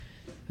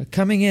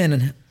Coming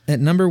in at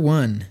number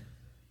 1,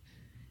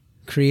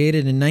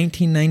 created in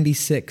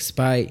 1996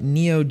 by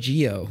Neo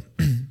Geo,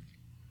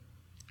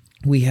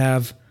 we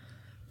have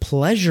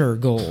Pleasure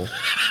Goal,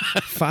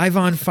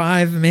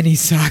 5-on-5 mini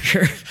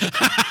soccer.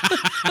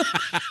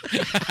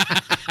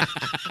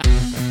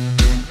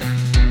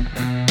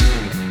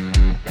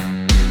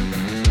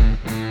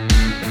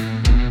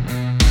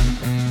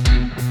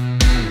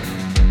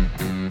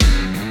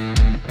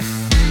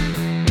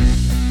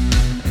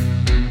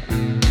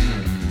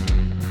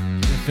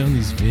 Found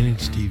these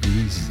vintage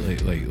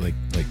TVs,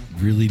 like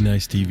really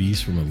nice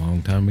TVs from a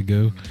long time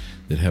ago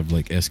that have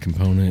like S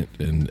component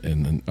and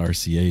an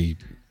RCA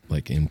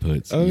like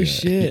inputs. Oh,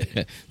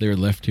 shit. They were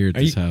left here at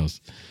this house.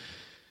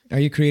 Are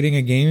you creating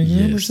a gaming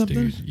room or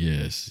something? Dude.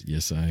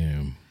 Yes, I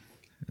am.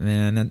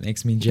 Man, that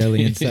makes me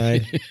jelly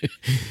inside.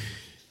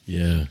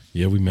 Yeah,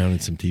 we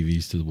mounted some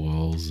TVs to the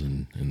walls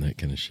and that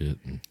kind of shit.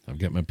 And I've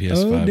got my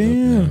PS5 up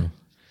now.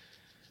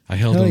 I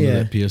held on to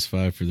that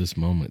PS5 for this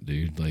moment,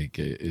 dude. Like,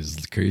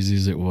 as crazy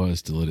as it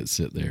was to let it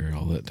sit there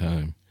all that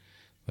time.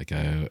 Like,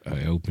 I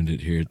opened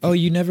it here.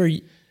 You never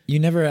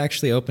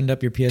actually opened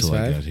up your PS5? Till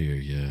I got here,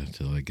 yeah.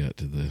 Till I got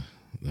to the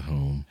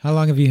home. How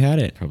long have you had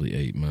it? Probably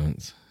 8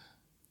 months.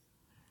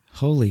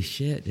 Holy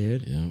shit,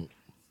 dude. Yeah.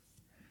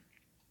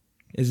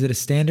 Is it a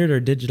standard or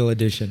digital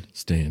edition?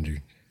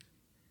 Standard.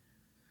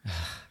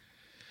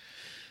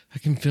 I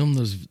can film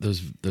those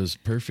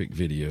perfect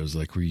videos,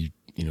 like where you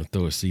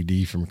throw a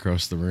CD from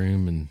across the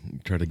room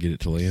and try to get it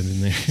to land in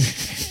there.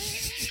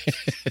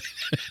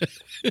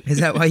 Is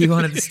that why you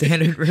wanted the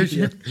standard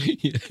version?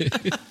 Yeah.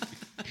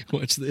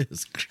 Watch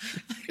this.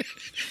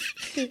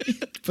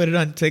 Put it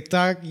on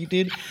TikTok, you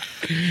did?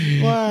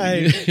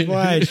 Why?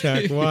 Why,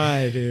 Chuck?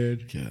 Why,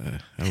 dude?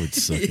 God, I would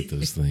suck at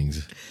those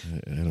things.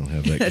 I don't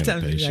have that kind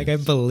of patience. Like, I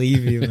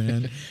believe you,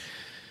 man.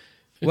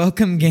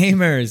 Welcome,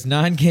 gamers,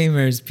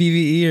 non-gamers,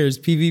 PvEers,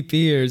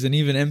 PvPers, and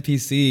even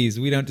NPCs.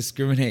 We don't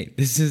discriminate.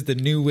 This is the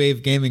New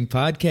Wave Gaming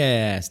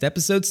Podcast,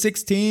 episode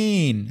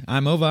 16.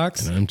 I'm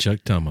Ovox. And I'm Chuck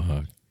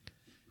Tomahawk.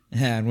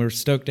 Yeah, and we're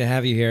stoked to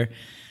have you here.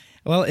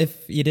 Well,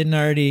 if you didn't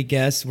already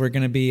guess, we're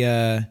gonna be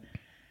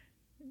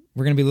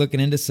looking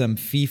into some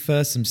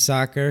FIFA, some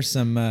soccer,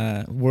 some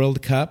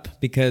World Cup,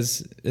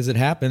 because as it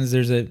happens,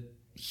 there's a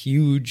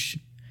huge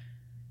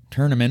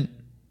tournament.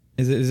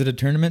 Is it a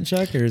tournament,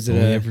 Chuck, or is it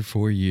every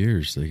 4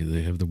 years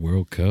they have the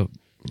World Cup?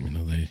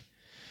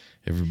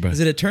 Everybody. Is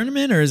it a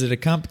tournament or is it a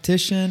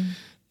competition?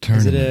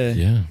 Tournament,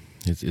 yeah.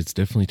 It's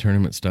definitely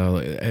tournament style.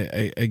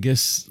 I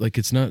guess like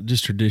it's not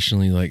just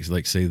traditionally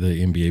like say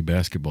the NBA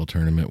basketball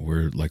tournament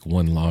where like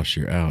one loss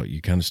you're out.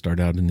 You kind of start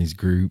out in these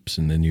groups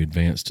and then you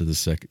advance to the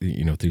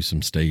second, through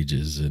some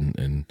stages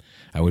and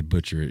I would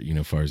butcher it,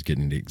 as far as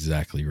getting it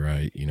exactly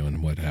right,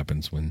 and what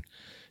happens when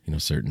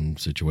certain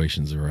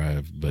situations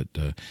arrive. But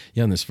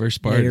in this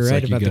first part, you're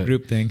right about the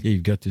group thing. Yeah,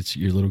 you've got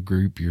your little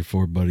group, your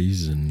 4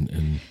 buddies,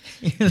 and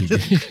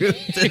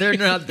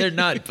they're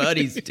not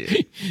buddies,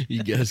 dude.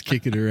 You guys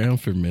kick it around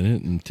for a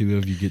minute, and 2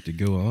 of you get to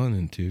go on,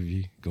 and 2 of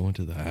you go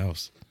into the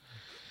house.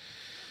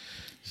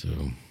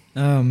 So,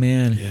 oh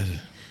man,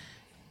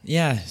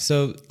 yeah.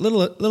 So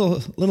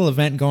little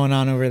event going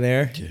on over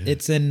there. Yeah.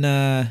 It's in.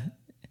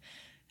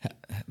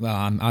 Well,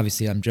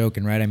 I'm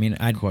joking, right? I mean,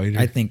 I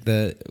think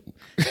is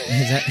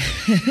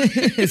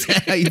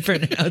that how you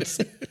pronounce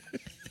it?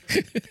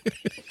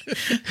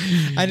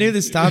 I knew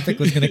this topic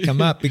was going to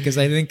come up because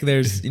I think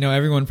there's,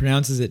 everyone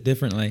pronounces it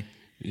differently.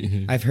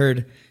 Mm-hmm. I've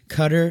heard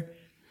Qatar,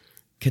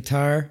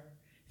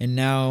 and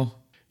now,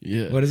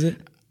 what is it?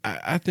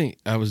 I think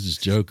I was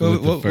just joking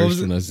with the first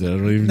one I said. I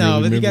don't even know.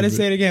 No, but you got to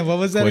say it again. What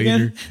was that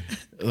again?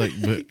 But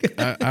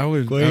I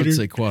would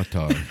say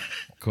Qatar.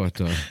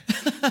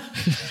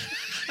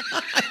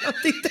 I don't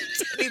think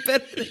that's any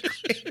better than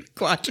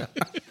Qatar.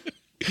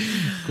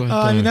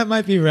 I mean, that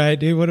might be right,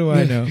 dude. What do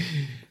I know?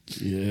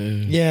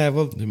 Yeah.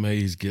 Well, the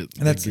maize get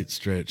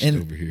stretched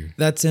over here.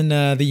 That's in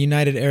the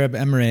United Arab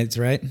Emirates,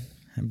 right?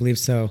 I believe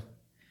so.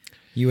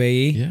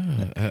 UAE.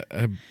 Yeah,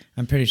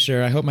 I'm pretty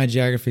sure. I hope my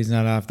geography's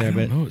not off there. I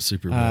don't know it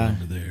super well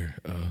over there.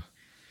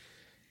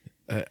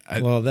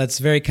 Well, that's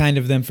very kind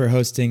of them for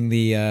hosting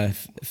the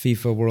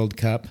FIFA World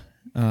Cup.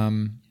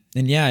 And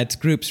yeah, it's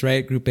groups,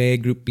 right? Group A,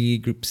 Group B,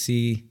 Group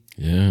C.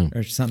 Yeah,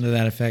 or something to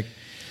that effect.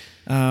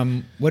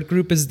 What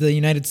group is the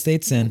United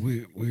States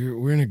in?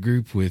 We're in a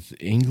group with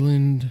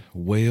England,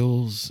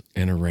 Wales,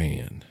 and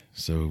Iran.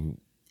 So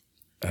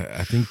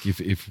I think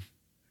if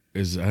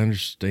as I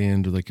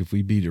understand, like if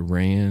we beat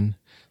Iran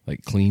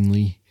like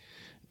cleanly,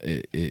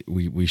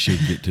 we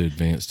should get to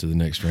advance to the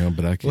next round.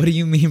 But what do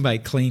you mean by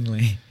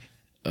cleanly?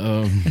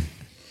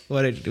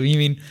 What do you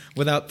mean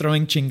without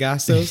throwing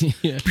chingazos?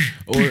 Yeah.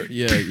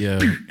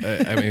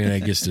 I mean, I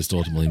guess just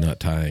ultimately not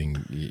tying.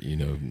 I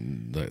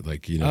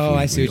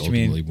see what you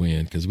mean.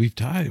 Win because we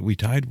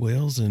tied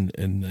Wales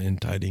and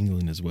tied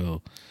England as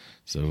well.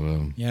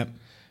 So yep.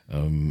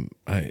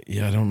 I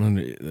don't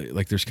know.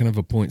 Like, there's kind of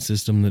a point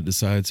system that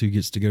decides who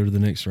gets to go to the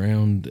next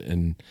round,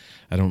 and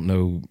I don't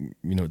know,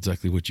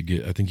 exactly what you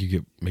get. I think you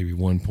get maybe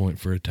 1 point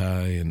for a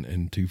tie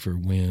and 2 for a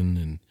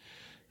win,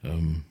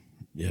 and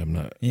I'm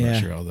not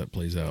sure how that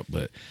plays out,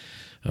 but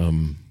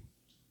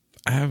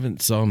I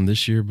haven't saw them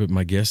this year, but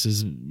my guess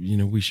is,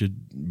 we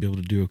should be able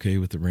to do okay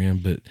with the Ram,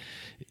 but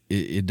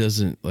it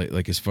doesn't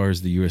like as far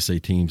as the USA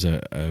teams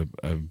I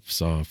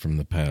saw from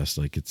the past,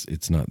 like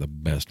it's not the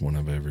best one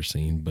I've ever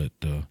seen, but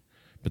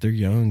they're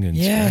young and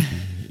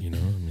scrappy,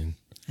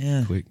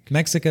 quick.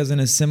 Mexico's in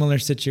a similar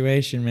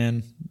situation,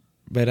 man.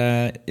 But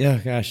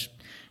gosh,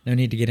 no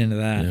need to get into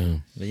that. Yeah.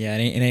 But yeah,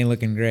 it ain't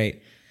looking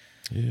great.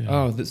 Yeah.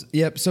 Oh,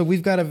 so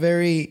we've got a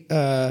very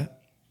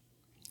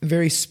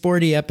very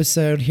sporty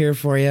episode here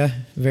for you.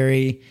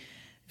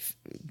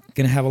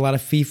 Gonna have a lot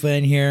of FIFA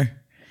in here.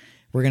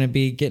 We're gonna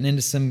be getting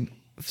into some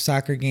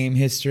soccer game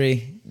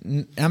history.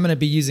 I'm gonna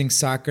be using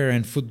soccer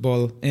and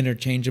football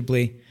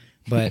interchangeably,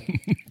 but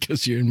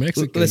because you're in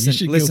Mexico,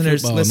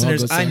 listeners,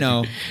 I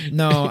know.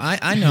 No,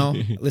 I know,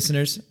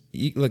 listeners.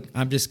 Look,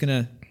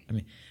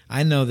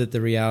 I know that the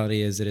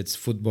reality is that it's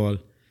football,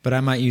 but I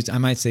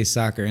might say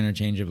soccer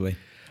interchangeably.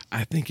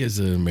 I think as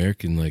an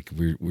American, like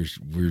we're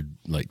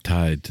like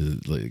tied to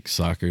like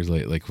soccer,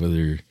 like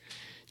whether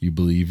you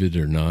believe it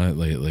or not,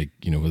 like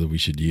whether we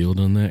should yield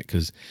on that.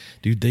 Because,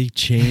 dude, they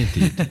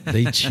chanted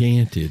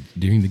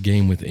during the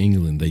game with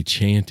England. They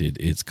chanted,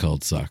 "It's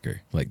called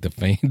soccer." Like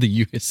the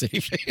USA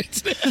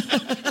fans.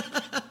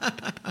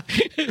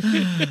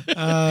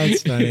 Oh,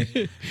 it's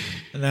funny.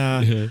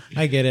 No,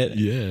 I get it.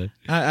 Yeah,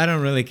 I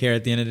don't really care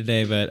at the end of the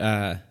day,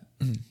 but.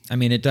 I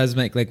mean, it does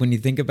make, like, when you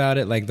think about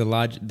it, like the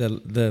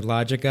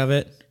logic of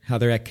it, how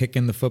they're at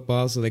kicking the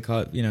football, so they call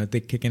it, they're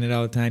kicking it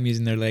all the time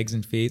using their legs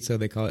and feet, so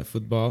they call it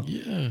football.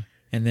 Yeah.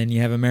 And then you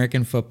have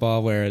American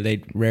football where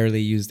they rarely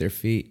use their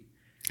feet.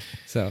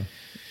 So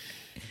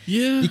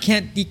yeah, you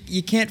can't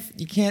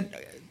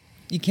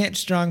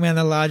strongman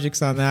the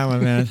logics on that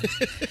one, man,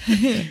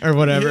 or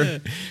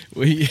whatever.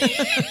 Yeah.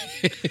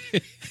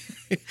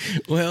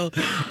 Well,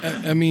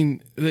 I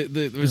mean,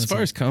 as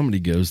far as comedy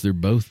goes, they're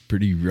both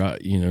pretty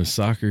right.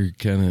 Soccer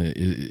kind of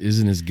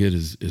isn't as good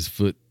as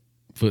foot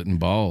and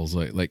balls.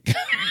 Like,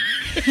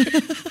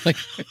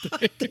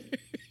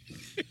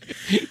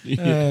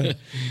 yeah.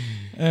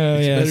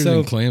 It's better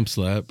than clam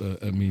slap.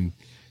 I mean,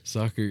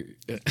 soccer.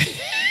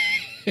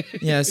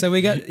 Yeah. So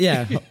we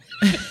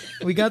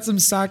got some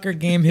soccer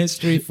game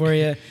history for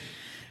you.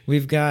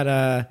 We've got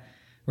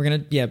we're gonna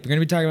be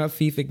talking about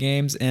FIFA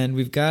games, and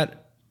we've got.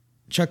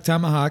 Chuck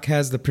Tomahawk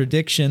has the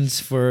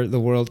predictions for the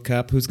World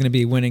Cup, who's going to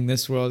be winning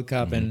this World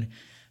Cup, and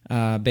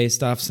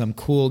based off some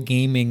cool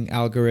gaming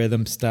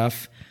algorithm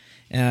stuff.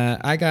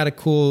 I got a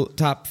cool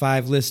top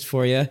 5 list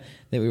for you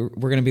that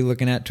we're going to be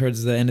looking at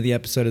towards the end of the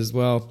episode as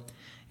well.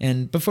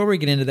 And before we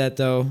get into that,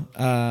 though,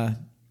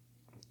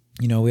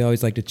 we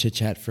always like to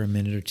chit-chat for a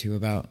minute or two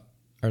about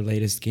our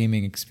latest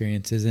gaming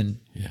experiences. And,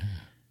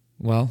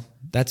 well,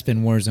 that's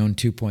been Warzone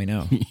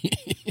 2.0.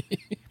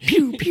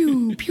 Pew,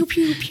 pew, pew,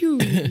 pew, pew.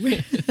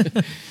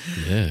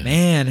 Yeah.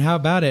 Man, how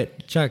about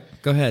it? Chuck,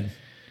 go ahead.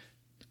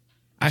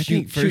 I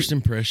think first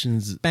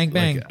impressions, bang,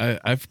 bang.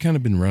 I've kind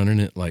of been running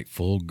it like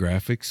full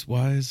graphics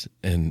wise,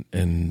 and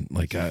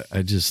like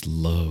I just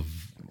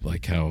love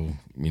like how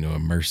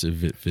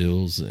immersive it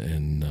feels,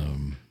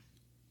 and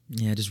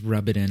yeah, just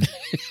rub it in.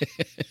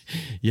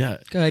 Yeah,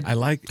 go ahead. I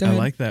like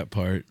that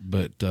part,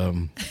 but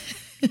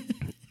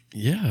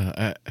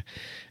yeah,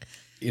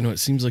 it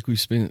seems like we've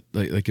spent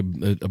like a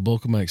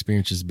bulk of my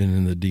experience has been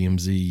in the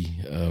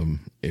DMZ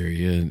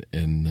area,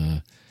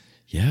 and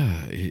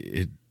yeah,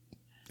 it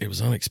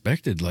was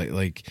unexpected.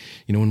 Like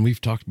when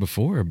we've talked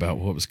before about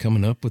what was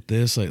coming up with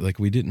this, like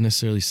we didn't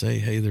necessarily say,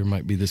 hey, there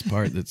might be this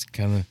part that's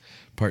kind of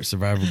part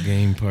survival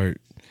game, part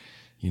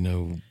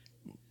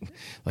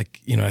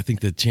I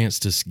think the chance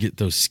to get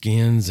those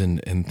skins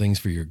and things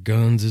for your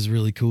guns is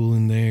really cool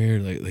in there.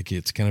 Like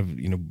it's kind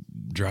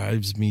of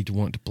drives me to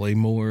want to play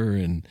more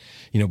and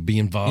be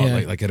involved.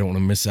 Yeah. Like I don't want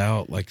to miss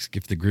out. Like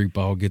if the group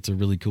all gets a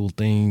really cool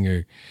thing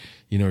or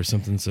or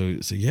something. So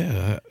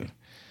yeah,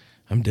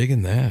 I'm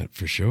digging that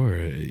for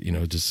sure.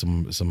 Just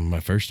some of my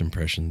first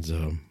impressions.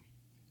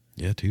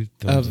 Yeah, 2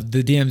 thumbs of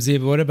the DMZ.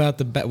 But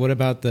what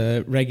about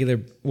the regular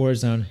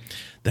Warzone?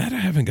 That I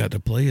haven't got to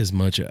play as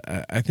much.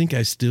 I think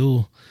I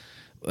still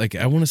like.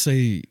 I want to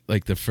say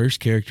like the first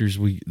characters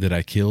that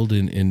I killed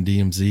in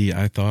DMZ.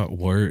 I thought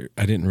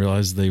I didn't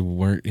realize they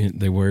weren't.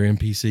 They were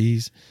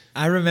NPCs.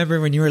 I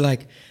remember when you were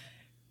like,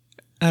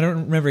 I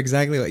don't remember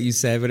exactly what you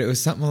said, but it was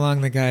something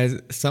along the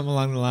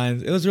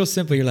lines. It was real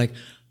simple. You're like,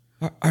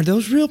 are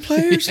those real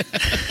players?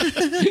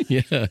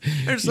 Yeah,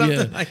 or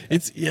something like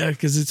that.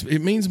 Because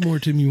it means more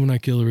to me when I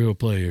kill a real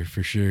player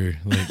for sure.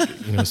 Like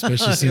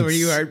especially since were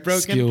you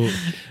heartbroken?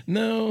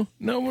 No.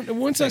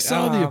 Once I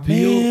saw the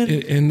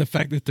appeal and the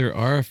fact that there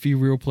are a few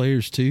real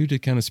players too to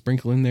kind of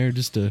sprinkle in there,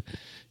 just to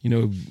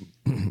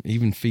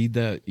even feed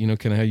that kind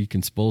of how you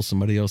can spoil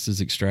somebody else's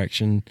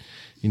extraction,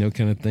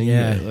 kind of thing.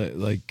 Yeah,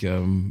 it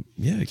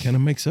kind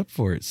of makes up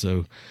for it.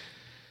 So,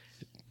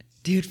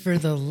 dude, for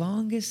the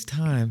longest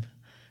time,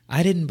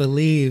 I didn't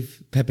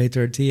believe Pepe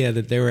Tortilla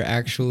that there were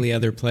actually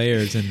other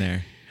players in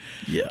there.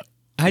 Yeah.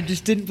 I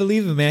just didn't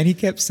believe him, man. He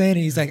kept saying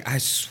it. He's like, I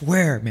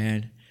swear,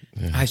 man.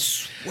 I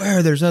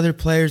swear there's other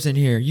players in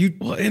here.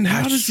 And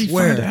how does he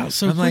find out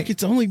so quick?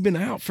 It's only been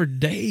out for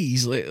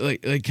days.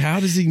 Like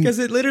how does he? Because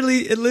it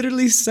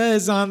literally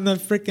says on the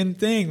freaking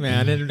thing,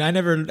 man. And I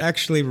never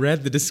actually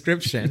read the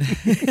description.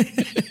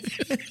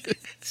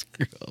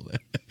 Screw all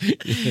that.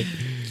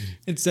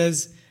 It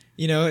says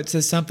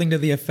something to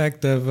the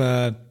effect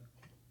of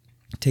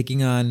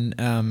taking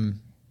on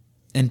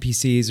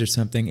NPCs or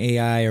something,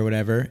 AI or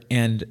whatever,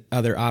 and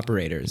other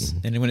operators.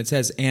 And when it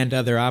says "and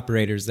other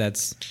operators,"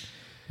 that's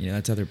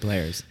other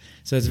players.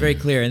 So it's very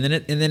clear. And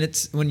then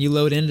it's when you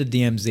load into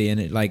DMZ and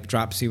it like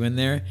drops you in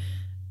there.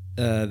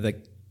 I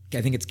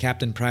think it's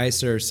Captain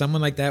Price or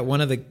someone like that.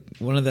 One of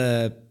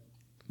the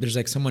there's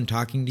like someone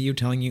talking to you,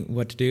 telling you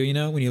what to do.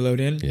 When you load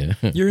in,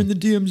 you're in the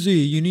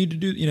DMZ. You need to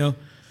do.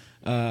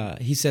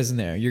 He says in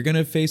there, you're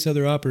gonna face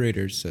other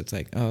operators. So it's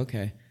like, oh,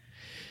 okay.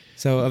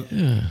 So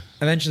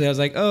eventually I was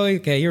like, oh,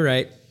 okay, you're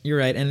right.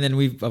 And then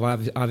we've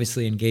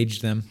obviously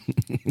engaged them.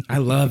 I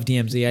love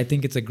DMZ. I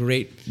think it's a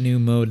great new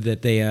mode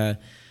that they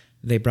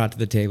brought to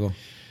the table.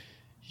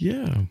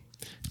 Yeah.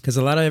 Because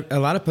a lot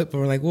of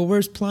people were like, well,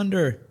 where's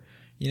Plunder?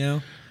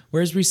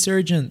 Where's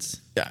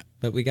Resurgence? Yeah.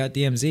 But we got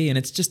DMZ and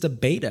it's just a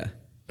beta.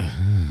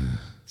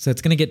 So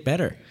it's going to get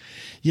better.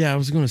 Yeah, I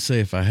was going to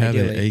say if I had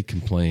a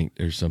complaint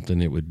or something,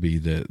 it would be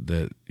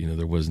that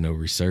there was no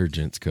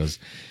Resurgence, because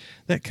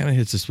that kind of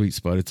hits a sweet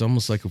spot. It's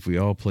almost like if we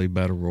all play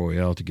Battle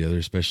Royale together,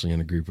 especially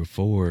in a group of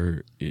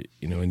 4,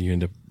 and you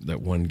end up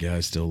that one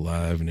guy's still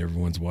alive and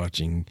everyone's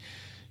watching.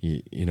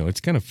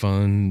 It's kind of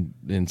fun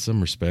in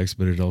some respects,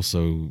 but it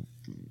also,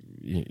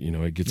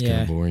 it gets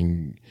kind of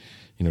boring,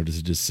 to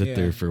just sit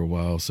there for a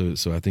while.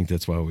 So I think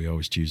that's why we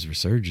always choose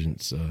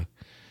Resurgence.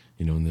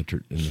 In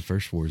the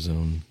first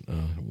Warzone,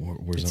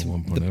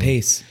 Warzone 1.0. The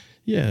pace.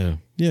 Yeah,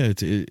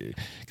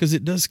 because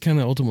it does kind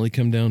of ultimately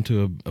come down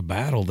to a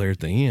battle there at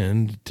the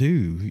end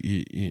too.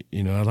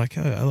 I like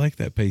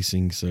that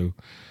pacing. So,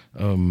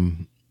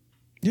 I'm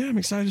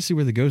excited to see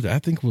where they go. I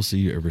think we'll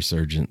see a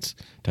Resurgence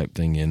type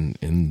thing in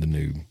the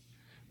new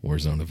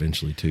Warzone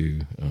eventually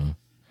too.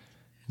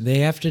 They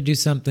have to do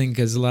something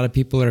because a lot of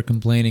people are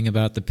complaining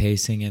about the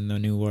pacing in the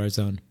new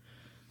Warzone.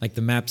 Like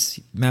the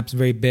map's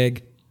very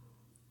big,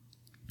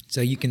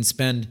 so you can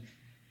spend,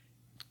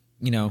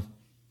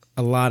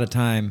 a lot of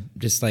time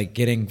just like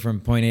getting from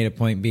point A to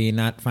point B,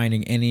 not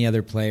finding any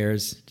other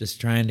players,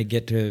 just trying to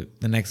get to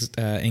the next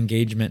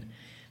engagement.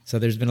 So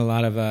there's been a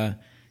lot of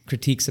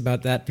critiques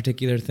about that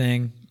particular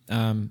thing.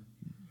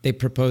 They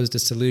proposed a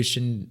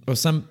solution. Well,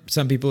 some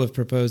people have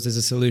proposed as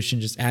a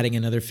solution just adding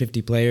another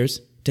 50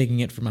 players, taking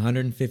it from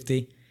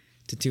 150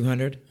 to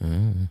 200,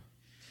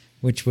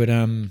 which would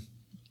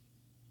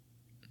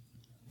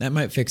that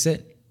might fix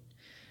it.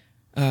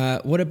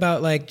 What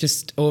about like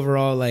just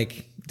overall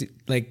like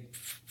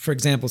for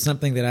example,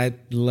 something that I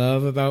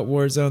love about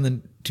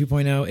Warzone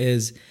 2.0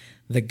 is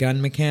the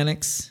gun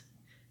mechanics,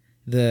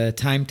 the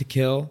time to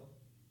kill.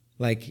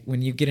 Like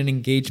when you get an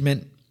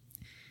engagement,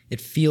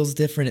 it feels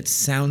different, it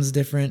sounds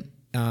different,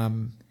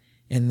 and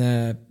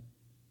it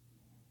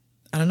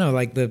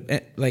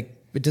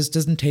just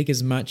doesn't take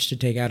as much to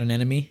take out an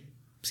enemy.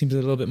 Seems a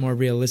little bit more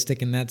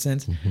realistic in that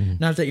sense. Mm-hmm.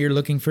 Not that you're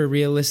looking for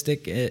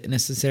realistic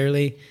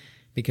necessarily,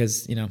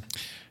 because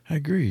I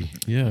agree.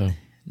 Yeah.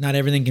 Not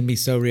everything can be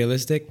so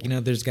realistic.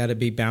 There's got to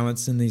be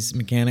balance in these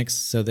mechanics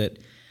so that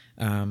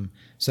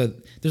so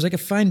there's like a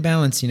fine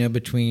balance,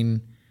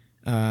 between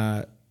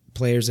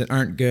players that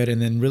aren't good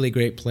and then really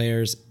great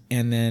players,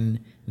 and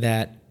then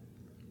that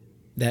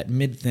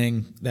mid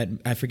thing that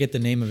I forget the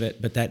name of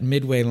it, but that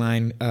midway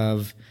line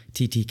of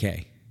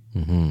TTK.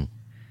 Mm-hmm.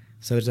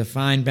 So there's a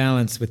fine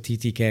balance with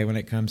TTK when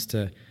it comes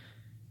to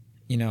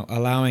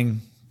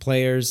allowing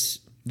players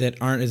that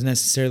aren't as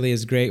necessarily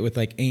as great with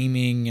like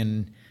aiming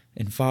and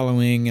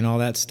following and all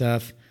that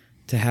stuff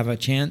to have a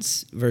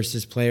chance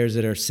versus players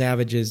that are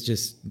savages,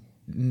 just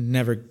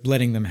never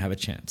letting them have a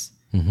chance.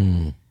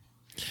 Mm-hmm.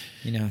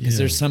 Because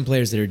there's some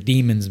players that are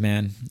demons,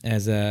 man,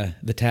 as the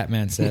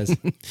Tapman says.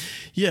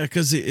 Yeah,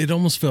 because it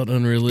almost felt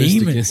unrealistic.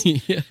 Demons.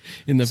 With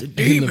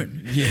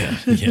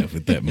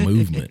that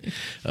movement.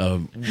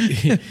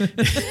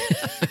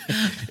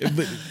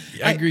 But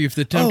I agree. If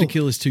the time to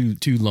kill is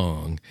too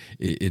long,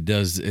 it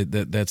does.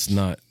 That's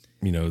not.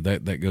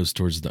 That goes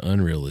towards the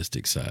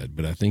unrealistic side.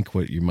 But I think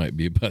what you might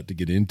be about to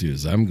get into,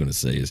 as I'm going to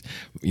say, is,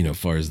 as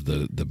far as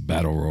the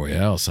battle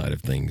royale side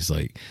of things,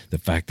 like the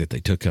fact that they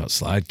took out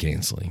slide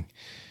canceling.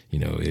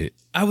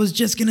 I was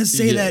just gonna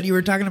say that you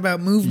were talking about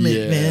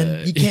movement,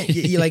 man. You can't.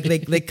 You like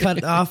they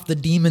cut off the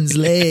demon's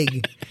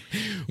leg.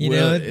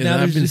 And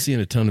I've been seeing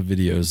a ton of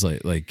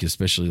videos, like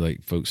especially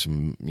like folks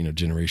from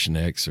Generation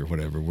X or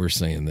whatever. We're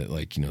saying that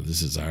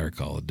this is our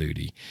Call of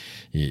Duty.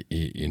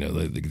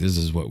 This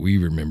is what we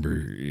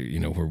remember.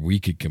 Where we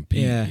could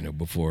compete.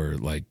 Before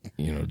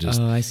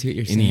just I see what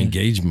you're any saying.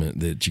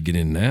 engagement that you get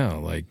in now.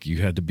 Like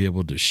you had to be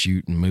able to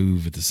shoot and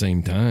move at the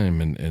same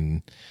time,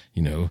 and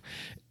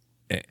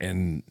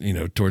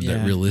toward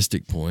that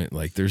realistic point,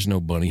 like there's no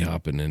bunny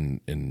hopping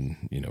in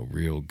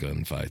real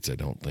gunfights. I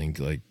don't think,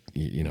 like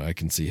I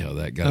can see how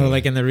that got. Oh,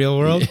 like in the real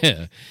world?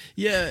 Yeah,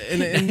 yeah,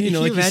 and Can like you you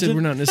said, imagine?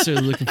 we're not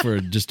necessarily looking for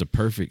just a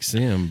perfect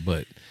sim,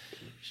 but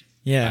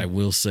Yeah. I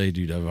will say,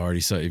 dude, I've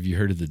already saw. Have you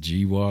heard of the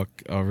G Walk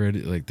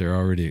already? Like they're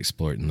already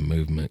exploiting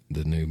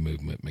the new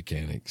movement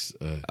mechanics.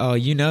 Oh,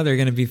 they're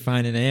going to be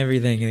finding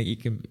everything that you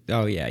can.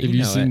 Oh, yeah. Have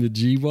you seen the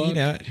G Walk? You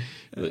know it.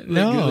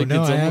 No,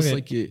 no, it's I almost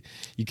haven't.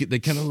 like they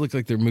kind of look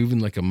like they're moving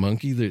like a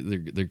monkey.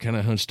 They're kind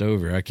of hunched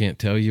over. I can't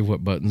tell you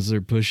what buttons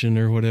they're pushing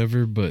or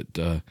whatever, but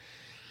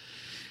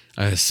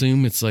I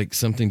assume it's like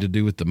something to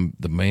do with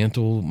the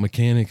mantle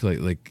mechanic,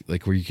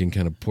 like where you can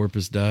kind of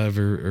porpoise dive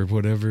or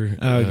whatever.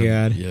 Oh,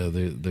 God. Yeah,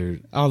 they're.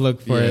 I'll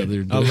look for it.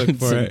 They're I'll doing look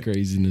for some it.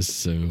 craziness.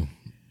 So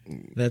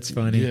That's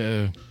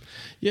funny.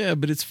 yeah,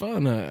 but it's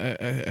fun.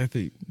 I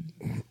think,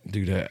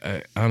 dude.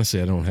 I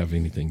honestly I don't have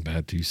anything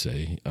bad to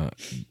say.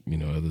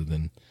 Other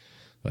than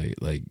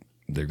like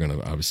they're gonna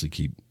obviously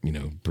keep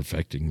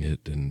perfecting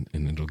it and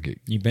it'll get.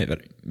 You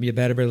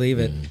better believe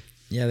it.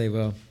 Yeah, they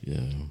will. Yeah.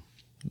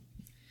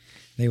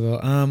 They will.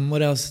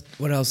 What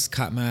else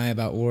caught my eye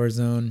about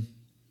Warzone?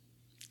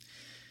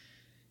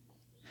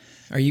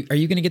 Are you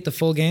going to get the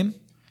full game?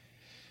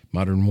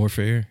 Modern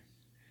Warfare.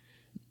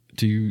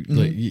 Do you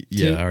like?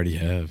 Yeah, Two? I already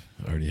have.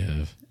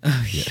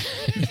 Oh, yeah.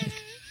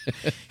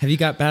 Have you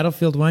got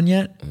Battlefield 1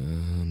 yet?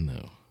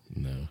 No.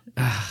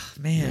 Ah,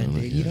 man, No,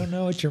 dude, you don't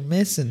know what you're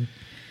missing.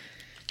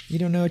 You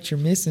don't know what you're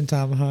missing,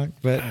 Tomahawk.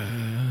 But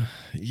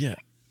Yeah,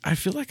 I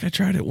feel like I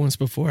tried it once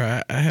before.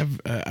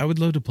 I would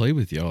love to play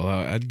with y'all.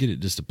 I'd get it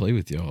just to play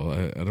with y'all.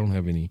 I don't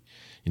have any,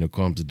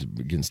 qualms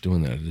against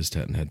doing that. I just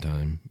hadn't had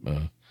time.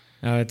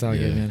 oh, it's all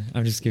Yeah. good, man.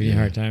 I'm just giving you a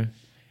Yeah. hard time.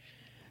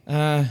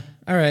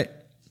 All right.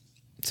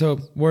 So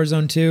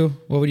Warzone 2.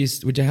 What would you?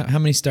 How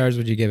many stars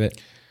would you give it?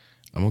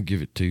 I'm gonna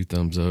give it 2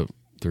 thumbs up,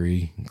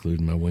 3,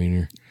 including my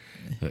wiener.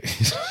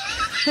 Jeez,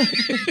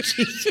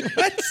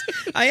 what?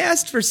 I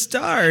asked for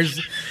stars.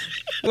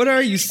 What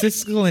are you,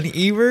 Siskel and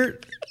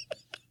Ebert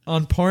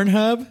on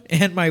Pornhub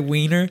and my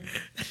wiener?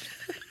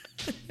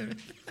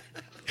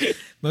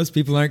 Most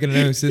people aren't going to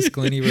know who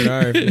Siskel and Ebert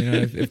are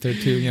if they're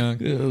too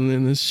young. And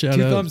then this shout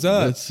 2 out. thumbs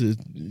up. That's it.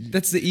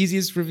 That's the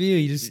easiest review.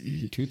 You just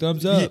 2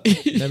 thumbs up.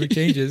 Never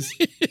changes.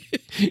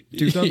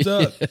 2 thumbs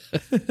up.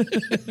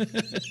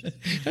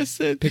 I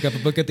said, Pick up a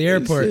book at the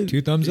airport.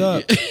 2 thumbs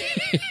up.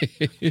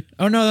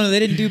 Oh no, they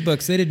didn't do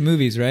books. They did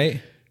movies,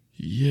 right?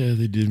 yeah,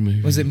 they did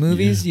movies. Was it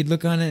movies? You'd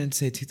look on it and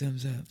say 2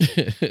 thumbs up.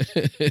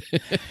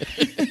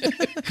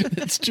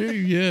 That's true.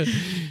 Yeah,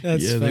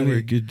 That's yeah, they funny. were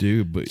a good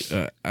dude. But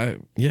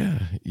I'm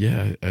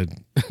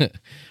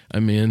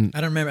in. I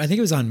don't remember. I think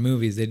it was on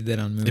movies. They did that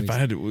on movies. If I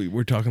had,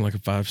 we're talking like a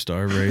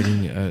 5-star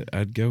rating.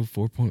 I'd go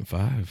 4.5.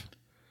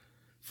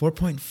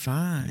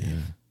 4.5. Yeah.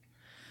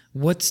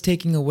 What's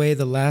taking away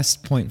the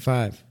last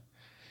 0.5?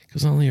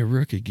 Because only a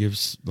rookie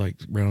gives like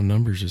round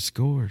numbers as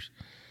scores.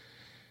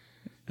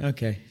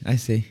 Okay, I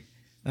see.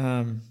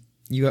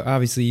 You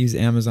obviously use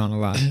Amazon a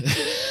lot.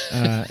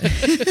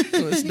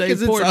 It's Dave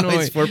Because it's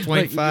always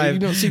Portnoy. 4.5. Like, you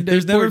don't see Dave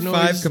There's never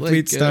Portnoy's, 5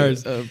 complete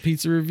stars.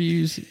 Pizza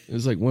reviews.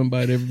 It's like one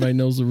bite. Everybody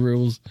knows the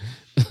rules.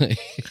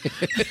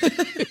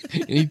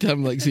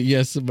 Anytime he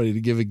asks somebody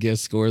to give a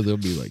guess score, they'll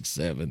be like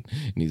 7,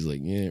 and he's like,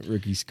 "Yeah,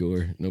 rookie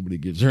score." Nobody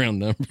gives round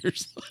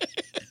numbers.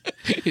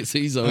 So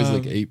he's always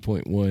like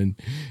 8.1.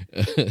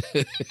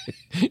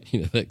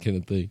 That kind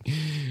of thing.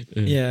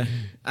 Yeah,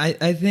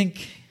 I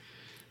think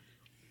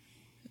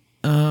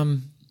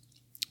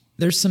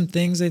there's some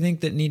things I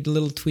think that need a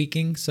little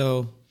tweaking.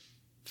 So,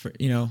 for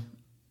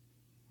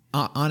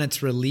on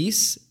its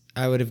release,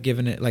 I would have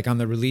given it, like on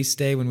the release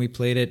day when we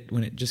played it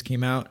when it just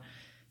came out,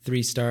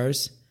 3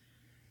 stars.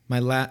 My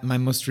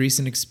most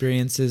recent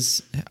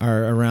experiences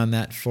are around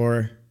that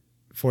 4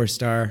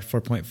 star,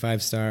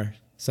 4.5 star.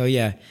 So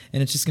yeah,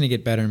 and it's just gonna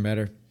get better and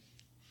better.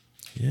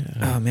 Yeah.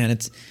 Oh man,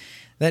 it's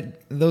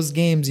those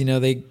games.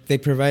 They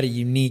provide a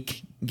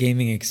unique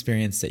gaming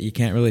experience that you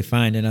can't really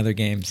find in other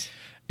games.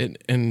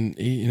 And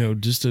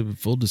just a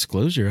full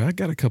disclosure, I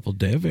got a couple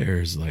dev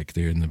errors like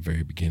there in the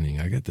very beginning.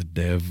 I got the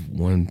dev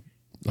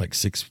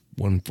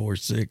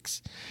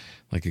 6146,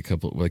 like a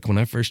couple, like when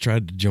I first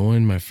tried to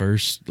join my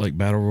first like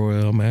battle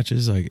royale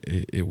matches,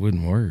 it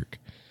wouldn't work.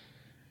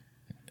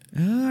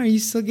 Oh, are you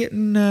still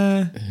getting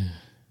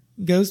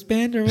Ghost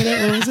Band or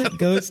whatever? What was it?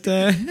 Ghost.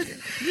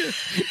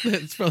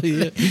 That's probably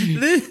it.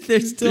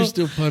 They're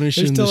still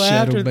punishing the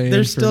shadow band.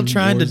 They're still from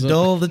trying to Warzone.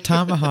 dull the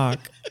tomahawk.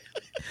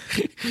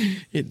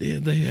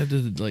 They had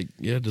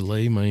to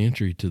delay my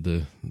entry to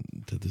the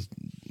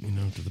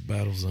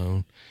battle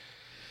zone.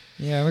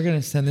 Yeah, we're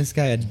gonna send this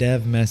guy a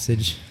dev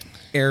message.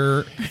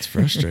 Error. It's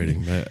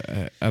frustrating,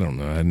 but I don't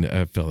know.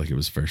 I felt like it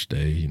was first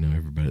day.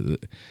 Everybody.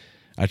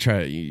 I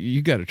try.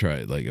 You got to try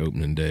it like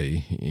opening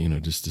day.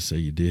 Just to say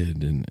you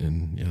did,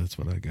 and yeah, that's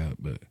what I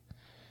got. But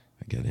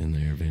I got in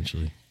there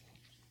eventually.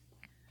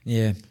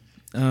 Yeah.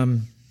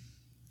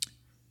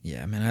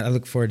 Yeah, man, I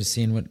look forward to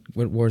seeing what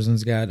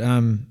Warzone's got.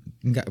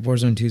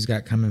 Warzone 2's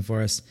got coming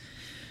for us.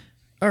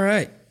 All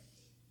right.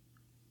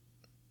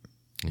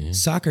 Yeah.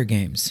 Soccer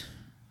games.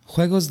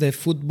 Juegos de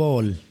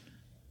fútbol.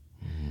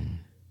 Mm-hmm.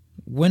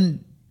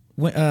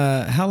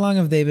 How long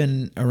have they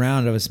been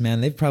around us,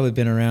 man? They've probably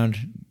been around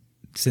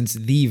since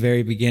the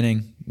very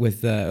beginning.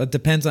 With it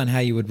depends on how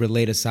you would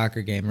relate a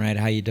soccer game, right?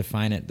 How you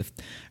define it. The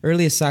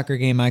earliest soccer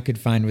game I could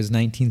find was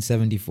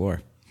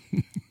 1974.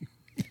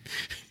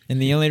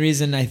 And the only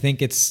reason I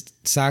think it's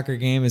soccer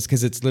game is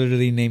because it's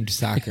literally named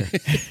soccer.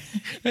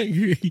 I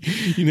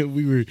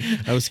agree.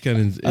 I was kind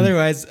of...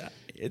 Otherwise,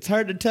 it's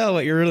hard to tell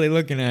what you're really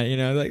looking at,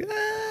 like,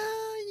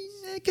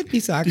 it could be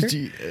soccer.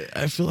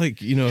 I feel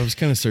like, I was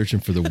kind of searching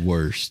for the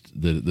worst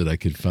that I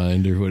could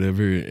find or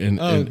whatever.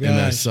 And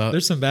I saw...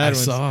 There's some bad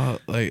ones. I saw,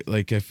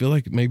 like, I feel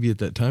like maybe at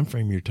that time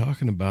frame you're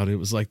talking about, it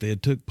was like they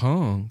had took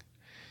Pong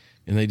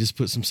and they just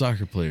put some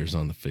soccer players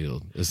on the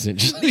field,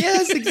 essentially.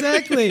 Yes,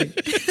 exactly.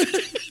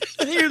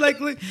 You're like,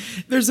 look,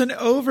 there's an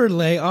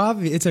overlay.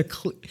 It's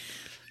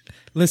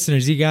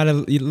listeners, you gotta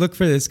look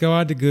for this. Go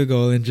on to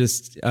Google and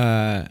just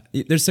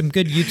there's some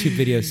good YouTube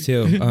videos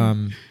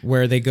too,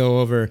 where they go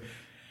over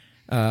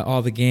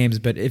all the games.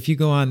 But if you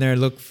go on there,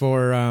 look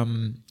for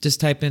just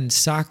type in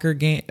soccer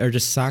game or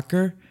just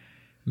soccer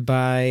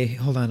by.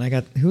 Hold on,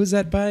 who was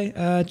that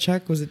by?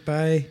 Chuck, was it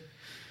by?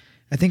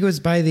 I think it was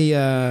by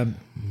the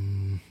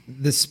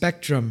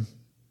Spectrum.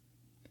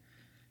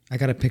 I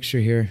got a picture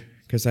here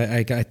because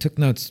I took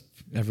notes.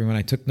 Everyone,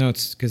 I took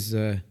notes because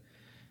this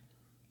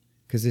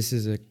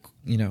is a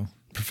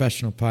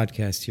professional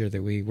podcast here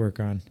that we work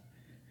on.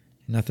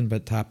 Nothing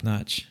but top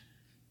notch.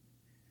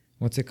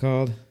 What's it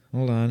called?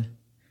 Hold on.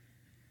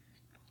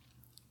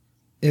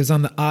 It was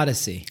on the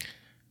Odyssey.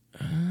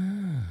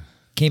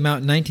 Came out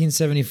in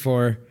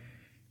 1974,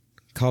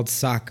 called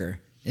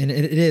Soccer, and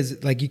it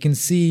is like you can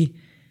see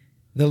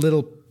the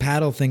little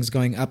paddle things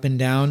going up and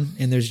down,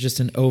 and there's just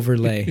an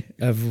overlay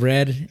of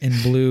red and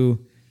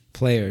blue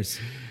players.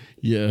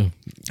 Yeah.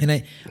 And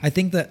I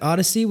think the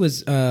Odyssey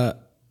was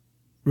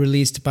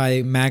released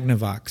by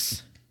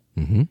Magnavox.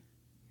 Mm-hmm.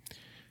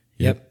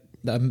 Yep.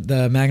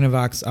 The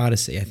Magnavox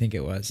Odyssey, I think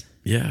it was.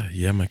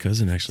 Yeah. My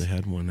cousin actually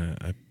had one.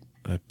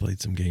 I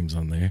played some games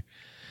on there.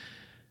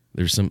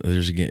 There's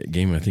a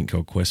game I think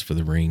called Quest for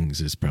the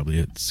Rings is probably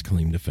its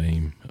claim to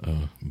fame.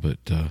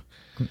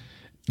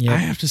 I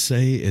have to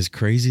say, as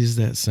crazy as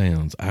that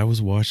sounds, I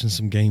was watching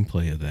some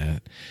gameplay of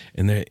that,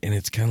 and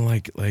it's kind of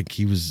like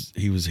he was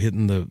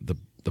hitting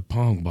the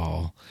Pong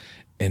ball,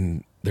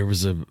 and there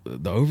was the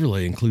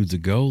overlay includes a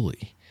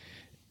goalie,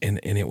 and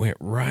it went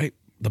right.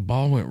 The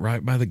ball went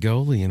right by the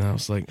goalie, and I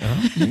was like,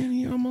 "Oh man,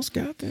 he almost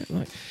got that!"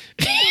 Like,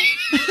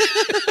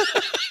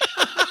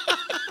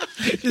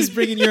 just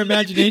bringing your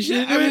imagination.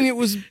 Yeah, I mean, it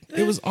was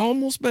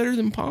almost better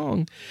than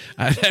Pong.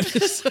 I'd have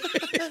to say.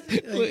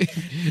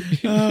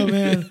 Oh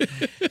man,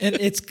 and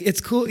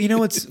it's cool. You know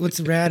what's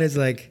rad is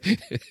like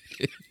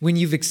when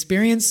you've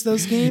experienced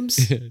those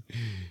games,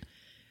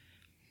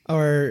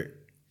 or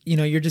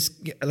you're just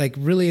like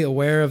really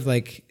aware of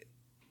like.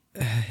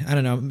 I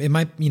don't know. It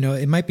might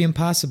be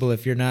impossible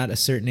if you're not a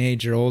certain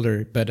age or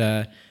older, but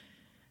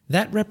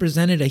that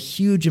represented a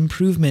huge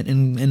improvement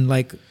in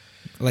like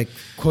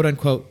quote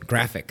unquote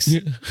graphics.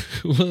 Yeah.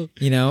 Well,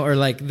 or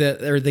like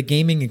the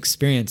gaming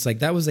experience. Like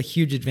that was a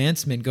huge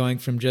advancement going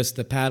from just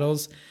the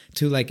paddles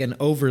to like an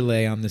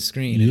overlay on the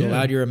screen. It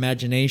allowed your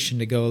imagination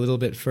to go a little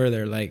bit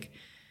further. Like,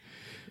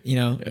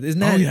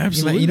 isn't that? Oh, yeah,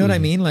 absolutely. You know what I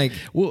mean? Like,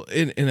 well,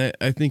 and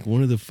I think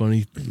one of the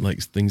funny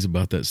things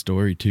about that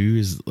story too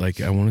is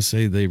like I want to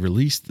say they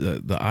released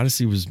the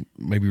Odyssey was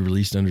maybe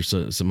released under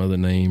some other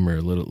name or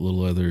a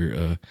little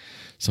other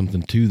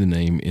something to the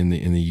name in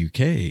the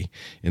UK,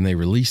 and they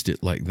released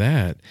it like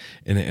that.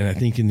 And I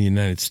think in the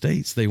United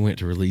States they went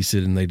to release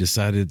it and they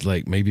decided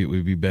like maybe it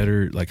would be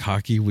better, like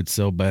hockey would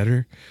sell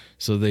better,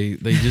 so they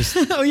just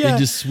they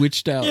just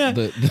switched out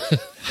the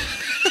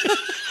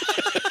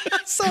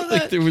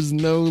like there was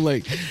no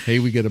like, hey,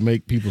 we got to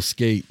make people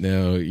skate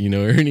now,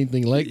 or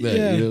anything like that.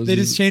 Yeah, they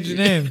just changed the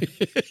name.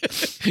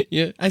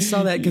 Yeah, I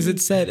saw that because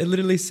it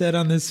literally said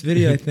on this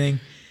video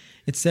thing,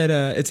 it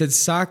said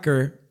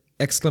soccer !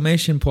 And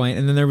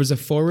then there was a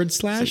 / and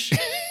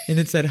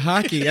it said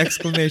hockey ! I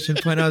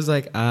was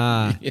like,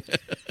 I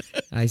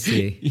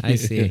see.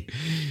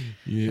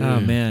 Yeah, oh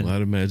man, a lot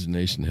of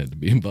imagination had to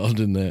be involved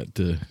in that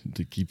to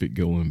keep it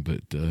going,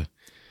 but.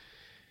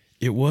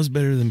 It was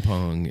better than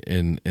Pong,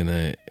 and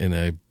I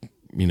I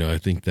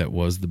think that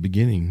was the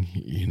beginning,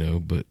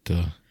 but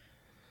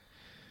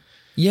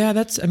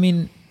yeah,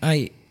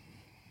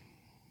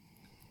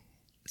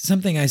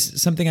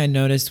 something I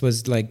noticed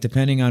was like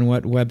depending on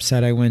what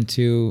website I went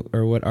to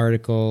or what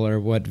article or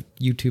what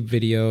YouTube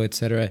video,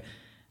 etc.,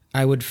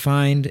 I would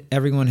find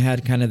everyone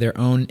had kind of their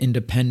own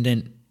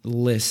independent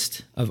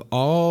list of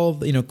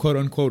all, quote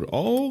unquote,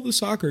 all the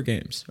soccer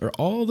games or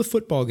all the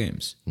football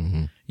games,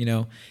 mm-hmm.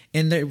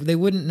 And they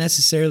wouldn't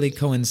necessarily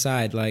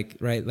coincide,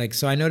 right? Like,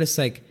 so I noticed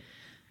like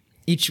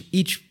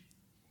each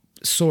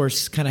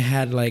source kind of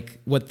had like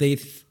what they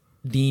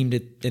deemed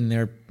it in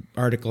their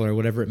article or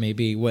whatever it may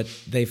be, what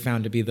they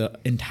found to be the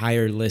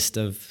entire list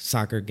of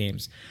soccer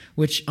games,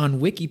 which on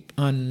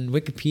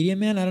Wikipedia,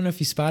 man, I don't know if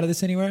you spotted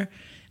this anywhere.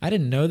 I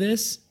didn't know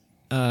this,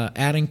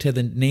 adding to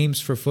the names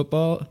for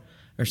football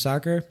or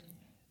soccer,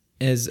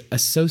 as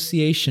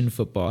association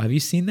football. Have you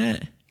seen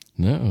that?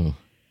 No.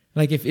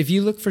 Like if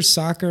you look for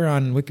soccer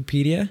on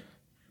Wikipedia,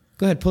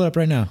 go ahead, pull it up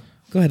right now.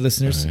 Go ahead,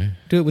 listeners. All right.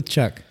 Do it with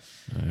Chuck.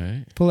 All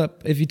right. Pull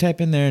up if you type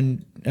in there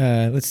and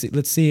let's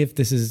see if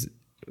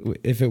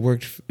it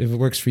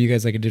works for you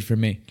guys like it did for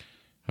me.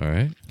 All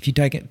right. If you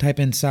type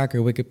in soccer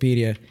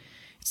Wikipedia,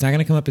 it's not going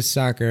to come up as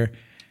soccer.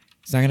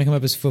 It's not going to come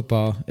up as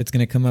football. It's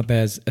going to come up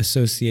as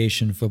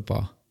association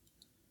football.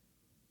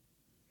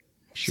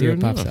 Sure see what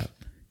enough. pops up.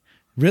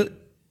 Really?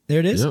 There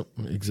it is? Yep,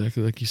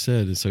 exactly like you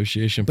said.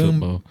 Association Boom.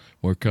 football,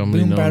 more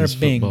commonly Boom, known bada as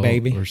bing, football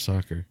baby. or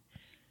soccer.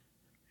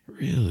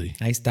 Really?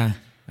 Ahí está.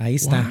 Ahí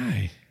está.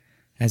 Why?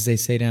 As they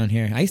say down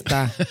here. Ahí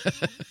está.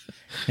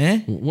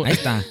 What? Ahí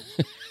está.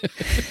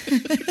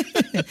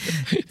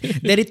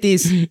 There it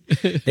is.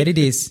 There it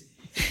is.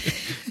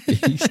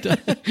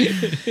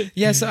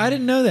 Yeah, so I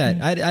didn't know that.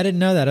 I didn't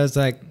know that. I was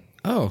like,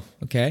 oh,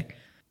 okay.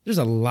 There's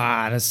a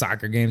lot of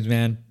soccer games,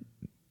 man.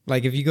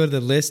 Like if you go to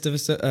the list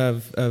of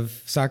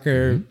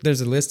soccer,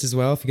 there's a list as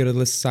well. If you go to the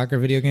list of soccer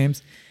video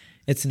games,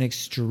 it's an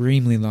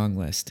extremely long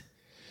list.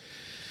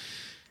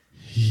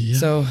 Yeah.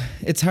 So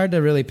it's hard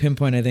to really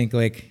pinpoint. I think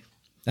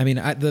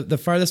the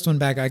farthest one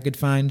back I could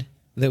find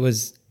that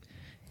was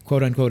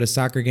quote unquote a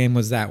soccer game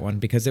was that one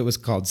because it was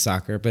called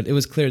soccer, but it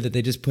was clear that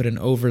they just put an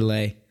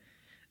overlay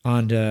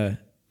onto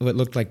what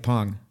looked like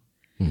Pong.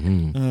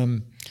 Mm-hmm.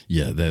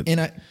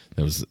 That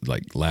was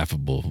like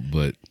laughable,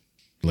 but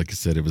like I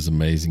said, it was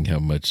amazing how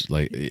much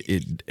like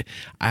it.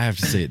 I have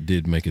to say, it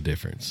did make a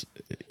difference.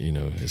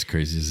 As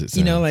crazy as it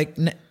sounds.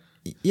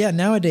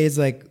 Nowadays,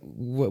 like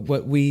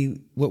what we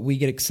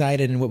get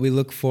excited and what we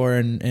look for,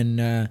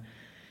 in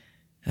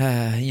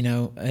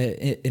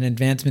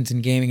advancements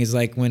in gaming is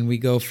like when we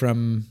go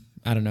from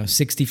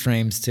 60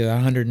 frames to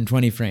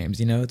 120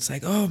 frames. It's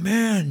like, oh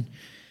man,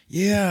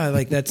 yeah,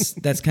 like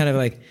that's kind of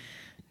like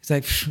it's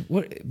like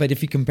what? But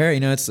if you compare,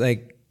 it's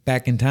like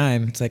back in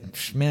time, it's like,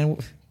 man,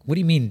 what do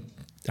you mean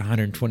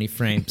 120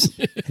 frames?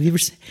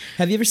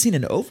 Have you ever seen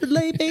an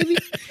overlay, baby?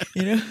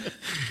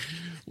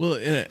 Well,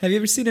 have you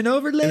ever seen an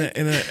overlay?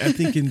 And I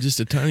think in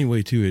just a tiny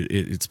way too,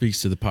 it speaks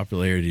to the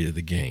popularity of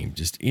the game.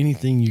 Just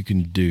anything you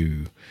can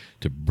do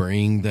to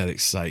bring that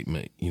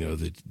excitement,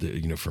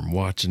 from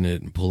watching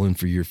it and pulling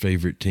for your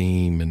favorite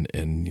team and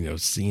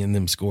seeing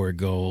them score a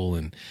goal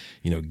and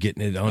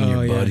getting it on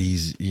your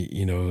buddies.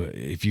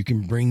 If you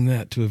can bring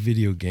that to a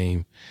video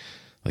game,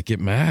 like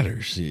it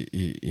matters,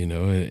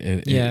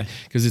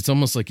 because it's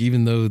almost like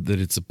even though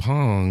that it's a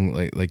Pong,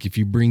 like if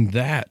you bring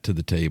that to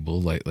the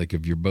table, like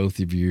if you're both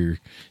of your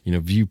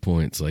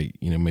viewpoints, like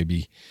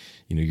maybe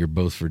you're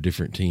both for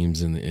different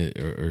teams and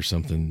or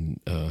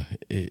something,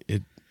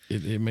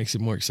 it makes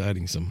it more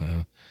exciting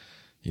somehow.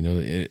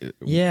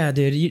 Yeah,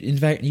 dude. In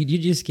fact, you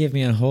just gave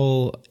me a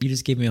whole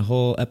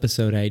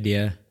episode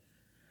idea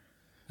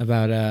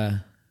about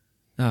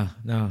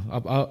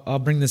I'll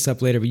bring this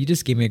up later, but you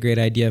just gave me a great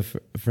idea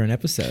for an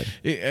episode.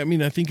 I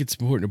mean, I think it's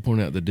important to point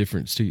out the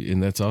difference too,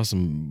 and that's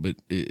awesome. But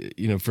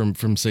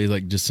from say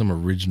like just some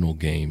original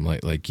game,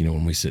 like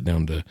when we sit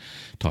down to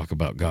talk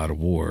about God of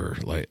War,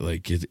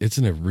 like it's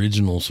an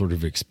original sort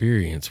of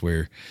experience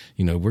where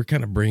we're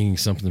kind of bringing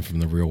something from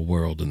the real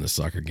world in the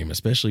soccer game,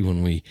 especially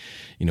when we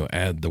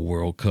add the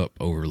World Cup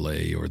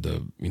overlay or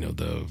the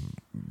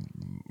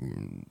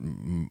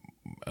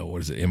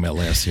what is it,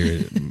 MLS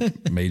here,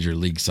 Major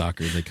League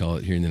Soccer, they call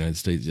it here in the United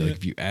States. Like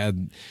if you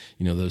add,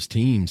 those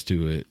teams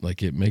to it,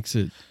 like it makes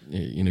it,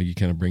 you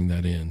kind of bring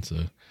that in. So,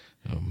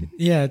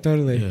 yeah,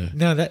 totally. Yeah.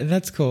 No,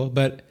 that's cool.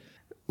 But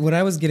what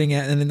I was getting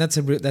at, and then that's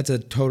a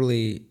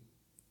totally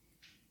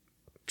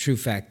true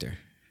factor.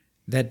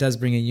 That does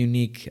bring a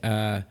unique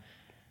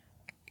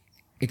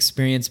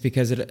experience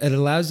because it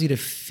allows you to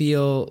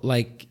feel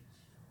like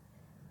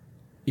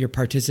you're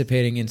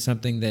participating in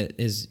something that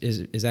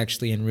is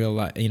actually in real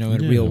life,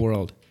 real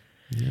world.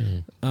 Yeah.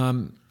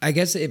 I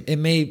guess it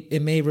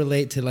may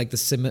relate to like the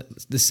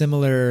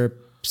similar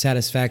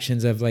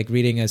satisfactions of like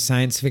reading a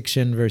science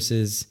fiction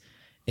versus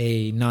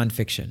a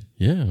nonfiction.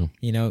 Yeah.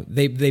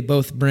 They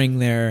both bring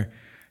their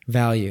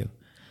value.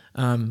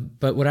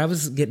 But what I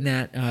was getting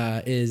at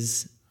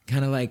is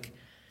kind of like,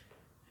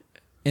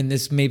 and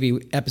this may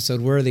be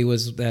episode worthy,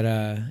 was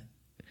that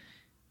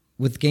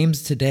with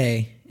games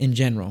today in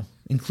general,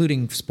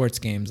 including sports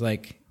games,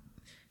 like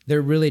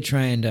they're really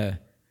trying to,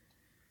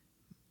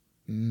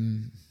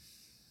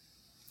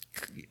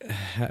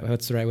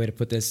 what's the right way to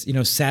put this?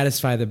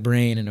 Satisfy the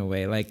brain in a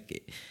way.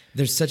 Like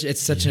it's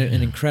such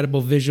an incredible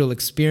visual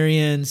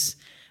experience.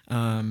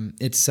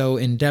 It's so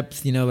in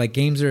depth, like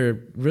games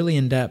are really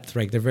in depth.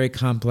 Like they're very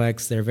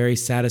complex. They're very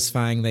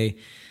satisfying.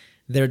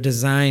 They're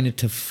designed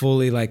to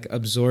fully like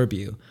absorb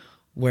you,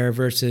 where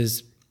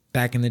versus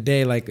back in the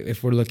day, like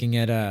if we're looking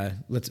at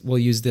we'll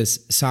use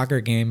this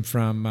soccer game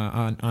from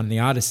on the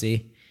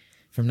Odyssey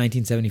from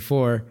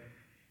 1974,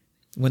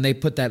 when they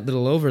put that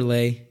little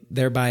overlay,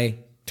 thereby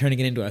turning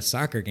it into a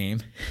soccer game,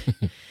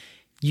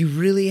 you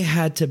really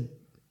had to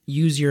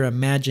use your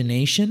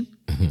imagination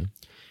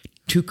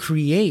to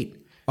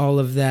create all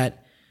of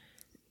that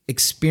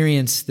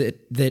experience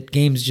that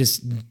games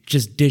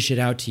just dish it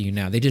out to you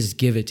now. They just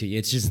give it to you.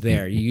 It's just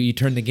there. You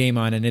turn the game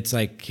on and it's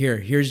like,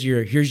 here's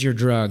your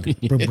drug.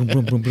 Boom, boom,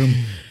 boom, boom, boom.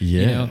 Yeah.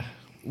 You know?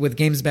 With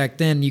games back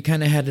then, you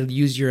kind of had to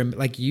use your,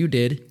 like you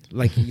did,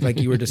 like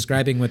you were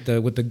describing with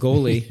the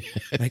goalie,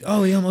 like,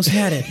 oh, he almost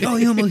had it. Oh,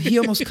 he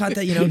almost caught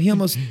that. You know, he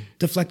almost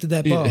deflected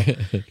that ball.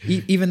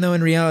 Even though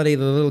in reality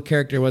the little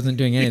character wasn't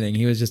doing anything,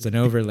 he was just an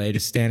overlay,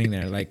 just standing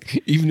there.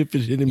 Like, even if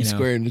it hit him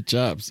square in the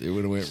chops, it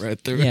would have went right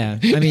through. Yeah,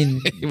 I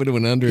mean, it would have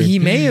went under. He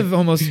may have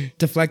almost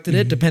deflected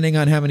it, depending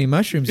on how many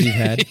mushrooms you've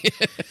had.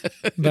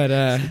 But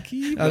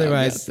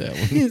otherwise,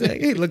 he's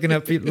like, hey, looking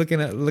up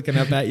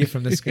at you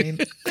from the screen.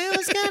 I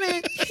was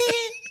gonna.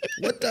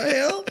 What the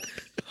hell?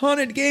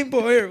 Haunted Game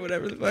Boy or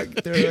whatever the fuck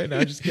they're doing right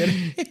now. Just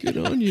kidding. Good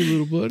on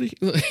you, little buddy.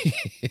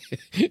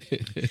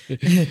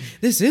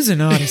 This is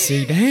an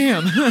Odyssey.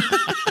 Damn.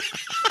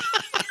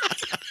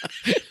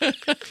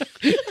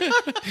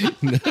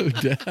 No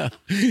doubt.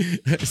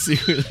 I see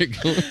where they're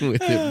going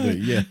with it, but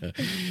yeah.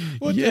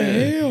 What the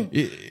hell?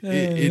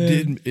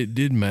 It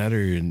did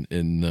matter, and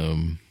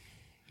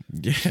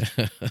yeah.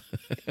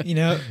 You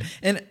know,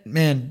 and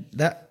man,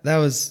 that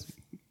was.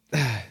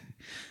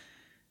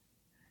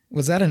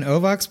 Was that an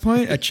Ovox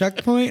point? A Chuck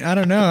point? I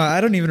don't know. I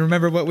don't even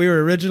remember what we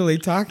were originally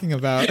talking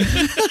about.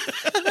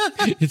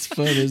 It's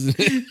fun, isn't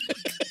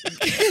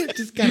it?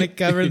 Just kind of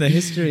covering the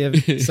history of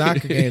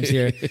soccer games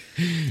here.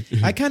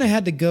 I kind of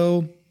had to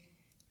go.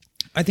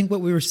 I think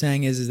what we were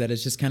saying is that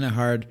it's just kind of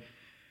hard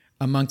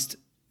amongst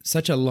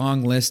such a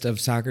long list of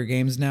soccer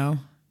games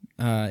now.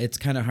 It's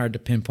kind of hard to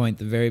pinpoint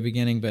the very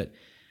beginning, but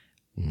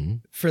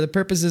for the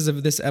purposes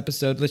of this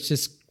episode, let's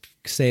just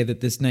say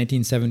that this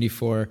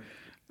 1974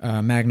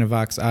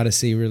 Magnavox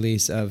Odyssey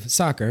release of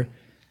soccer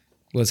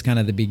was kind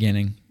of the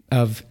beginning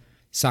of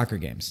soccer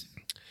games,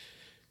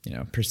 you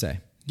know, per se.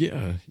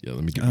 Yeah.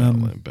 Let me get my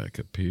outline back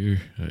up here.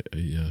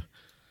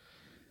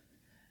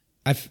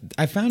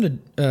 I found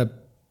a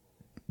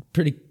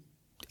pretty.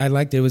 I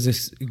liked it. It was a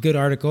good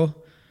article,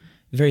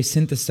 very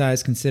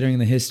synthesized considering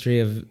the history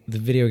of the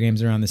video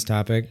games around this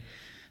topic.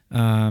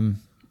 It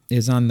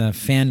was on the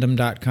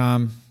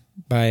fandom.com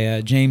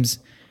by James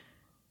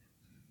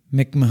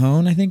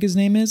McMahon, I think his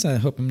name is. I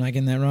hope I'm not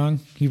getting that wrong.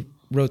 He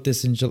wrote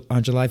this on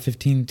July 5th,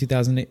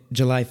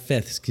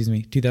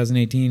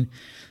 2018.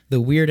 The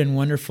Weird and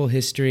Wonderful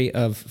History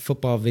of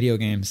Football Video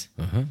Games.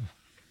 Uh-huh.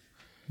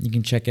 You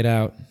can check it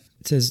out.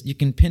 It says you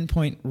can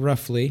pinpoint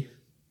roughly.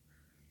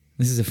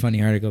 This is a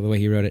funny article, the way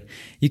he wrote it.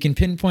 You can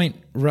pinpoint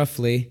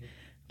roughly,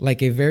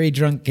 like a very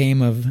drunk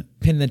game of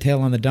pin the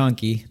tail on the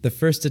donkey, the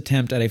first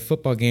attempt at a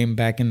football game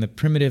back in the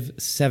primitive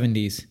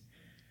 70s.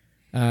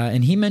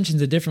 And he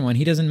mentions a different one.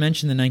 He doesn't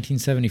mention the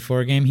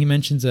 1974 game. He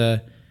mentions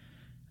a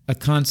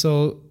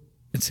console.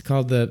 It's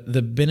called the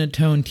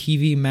Binatone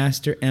TV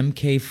Master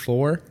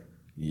MK4.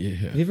 Yeah.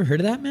 Have you ever heard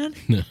of that, man?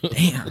 No.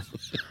 Damn.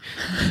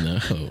 No.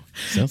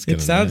 Sounds kind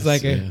of sounds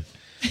nice. like a.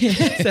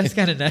 Yeah, that's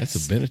kind of nice.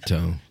 That's a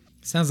Binatone.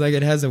 Sounds like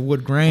it has a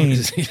wood grain.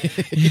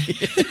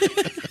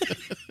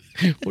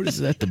 What is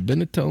that? The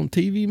Binatone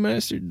TV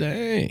Master?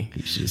 Dang,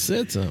 you should have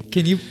said something.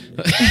 Can you?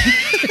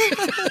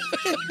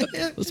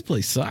 Let's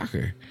play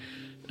soccer.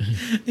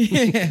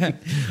 Yeah.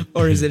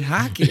 Or is it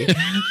hockey?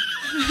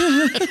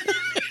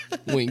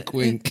 Wink,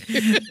 wink.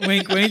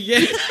 Wink, wink.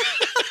 Yeah.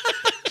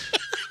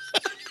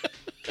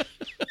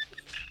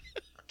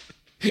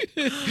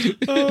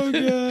 Oh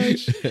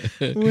gosh.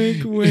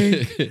 Wink,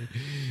 wink.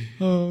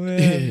 Oh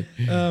man.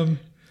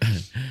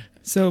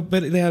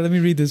 But let me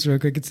read this real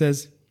quick. It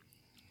says,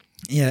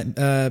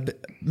 Binatone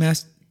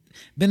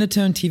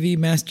TV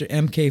Master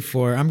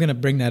MK4. I'm gonna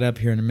bring that up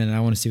here in a minute.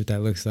 I want to see what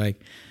that looks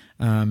like.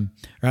 Or I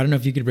don't know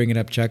if you could bring it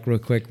up, Chuck, real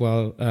quick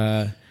while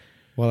I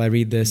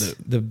read this.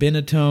 The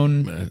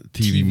Binatone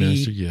TV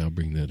Master. Yeah, I'll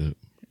bring that up.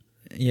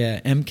 Yeah,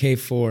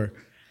 MK4.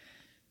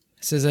 It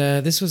says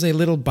this was a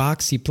little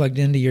box you plugged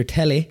into your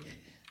telly,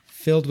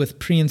 filled with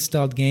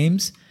pre-installed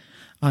games,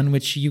 on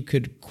which you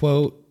could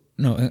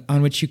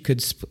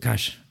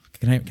gosh,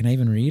 can I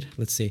even read?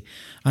 Let's see.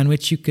 On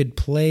which you could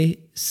play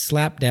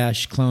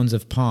slapdash clones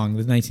of Pong,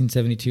 the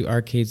 1972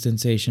 arcade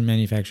sensation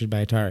manufactured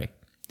by Atari.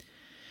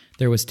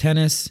 There was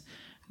tennis,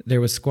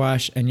 there was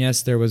squash, and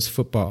yes, there was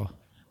football.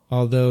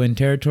 Although in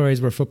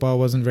territories where football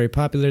wasn't very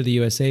popular, the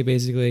USA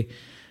basically,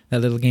 that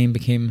little game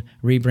became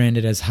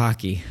rebranded as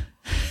hockey.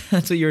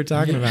 That's what you were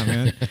talking about,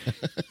 man.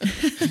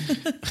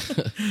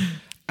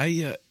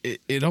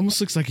 It almost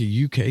looks like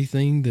a UK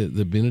thing,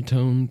 the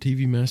Binatone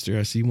TV Master.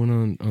 I see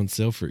one on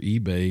sale for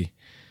eBay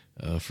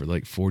for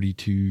like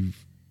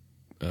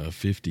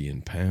 $42.50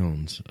 in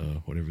pounds,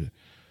 whatever.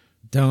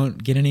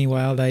 Don't get any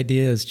wild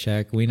ideas,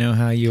 Chuck. We know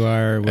how you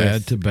are with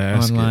add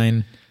Tabasco.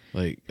 Online.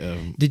 Like,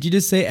 did you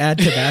just say add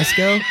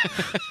Tabasco?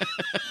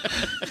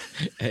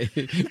 Hey,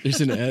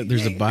 there's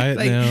a buy it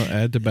now.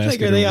 Add Tabasco.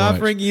 Like, are they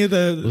offering you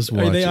the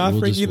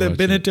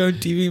Binatone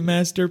TV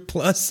Master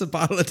plus a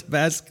bottle of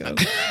Tabasco?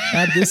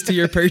 Add this to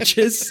your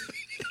purchase.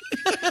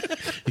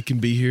 It can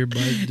be here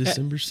by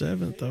December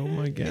 7th. Oh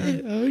my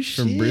God! Oh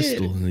shit! From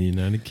Bristol in the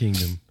United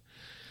Kingdom.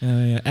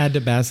 Yeah. Add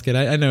to basket.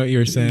 I know what you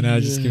were saying. I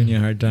was just giving you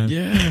a hard time.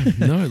 Yeah,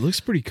 no, it looks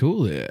pretty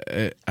cool.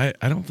 I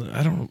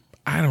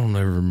don't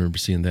ever remember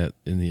seeing that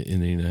in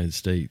the United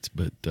States,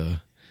 but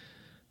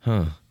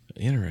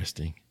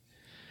interesting.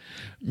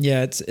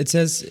 Yeah, it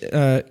says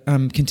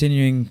I'm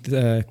continuing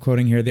the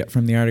quoting here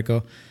from the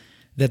article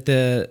that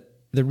the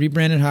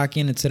rebranded hockey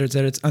and et cetera,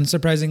 it's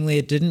unsurprisingly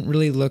it didn't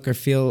really look or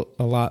feel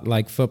a lot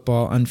like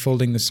football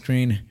unfolding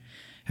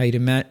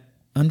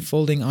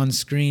unfolding on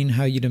screen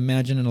how you'd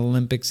imagine an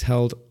Olympics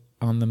held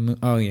on the moon.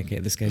 Oh, yeah, okay,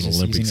 this guy's just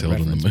Olympics using a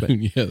held reference, on the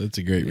moon. Yeah, that's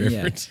a great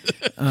reference.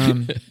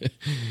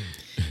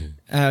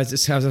 I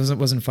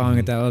wasn't following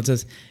it that well.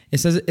 It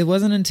says it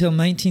wasn't until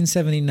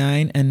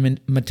 1979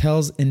 and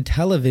Mattel's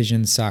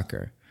Intellivision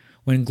Soccer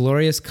when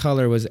glorious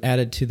color was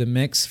added to the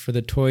mix for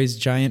the toy's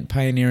giant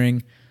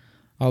pioneering,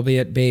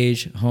 albeit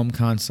beige, home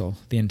console,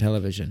 the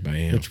Intellivision.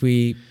 Bam.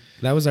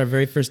 That was our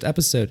very first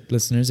episode,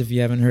 listeners. If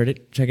you haven't heard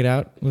it, check it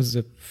out. It was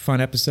a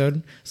fun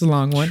episode. It's a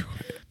long one,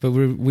 but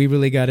we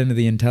really got into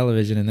the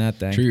Intellivision in that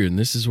thing. True, and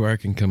this is where I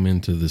can come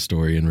into the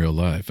story in real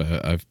life.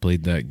 I've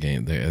played that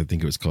game. I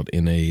think it was called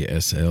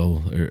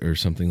NASL or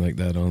something like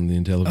that on the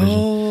Intellivision.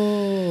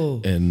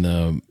 Oh,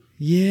 and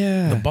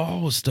yeah, the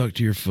ball was stuck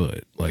to your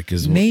foot, like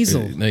as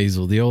nasal,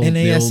 the old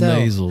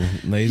nasal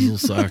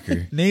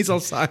soccer, nasal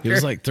soccer. It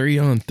was like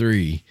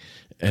 3-on-3.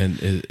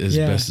 And as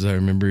best as I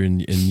remember,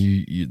 and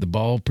you the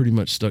ball pretty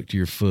much stuck to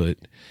your foot,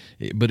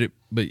 but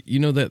you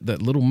know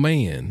that little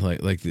man,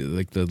 like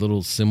the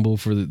little symbol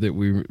for that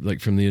we like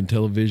from the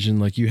Intellivision,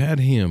 like you had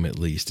him at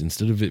least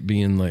instead of it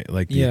being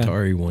like the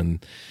Atari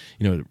one,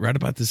 you know, right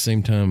about the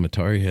same time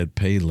Atari had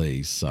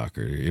Pele's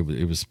soccer.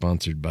 It was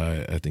sponsored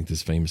by I think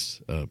this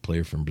famous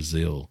player from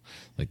Brazil,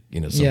 like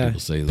you know some people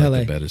say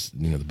like Pele.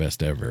 the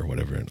best ever or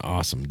whatever, an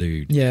awesome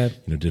dude. Yeah, you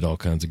know, did all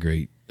kinds of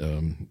great.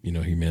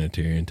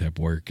 Humanitarian type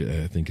work,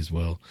 I think as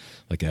well,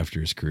 like after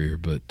his career.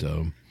 But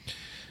Pele.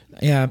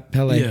 Yeah,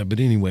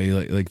 but anyway,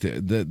 like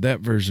that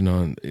version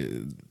on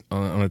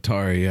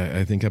Atari,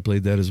 I think I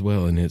played that as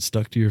well, and it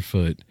stuck to your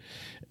foot.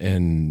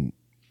 And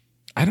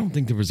I don't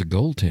think there was a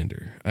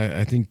goaltender.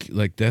 I think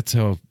like that's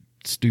how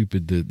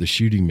stupid the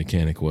shooting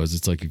mechanic was.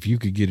 It's like if you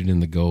could get it in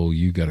the goal,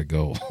 you got a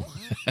goal.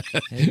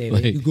 Hey,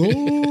 baby. Like,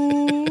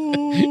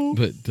 Goal.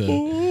 But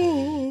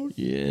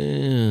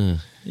yeah.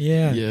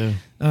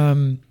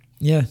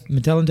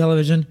 Mattel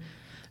Intellivision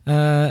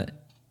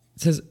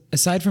says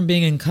aside from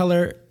being in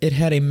color, it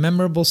had a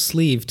memorable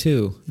sleeve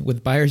too,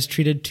 with buyers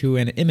treated to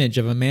an image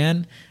of a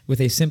man with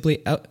a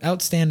simply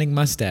outstanding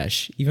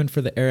mustache, even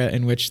for the era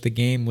in which the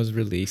game was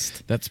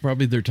released. That's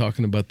probably they're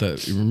talking about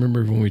that.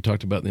 Remember when we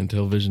talked about the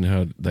Intellivision,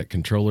 how that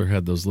controller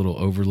had those little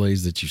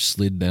overlays that you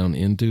slid down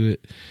into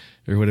it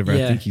or whatever?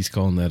 Yeah. I think he's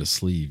calling that a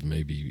sleeve,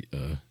 maybe.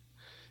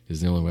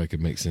 Is the only way I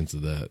could make sense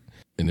of that.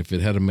 And if it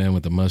had a man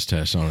with a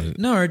mustache on it.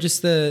 No, or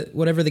just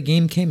whatever the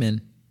game came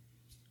in.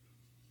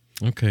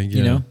 Okay, yeah.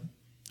 You know?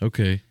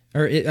 Okay.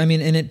 Or, and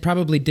it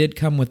probably did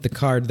come with the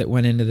card that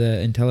went into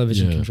the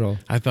Intellivision control.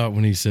 I thought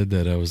when he said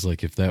that, I was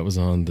like, if that was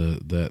on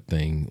that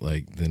thing,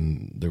 like,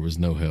 then there was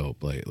no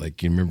help.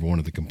 Like you remember one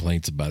of the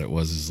complaints about it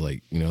was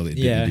like, you know, they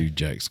didn't do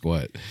jack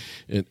squat.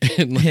 And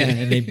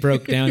and they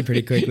broke down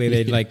pretty quickly.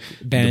 They'd like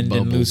bend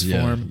and lose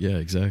form. Yeah,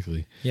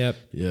 exactly. Yep.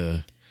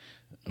 Yeah.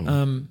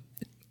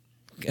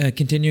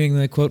 Continuing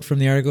the quote from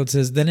the article, it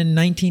says, then in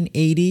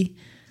 1980,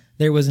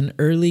 there was an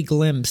early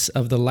glimpse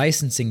of the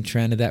licensing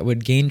trend that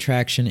would gain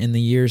traction in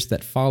the years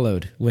that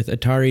followed with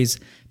Atari's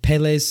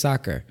Pele's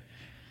Soccer,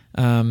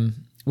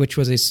 which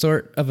was a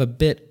sort of a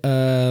bit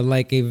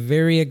like a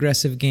very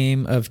aggressive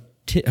game of...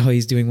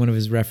 he's doing one of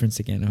his reference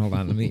again. Hold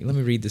on, let me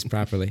read this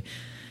properly.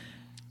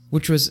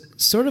 Which was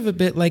sort of a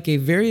bit like a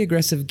very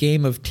aggressive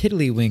game of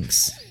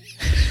tiddlywinks.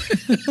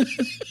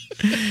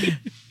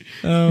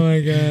 Oh my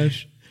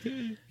gosh.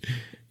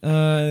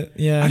 I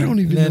don't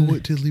even know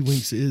what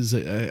Tiddlywinks is.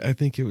 I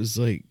think it was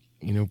like,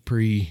 you know,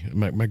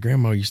 my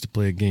grandma used to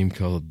play a game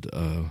called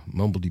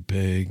Mumbledy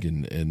Peg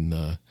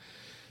and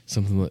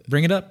something like...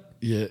 Bring it up.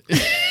 Yeah.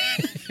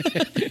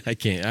 I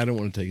can't. I don't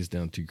want to take us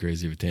down too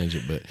crazy of a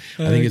tangent, but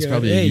I think it's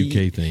probably a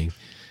UK thing.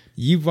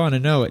 You want to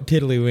know what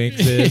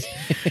Tiddlywinks is.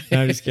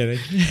 No, I'm just kidding.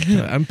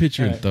 I'm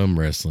picturing thumb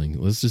wrestling.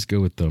 Let's just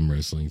go with thumb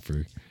wrestling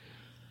for...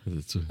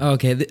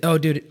 Okay.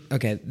 Dude.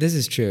 Okay. This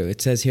is true.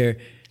 It says here,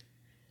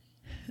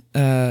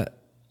 that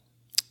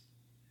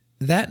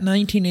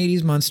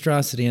 1980s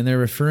monstrosity, and they're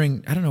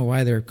referring, I don't know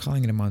why they're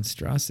calling it a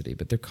monstrosity,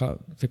 but they're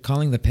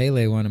calling the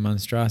Pele one a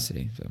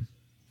monstrosity. So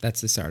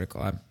that's this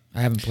article. I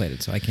haven't played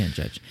it, so I can't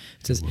judge.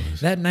 It says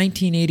that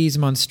 1980s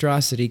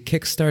monstrosity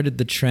kickstarted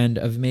the trend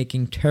of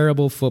making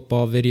terrible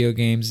football video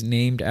games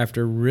named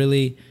after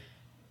really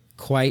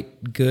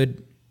quite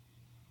good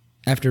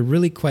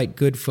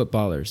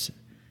footballers.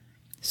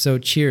 So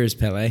cheers,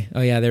 Pele. Oh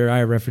yeah, they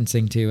are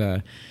referencing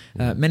to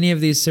many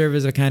of these serve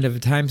as a kind of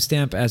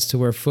timestamp as to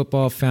where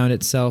football found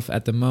itself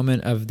at the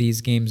moment of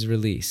these games'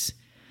 release.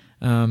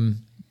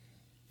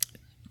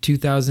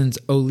 2000's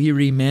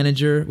O'Leary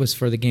Manager was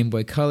for the Game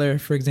Boy Color,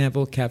 for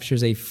example,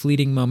 captures a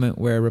fleeting moment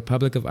where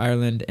Republic of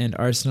Ireland and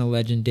Arsenal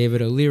legend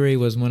David O'Leary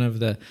was one of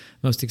the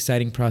most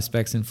exciting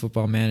prospects in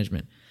football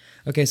management.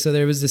 Okay, so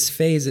there was this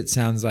phase, it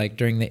sounds like,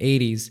 during the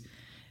 80s,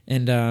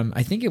 and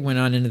I think it went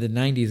on into the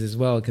 90s as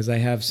well, because I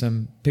have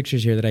some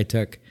pictures here that I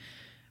took,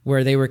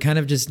 where they were kind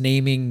of just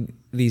naming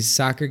these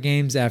soccer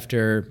games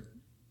after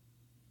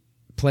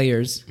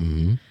players.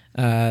 Mm-hmm.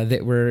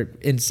 That were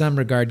in some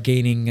regard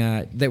gaining,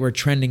 that were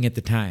trending at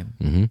the time.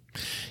 Mm-hmm.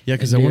 Yeah,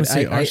 because I want to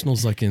say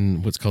Arsenal's like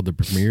in what's called the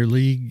Premier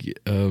League.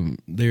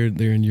 They're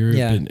in Europe,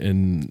 yeah.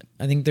 and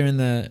I think they're in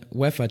the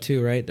UEFA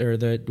too, right? Or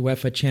the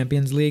UEFA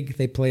Champions League.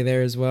 They play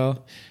there as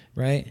well,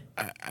 right?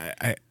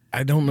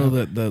 I don't know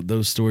that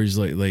those stories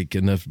like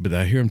enough, but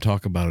I hear them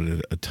talk about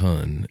it a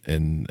ton,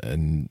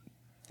 and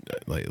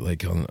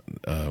like on.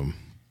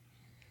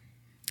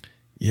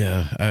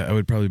 Yeah, I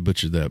would probably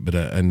butcher that, but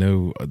I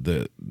know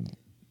that.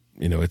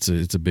 You know, it's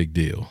a big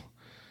deal.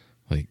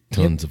 Like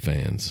tons of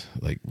fans,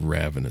 like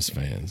ravenous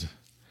fans.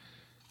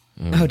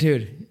 Oh,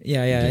 dude,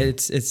 yeah.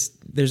 It's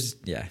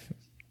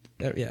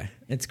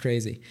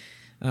crazy.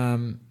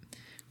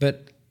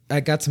 But I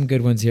got some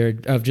good ones here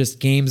of just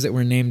games that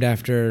were named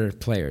after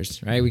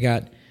players. Right, we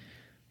got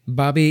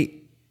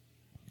Bobby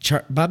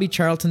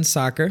Charlton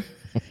Soccer,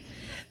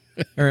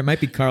 or it might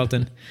be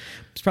Carlton.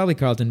 It's probably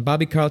Carlton.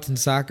 Bobby Charlton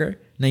Soccer,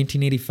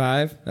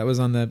 1985. That was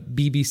on the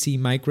BBC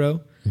Micro.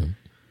 Mm-hmm.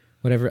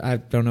 Whatever, I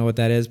don't know what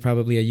that is.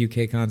 Probably a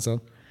UK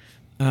console.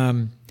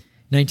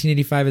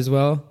 1985 as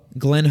well.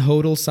 Glenn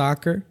Hoddle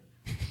Soccer.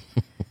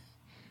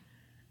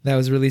 That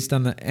was released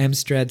on the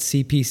Amstrad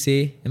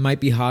CPC. It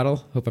might be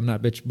Hoddle. Hope I'm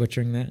not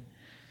butchering that.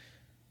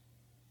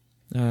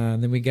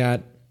 Then we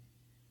got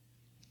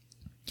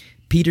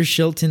Peter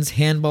Shilton's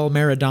Handball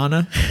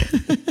Maradona.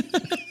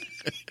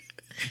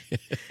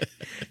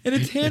 And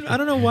it's I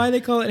don't know why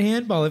they call it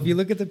handball. If you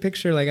look at the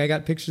picture, like I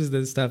got pictures of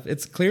this stuff,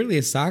 it's clearly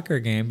a soccer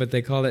game, but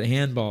they called it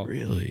handball.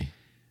 Really?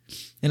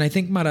 And I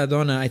think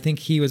Maradona,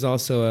 he was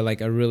also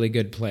a really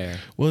good player.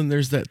 Well, and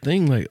there's that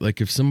thing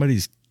like if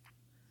somebody's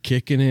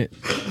kicking it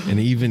and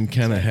even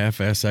kind of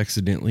half-ass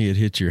accidentally it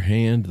hits your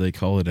hand, they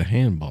call it a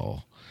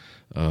handball.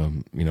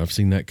 I've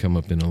seen that come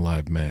up in a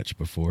live match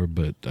before,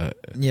 but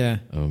yeah,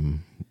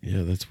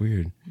 that's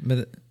weird.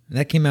 But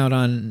that came out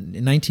in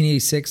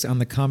 1986 on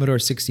the Commodore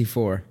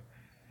 64.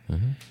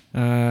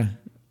 Uh-huh.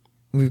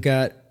 We've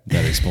got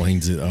that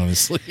explains it,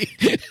 honestly.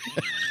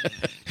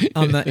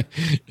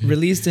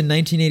 Released in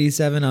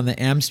 1987 on the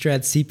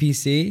Amstrad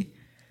CPC,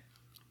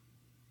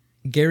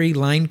 Gary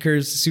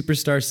Lineker's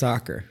Superstar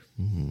Soccer.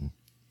 Mm-hmm.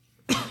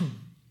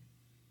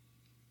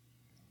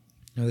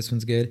 Oh, this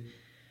one's good.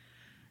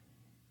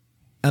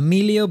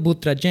 Emilio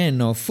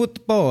Butragueño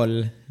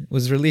Football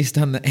was released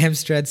on the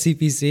Amstrad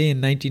CPC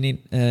in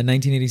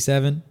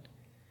 1987.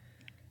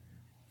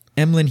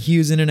 Emlyn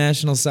Hughes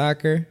International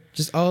Soccer.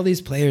 Just all these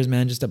players,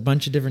 man. Just a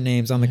bunch of different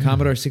names on the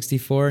Commodore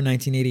 64,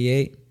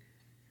 1988.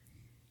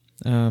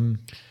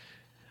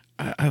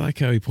 I like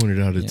how he pointed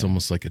out it's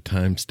almost like a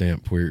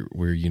timestamp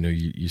where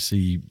you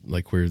see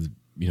like where the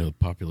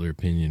popular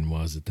opinion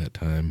was at that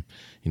time,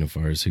 as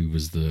far as who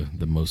was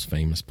the most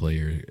famous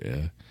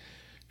player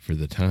for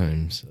the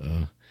times.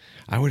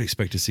 I would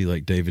expect to see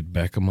like David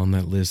Beckham on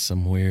that list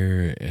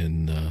somewhere,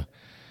 and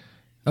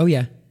oh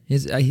yeah.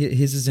 His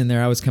is in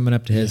there. I was coming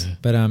up to his,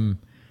 but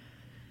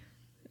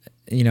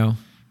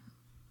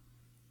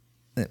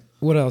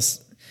what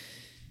else?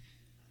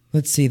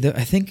 Let's see.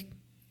 I think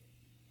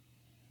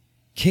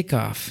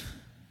Kickoff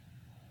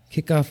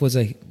was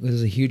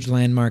a huge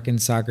landmark in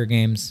soccer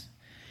games,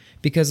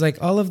 because like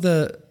all of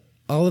the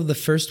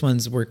first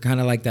ones were kind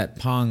of like that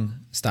Pong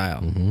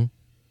style, mm-hmm.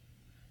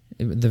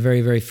 The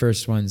very very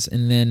first ones,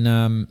 and then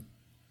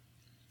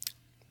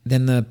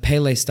the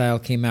Pele style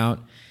came out.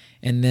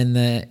 And then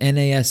the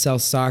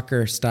NASL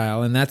soccer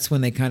style, and that's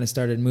when they kind of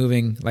started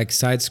moving like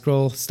side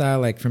scroll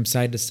style, like from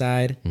side to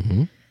side.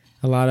 Mm-hmm.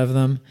 A lot of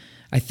them.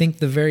 I think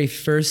the very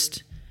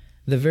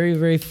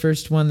very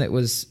first one that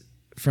was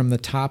from the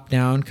top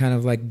down, kind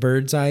of like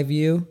bird's eye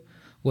view,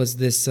 was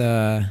this.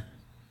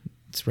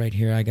 It's right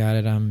here. I got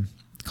it.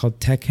 It's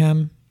called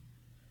Tekken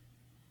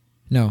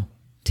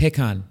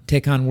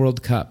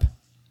World Cup.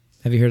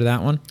 Have you heard of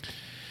that one?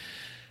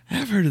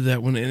 I've heard of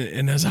that one,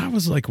 and as I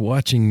was like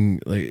watching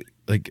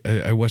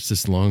I watched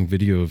this long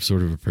video of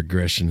sort of a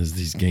progression as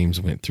these games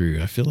went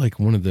through. I feel like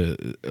one of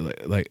the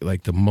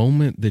like the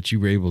moment that you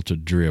were able to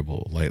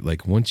dribble,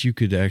 like once you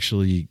could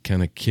actually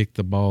kind of kick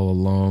the ball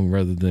along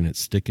rather than it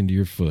sticking to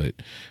your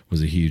foot,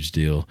 was a huge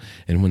deal.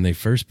 And when they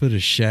first put a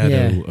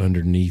shadow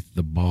underneath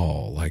the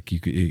ball, like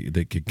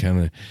that could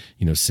kind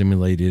of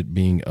simulate it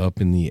being up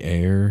in the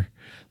air,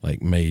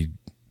 like made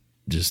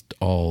just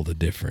all the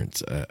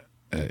difference.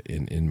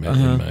 In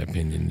my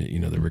opinion,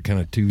 there were kind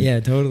of two. Yeah,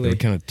 totally. There were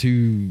kind of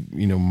two,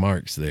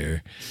 marks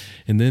there,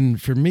 and then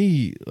for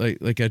me,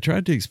 like I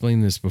tried to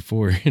explain this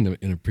before in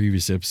a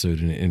previous episode,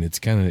 and it's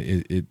kind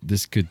of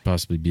this could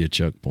possibly be a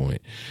choke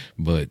point,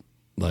 but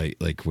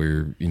like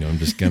where, you know, I'm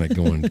just kind of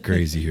going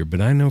crazy here,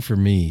 but I know for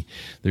me,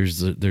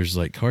 there's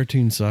like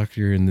cartoon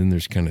soccer, and then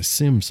there's kind of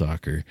sim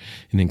soccer.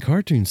 And in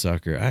cartoon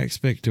soccer, I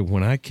expect to,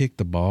 when I kick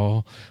the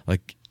ball,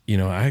 like, you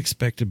know, I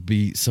expect to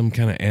be some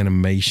kind of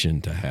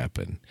animation to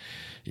happen,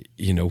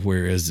 you know,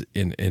 whereas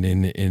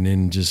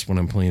in just when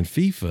I'm playing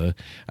FIFA,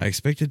 I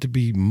expect it to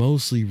be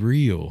mostly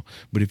real.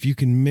 But if you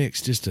can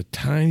mix just a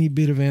tiny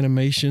bit of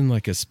animation,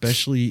 like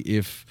especially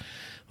if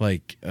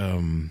like,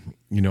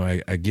 you know,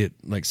 I get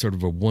like sort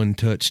of a one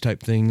touch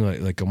type thing,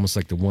 like almost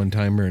like the one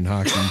timer in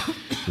hockey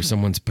where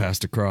someone's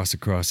passed across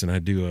and I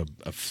do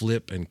a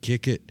flip and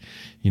kick it.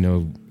 You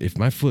know, if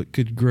my foot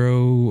could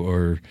grow,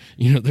 or,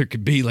 you know, there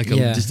could be like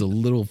just a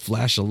little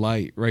flash of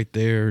light right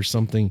there or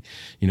something,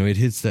 you know, it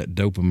hits that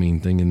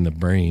dopamine thing in the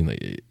brain.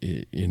 Like,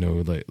 you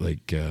know,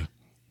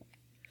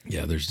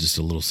 yeah, there's just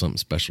a little something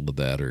special to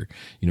that, or,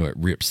 you know, it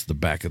rips the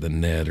back of the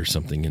net or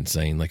something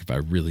insane. Like if I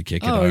really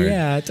kick it hard. Oh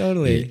yeah,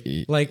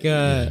 totally.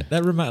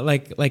 That remind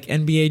like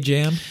NBA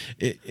Jam.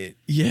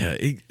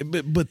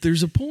 But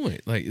there's a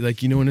point.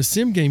 Like, you know, in a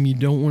sim game, you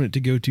don't want it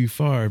to go too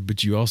far,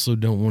 but you also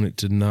don't want it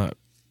to not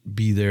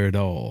be there at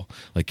all.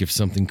 Like if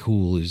something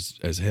cool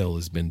as hell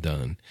has been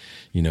done,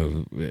 you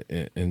know,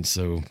 and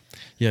so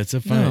yeah, it's a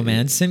fine. No,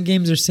 man, sim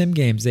games are sim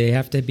games. They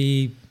have to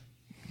be.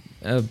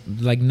 They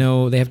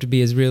have to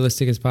be as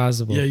realistic as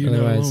possible. Yeah, you're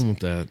not alone with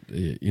that,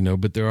 you know.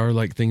 But there are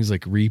like things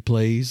like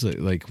replays,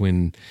 like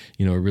when,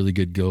 you know, a really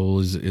good goal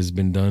has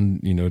been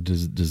done. You know,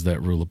 does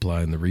that rule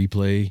apply in the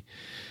replay?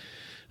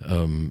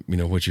 You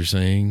know what you're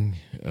saying.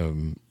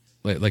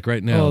 Like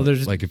right now,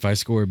 like if I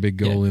score a big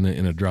goal in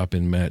a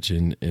drop-in match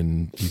in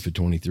FIFA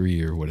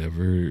 23 or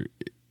whatever,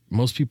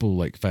 most people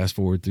like fast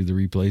forward through the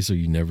replay, so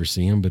you never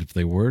see them. But if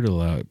they were to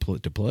allow it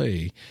to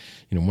play,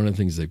 you know, one of the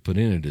things they put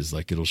in it is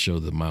like it'll show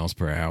the miles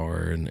per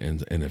hour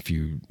and a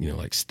few, you know,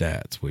 like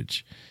stats,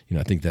 which, you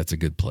know, I think that's a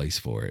good place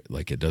for it.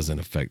 Like it doesn't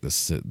affect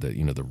the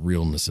you know, the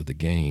realness of the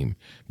game,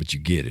 but you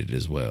get it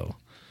as well.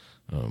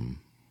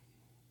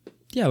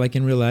 Yeah, like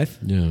in real life.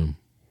 Yeah.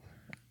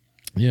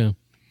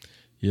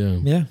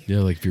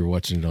 Like if you're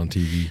watching it on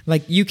TV,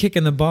 like you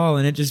kicking the ball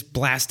and it just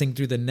blasting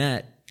through the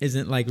net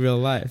isn't like real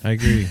life. I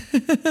agree.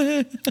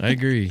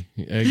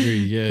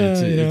 Yeah,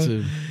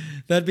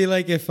 that'd be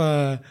like if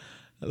on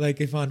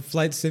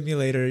Flight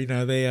Simulator, you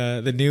know, they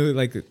the new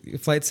like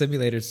flight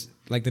simulators,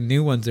 like the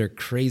new ones are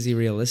crazy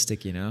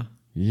realistic, you know.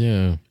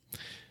 Yeah.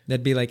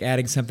 That'd be like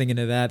adding something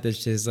into that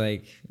that's just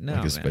like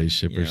like a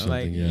spaceship or something.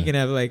 Like, yeah, you can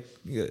have like,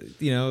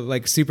 you know,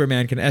 like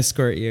Superman can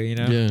escort you. You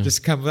know,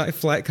 just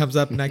flight comes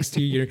up next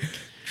to you.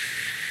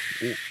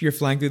 You're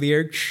flying through the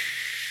air,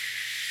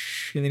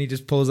 and then he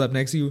just pulls up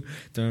next to you.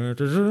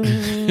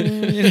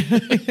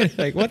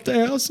 Like, what the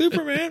hell,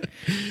 Superman?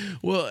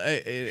 Well,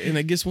 and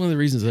I guess one of the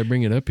reasons I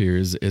bring it up here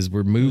is as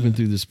we're moving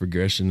through this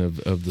progression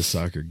of the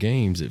soccer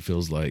games, it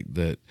feels like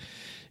that,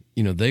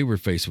 you know, they were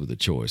faced with a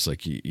choice.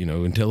 Like, you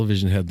know, and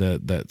television had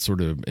that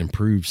sort of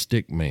improved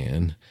stick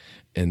man.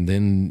 And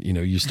then, you know,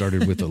 you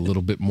started with a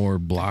little bit more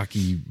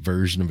blocky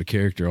version of a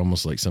character,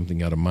 almost like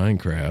something out of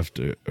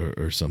Minecraft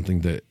or something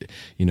that,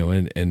 you know,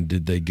 and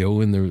did they go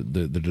in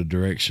the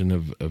direction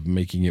of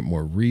making it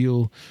more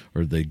real,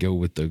 or did they go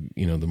with the,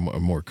 you know, the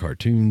more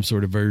cartoon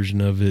sort of version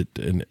of it?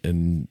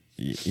 And,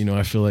 you know,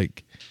 I feel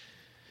like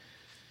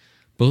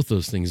both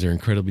those things are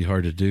incredibly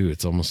hard to do.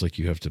 It's almost like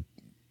you have to,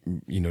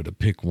 you know, to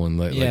pick one,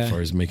 like as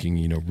far as making,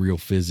 you know, real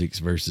physics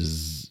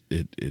versus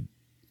it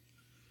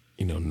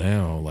you know,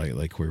 now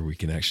like where we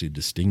can actually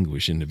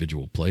distinguish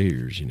individual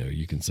players. You know,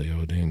 you can say,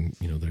 oh dang,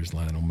 you know, there's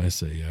Lionel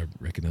Messi, I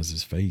recognize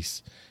his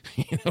face.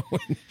 You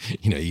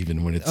know,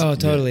 even when it's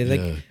totally.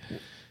 Like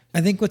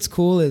I think what's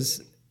cool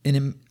is,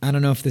 and I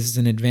don't know if this is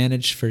an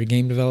advantage for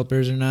game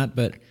developers or not,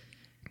 but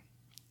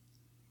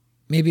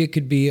maybe it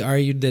could be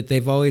argued that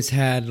they've always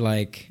had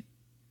like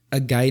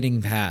a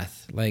guiding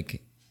path.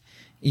 Like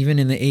even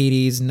in the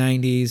 80s,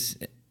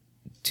 90s,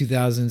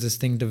 2000s, this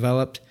thing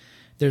developed.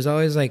 There's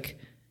always like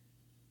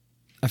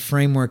a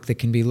framework that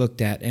can be looked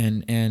at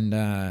and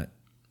that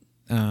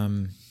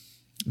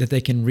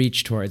they can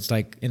reach towards.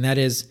 Like, and that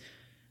is,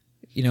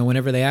 you know,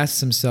 whenever they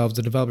ask themselves,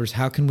 the developers,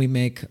 how can we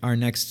make our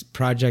next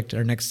project,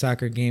 our next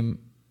soccer game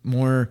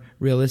more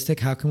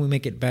realistic? How can we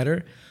make it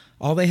better?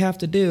 All they have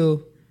to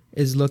do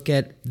is look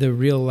at the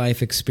real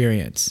life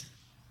experience,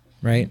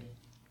 right?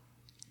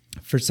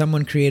 For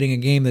someone creating a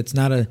game that's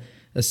not a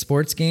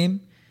sports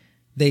game,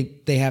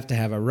 they have to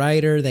have a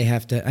writer. They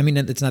have to, I mean,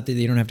 it's not that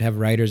you don't have to have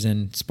writers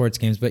in sports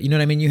games, but you know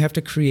what I mean? You have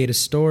to create a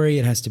story.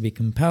 It has to be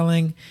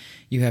compelling.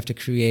 You have to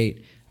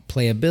create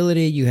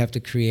playability. You have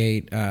to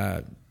create,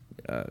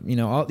 you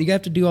know, you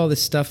have to do all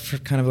this stuff for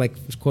kind of like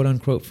quote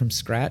unquote from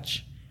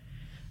scratch.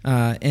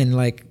 And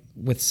like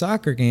with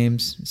soccer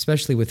games,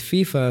 especially with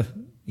FIFA,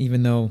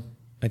 even though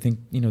I think,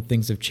 you know,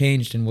 things have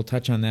changed and we'll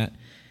touch on that.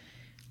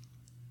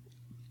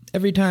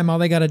 Every time all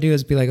they got to do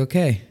is be like,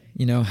 okay,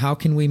 you know, how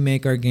can we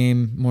make our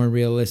game more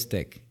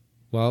realistic?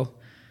 Well,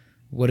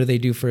 what do they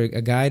do for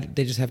a guide?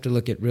 They just have to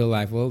look at real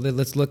life. Well,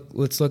 let's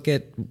look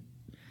at,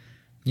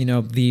 you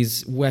know,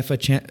 these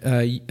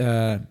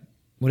UEFA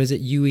what is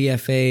it,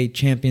 UEFA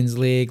Champions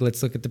League.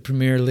 Let's look at the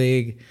Premier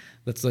League.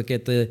 Let's look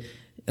at the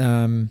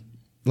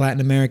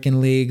Latin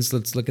American leagues.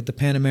 Let's look at the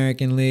Pan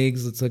American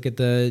leagues. Let's look at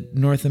the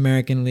North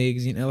American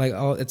leagues. Like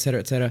all, et cetera,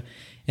 et cetera.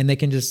 And they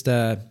can just, you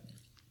know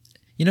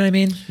what I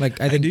mean? Like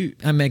I think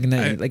I'm making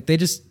that. Like they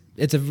just,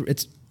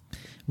 it's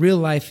real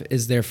life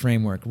is their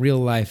framework. Real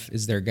life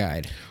is their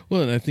guide.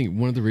 Well, and I think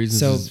one of the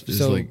reasons is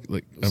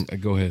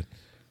go ahead.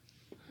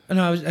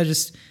 No, I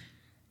just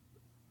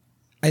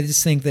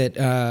think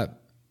that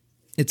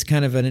it's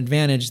kind of an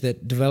advantage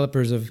that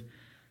developers of,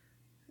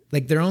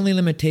 like, their only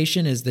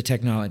limitation is the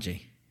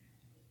technology.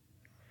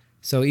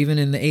 So even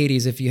in the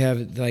 80s, if you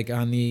have, like,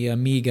 on the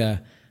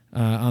Amiga,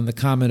 on the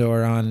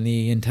Commodore, on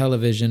the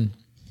Intellivision,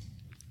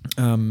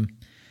 on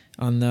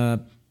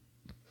the,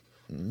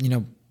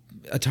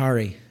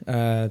 Atari,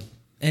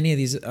 any of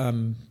these,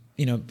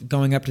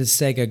 going up to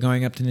Sega,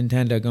 going up to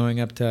Nintendo, going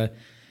up to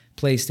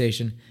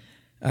PlayStation,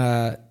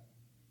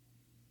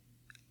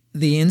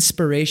 the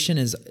inspiration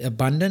is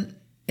abundant.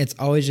 It's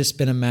always just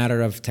been a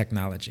matter of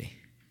technology.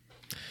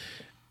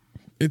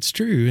 It's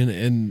true,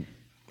 and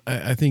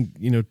I think,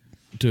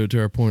 to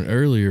our point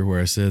earlier where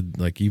I said,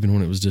 like, even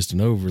when it was just an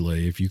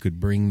overlay, if you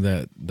could bring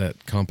that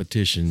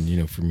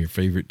competition, from your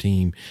favorite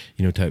team,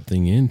 type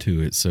thing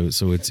into it, so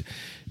it's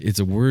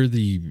a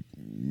worthy,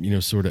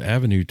 sort of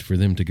avenue for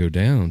them to go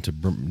down to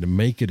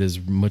make it as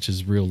much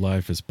as real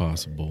life as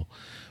possible.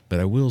 But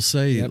I will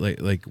say,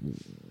 like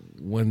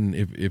when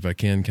if I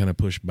can kind of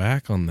push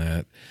back on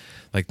that,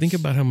 like, think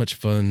about how much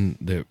fun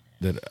that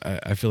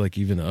I feel like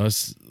even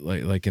us,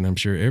 like, and I'm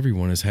sure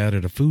everyone has had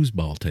at a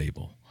foosball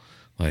table,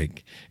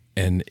 like,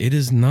 and it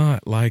is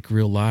not like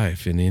real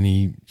life in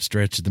any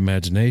stretch of the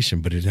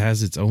imagination, but it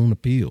has its own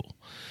appeal,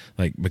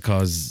 like,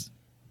 because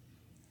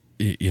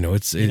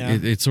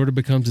it sort of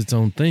becomes its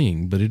own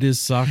thing, but it is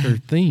soccer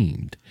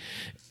themed.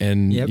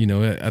 And,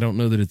 I don't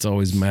know that it's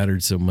always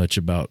mattered so much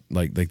about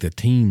like the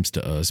teams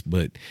to us,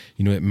 but,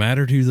 it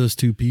mattered who those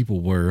two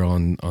people were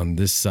on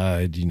this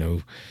side,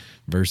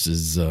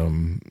 versus.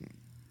 I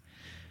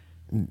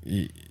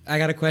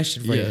got a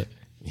question for you.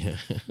 Yeah.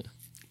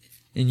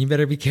 And you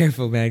better be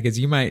careful, man, because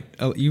you might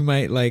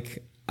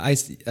like,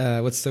 what's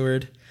the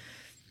word?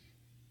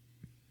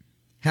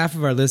 Half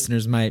of our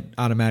listeners might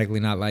automatically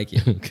not like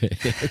you. Okay.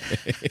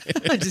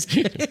 I'm just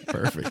kidding.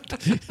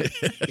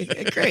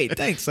 Perfect. Great.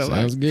 Thanks so much.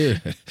 Sounds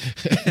good.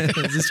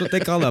 Is this what they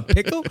call a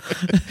pickle?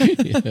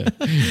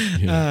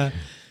 Yeah.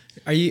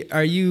 Are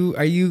you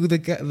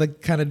the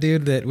kind of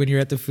dude that when you're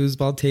at the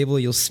foosball table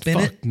you'll spin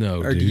it?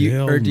 No, or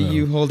dude. Do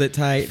you hold it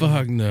tight?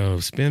 Fuck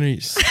no, Spinny.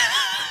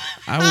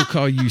 I will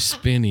call you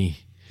Spinny.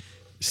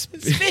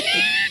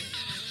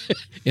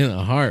 In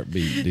a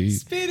heartbeat, dude.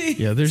 Spinny.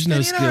 Yeah, there's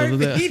no skill to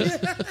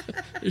that.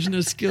 There's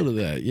no skill to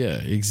that. Yeah,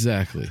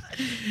 exactly.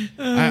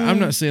 I'm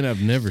not saying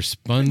I've never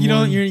spun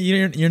one.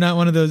 You're not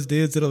one of those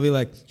dudes that'll be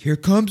like, here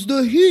comes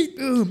the heat,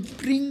 boom,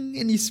 bring,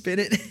 and you spin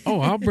it.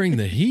 Oh, I'll bring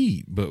the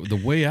heat, but the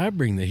way I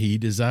bring the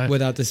heat is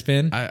without the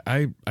spin.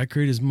 I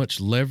create as much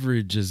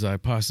leverage as I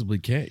possibly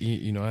can.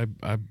 I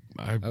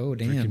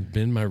freaking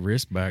bend my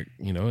wrist back,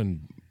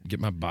 and get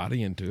my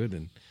body into it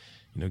and.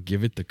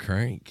 Give it the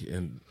crank.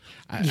 And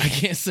I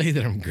can't say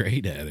that I'm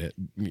great at it.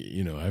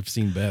 I've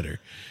seen better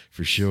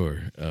for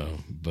sure.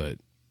 But,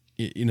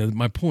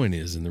 my point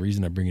is, and the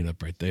reason I bring it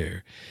up right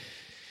there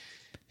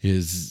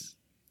is,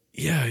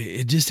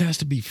 it just has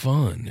to be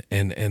fun.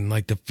 And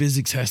like the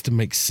physics has to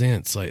make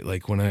sense.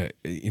 Like when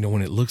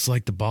when it looks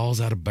like the ball's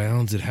out of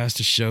bounds, it has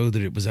to show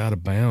that it was out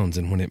of bounds.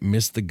 And when it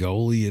missed the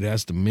goalie, it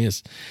has to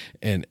miss.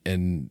 And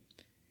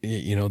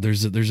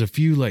there's a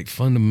few like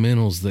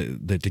fundamentals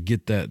that to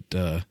get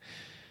that,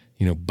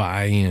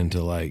 buy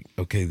into like,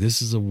 okay,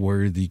 this is a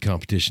worthy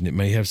competition. It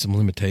may have some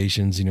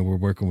limitations. We're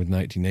working with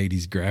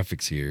 1980s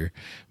graphics here,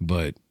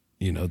 but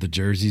the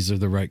jerseys are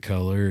the right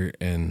color.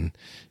 And,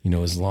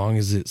 as long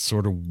as it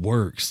sort of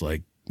works,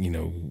 like,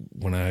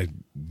 when I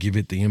give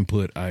it the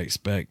input I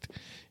expect,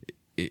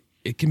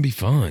 it can be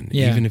fun,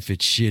 even if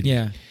it's shitty.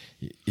 Yeah.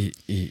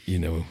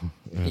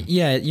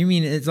 Yeah. You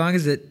mean as long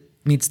as it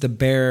meets the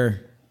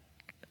bare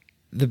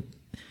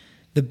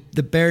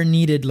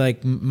needed,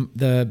 like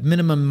the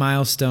minimum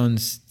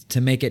milestones to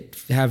make it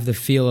have the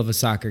feel of a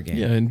soccer game.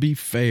 Yeah, and be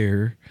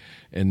fair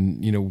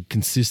and,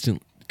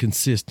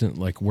 consistent,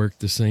 like work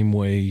the same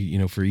way,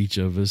 for each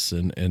of us.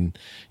 And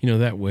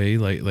that way,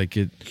 like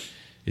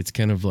it's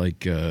kind of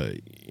like, I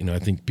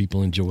think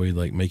people enjoy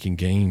like making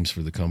games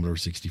for the Commodore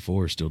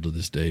 64 still to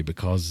this day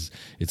because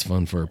it's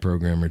fun for a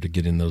programmer to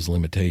get in those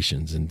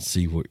limitations and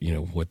see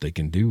what they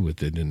can do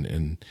with it.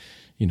 And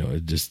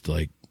it just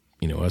like,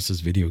 us as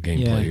video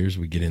game players,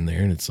 we get in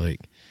there and it's like,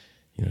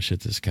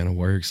 shit, this kind of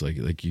works.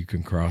 Like you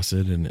can cross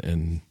it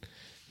and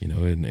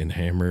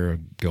hammer a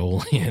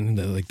goal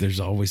in. Like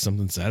there's always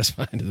something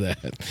satisfying to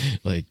that.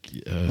 Like,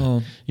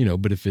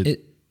 but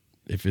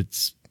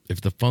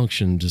if the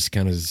function just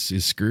kind of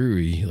is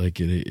screwy,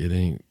 like it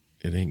ain't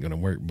going to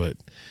work. But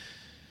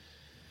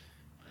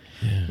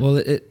yeah. Well,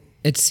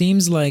 it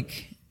seems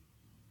like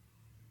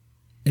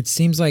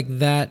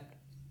that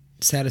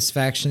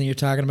satisfaction that you're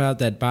talking about,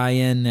 that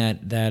buy-in,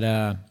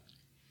 that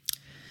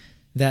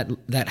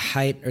that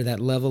height or that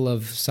level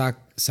of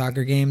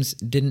soccer games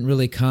didn't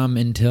really come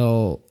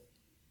until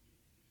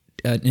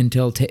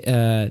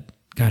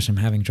gosh, I'm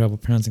having trouble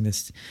pronouncing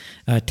this.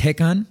 The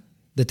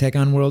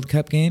Tekken World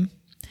Cup game,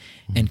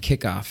 and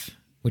Kickoff,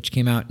 which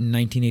came out in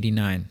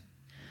 1989.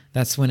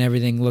 That's when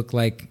everything looked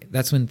like.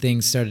 That's when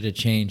things started to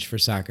change for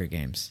soccer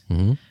games.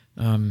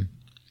 Mm-hmm.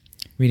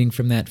 Reading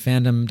from that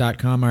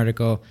Fandom.com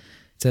article,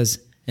 it says,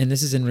 and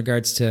this is in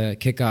regards to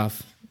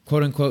Kickoff,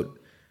 quote unquote,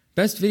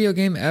 best video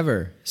game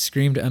ever,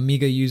 screamed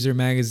Amiga User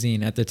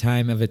magazine at the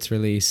time of its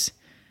release.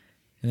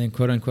 And then,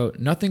 quote unquote,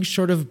 nothing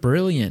short of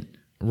brilliant,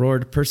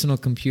 roared Personal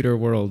Computer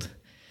World.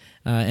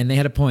 And they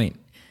had a point.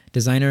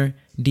 Designer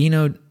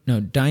Dino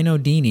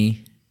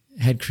Dini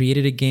had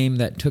created a game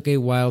that took a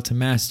while to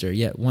master,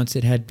 yet once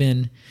it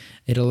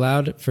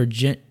allowed for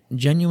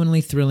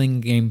genuinely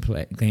thrilling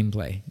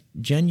gameplay.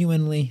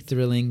 Genuinely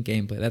thrilling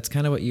gameplay. That's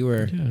kind of what you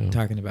were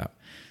talking about.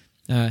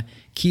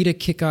 Key to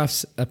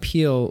Kickoff's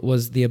appeal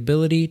was the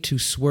ability to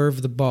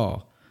swerve the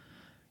ball.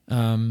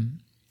 And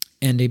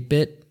a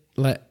bit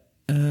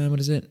what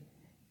is it?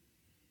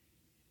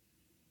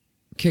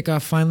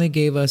 Kickoff finally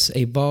gave us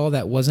a ball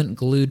that wasn't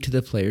glued to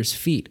the player's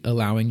feet,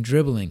 allowing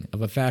dribbling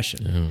of a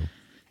fashion.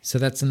 So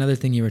that's another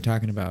thing you were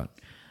talking about.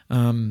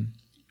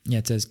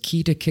 It says,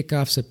 key to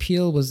Kickoff's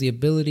appeal was the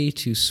ability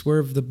to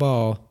swerve the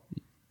ball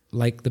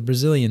like the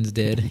Brazilians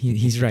did.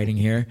 He's writing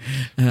here.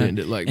 Bend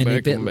it like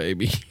Beckham,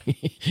 baby.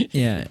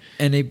 Yeah,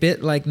 and a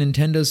bit like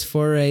Nintendo's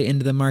foray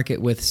into the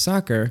market with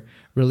soccer,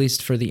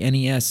 released for the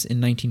NES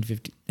in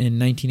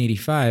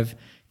 1985,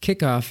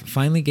 Kickoff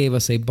finally gave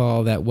us a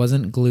ball that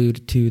wasn't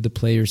glued to the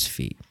player's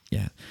feet.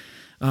 Yeah.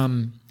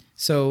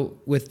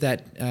 So with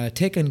that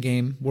Tekken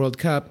game, World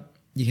Cup,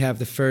 you have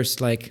the first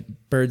like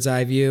bird's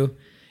eye view,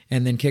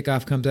 and then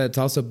Kickoff comes out. It's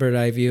also bird's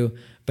eye view.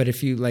 But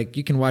if you like,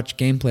 you can watch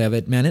gameplay of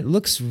it. Man, it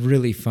looks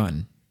really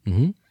fun.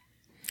 Mm-hmm.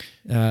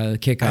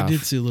 Kickoff. I did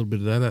see a little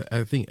bit of that.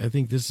 I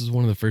think this is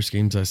one of the first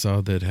games I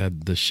saw that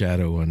had the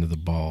shadow under the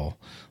ball,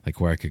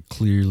 like where I could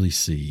clearly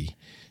see,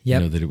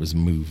 that it was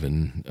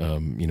moving,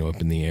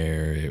 up in the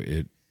air.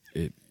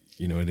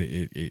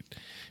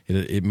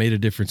 It made a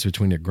difference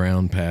between a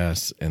ground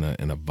pass and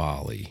a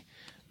volley.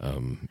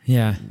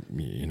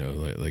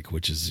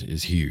 Which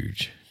is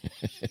huge.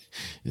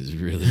 Is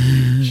really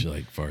huge,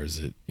 like far as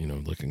it,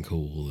 looking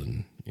cool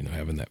and,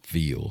 having that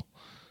feel.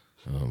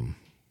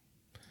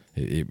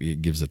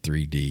 It gives a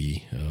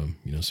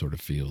 3D, sort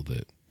of feel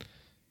that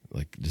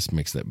like just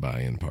makes that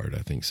buy-in part, I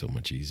think, so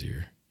much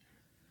easier.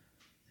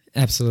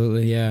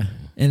 Absolutely. Yeah.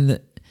 And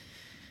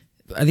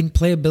I think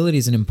playability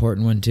is an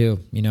important one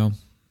too,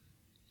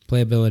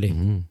 playability.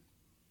 Mm-hmm.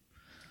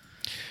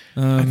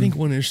 I think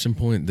one interesting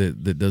point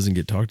that doesn't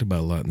get talked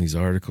about a lot in these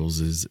articles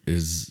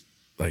is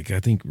like, I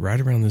think right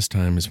around this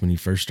time is when you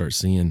first start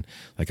seeing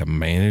like a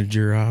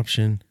manager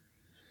option.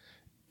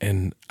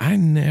 And I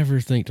never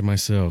think to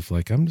myself,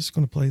 like, I'm just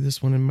going to play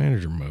this one in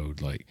manager mode.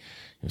 Like,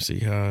 see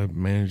how I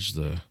manage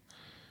the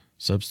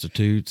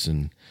substitutes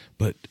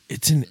but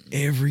it's in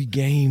every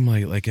game,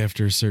 like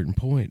after a certain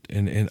point.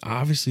 And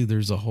obviously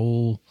there's a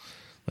whole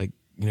like,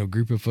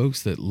 group of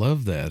folks that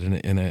love that.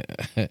 And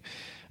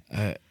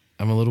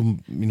I'm a little,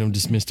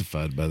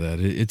 dismystified by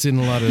that. It's in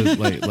a lot of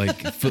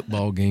like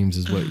football games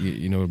as well,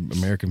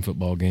 American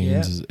football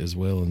games as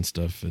well and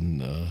stuff.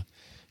 And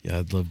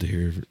I'd love to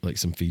hear like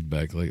some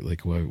feedback,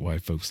 like why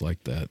folks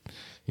like that,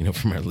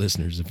 from our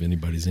listeners, if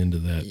anybody's into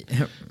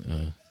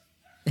that.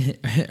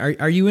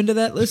 Are you into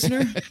that,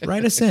 listener?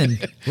 Write us in.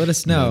 Let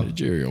us know.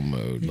 Managerial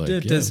mode.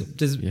 Like,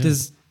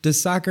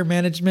 does soccer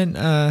management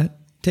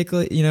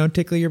tickle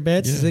your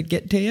bits? Yeah. Does it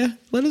get to you?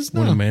 Let us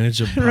know. Want to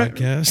manage a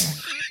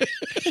podcast?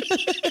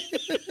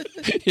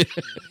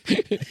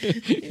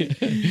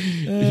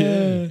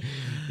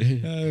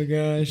 Oh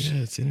gosh.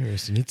 Yeah, it's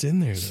interesting. It's in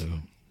there though.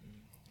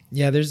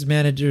 Yeah, there's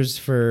managers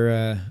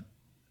for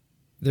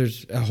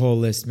there's a whole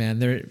list, man.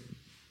 There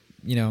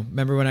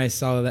remember when I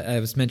saw that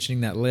I was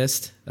mentioning that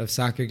list of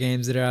soccer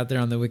games that are out there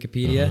on the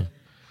Wikipedia? Uh-huh.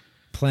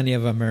 Plenty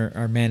of them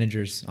are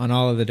managers on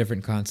all of the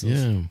different consoles.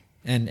 Yeah.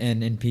 And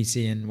in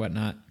PC and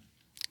whatnot.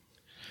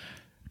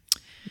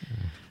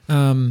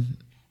 When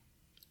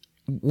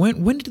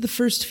did the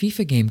first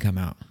FIFA game come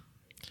out?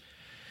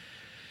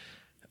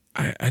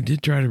 I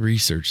did try to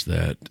research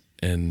that,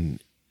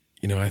 and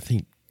I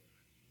think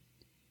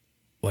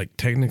like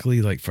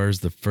technically, like far as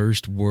the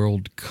first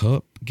World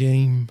Cup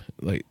game,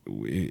 like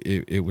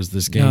it was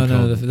this game.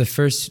 No, the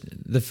first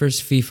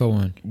FIFA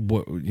one.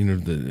 What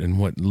and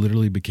what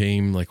literally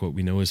became like what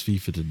we know as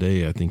FIFA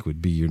today, I think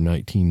would be your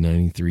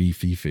 1993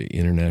 FIFA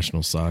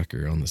International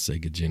Soccer on the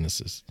Sega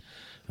Genesis.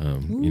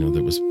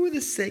 That was the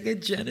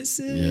Sega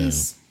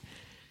Genesis. Yeah.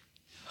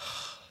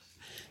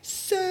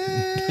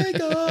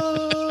 Sega.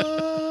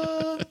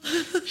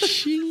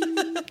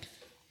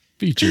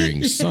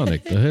 Featuring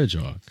Sonic the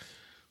Hedgehog.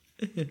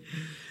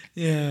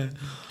 Yeah,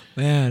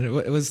 man.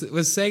 Was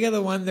Sega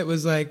the one that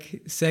was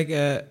like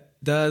Sega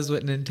does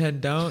what Nintendo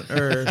don't,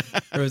 or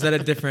was that a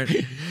different?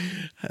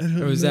 I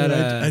don't Or was know.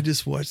 that I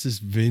just watched this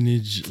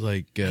vintage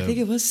I think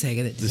it was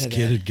Sega that this said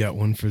kid that. had got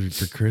one for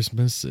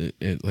Christmas.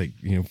 It like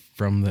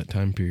from that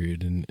time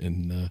period,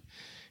 and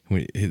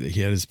when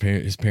he had his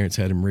parents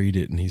had him read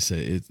it, and he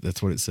said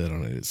that's what it said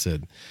on it. It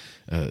said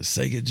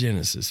Sega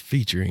Genesis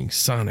featuring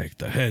Sonic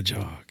the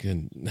Hedgehog,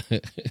 and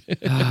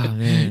Oh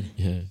man,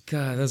 yeah,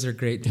 God, those are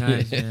great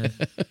times, man.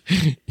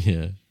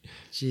 yeah.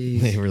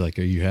 Jeez. They were like,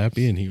 "Are you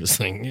happy?" And he was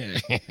like, "Yeah."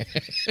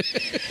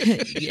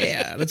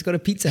 Yeah, let's go to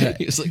Pizza Hut.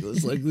 He was like,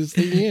 "Let's like this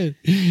thing in."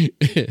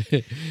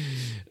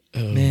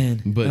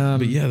 Man,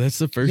 but yeah, that's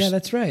the first. Yeah,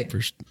 that's right.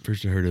 First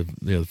I heard of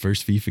the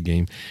first FIFA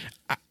game.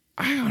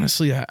 I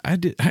honestly, I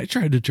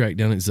tried to track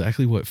down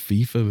exactly what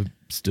FIFA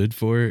stood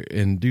for,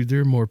 and dude,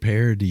 there are more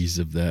parodies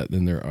of that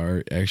than there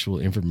are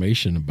actual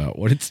information about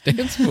what it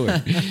stands for.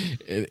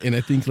 and I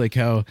think like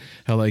how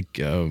like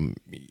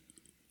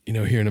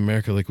here in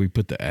America, like we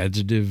put the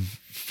adjective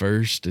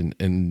first,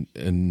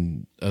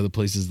 and other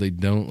places they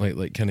don't,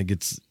 like kind of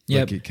gets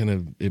like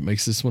it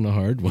makes this one a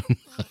hard one,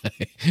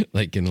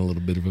 like in a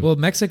little bit of a Well,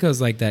 Mexico's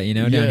like that,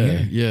 down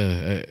here.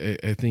 Yeah,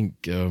 I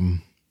think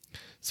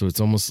so.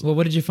 It's almost Well,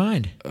 what did you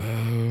find?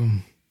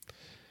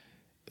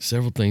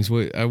 several things.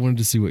 I wanted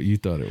to see what you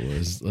thought it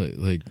was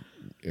like.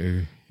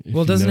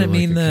 Well, doesn't it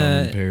mean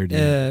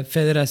the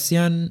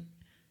Federación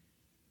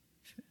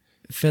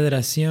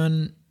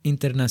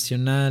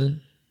Internacional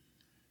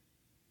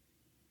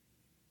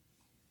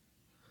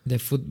de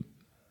Fútbol?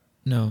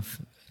 No,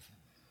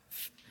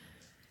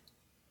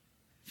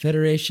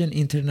 Federation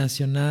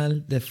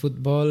Internacional de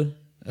Football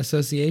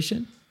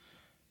Association.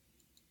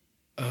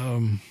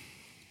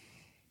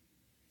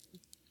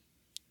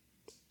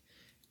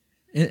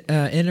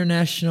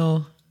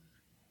 International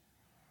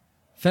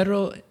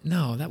Federal.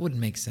 No, that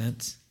wouldn't make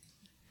sense.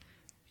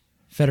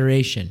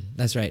 Federation.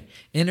 That's right.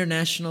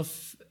 International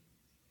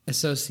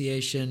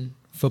Association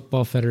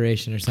Football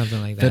Federation or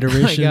something like that.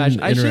 Federation Oh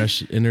my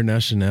gosh,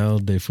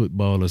 Internacional de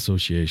Football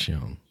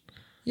Association.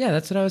 Yeah,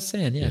 that's what I was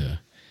saying. Yeah.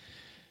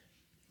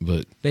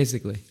 But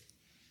basically.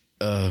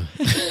 But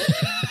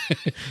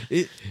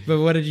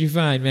what did you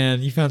find,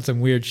 man? You found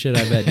some weird shit,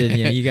 I bet, didn't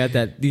you? You got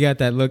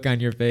that look on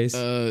your face.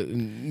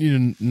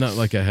 Not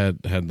like I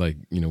had like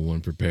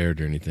one prepared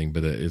or anything,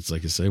 but it's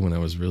like I say, when I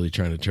was really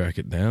trying to track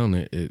it down,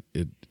 it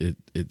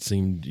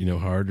seemed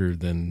harder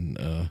than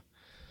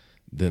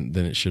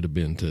it should have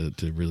been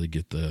to really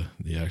get the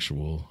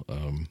actual.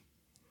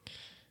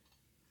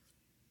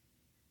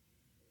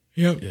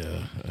 Yep.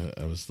 Yeah,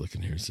 I was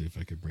looking here to see if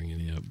I could bring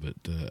any up, but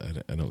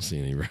I don't see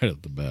any right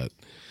off the bat.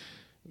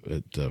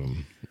 But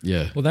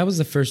yeah. Well, that was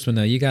the first one,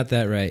 though. You got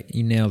that right.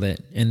 You nailed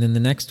it. And then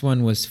the next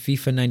one was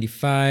FIFA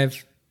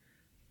 95,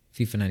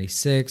 FIFA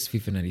 96,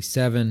 FIFA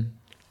 97.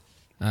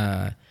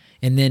 And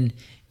then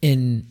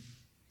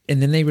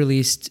they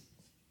released.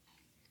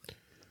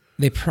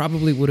 They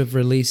probably would have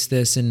released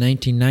this in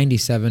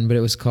 1997, but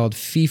it was called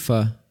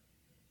FIFA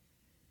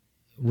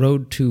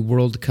Road to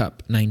World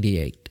Cup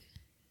 98.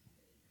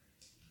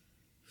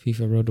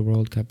 FIFA Road to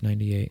World Cup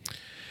 98.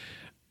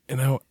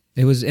 And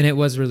it was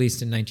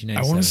released in 1997.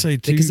 I want to say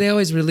too, because they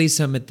always release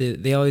them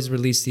they always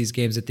release these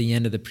games at the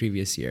end of the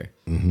previous year.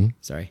 Mm-hmm.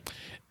 Sorry.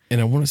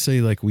 And I want to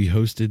say, like, we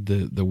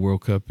hosted the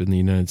World Cup in the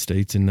United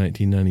States in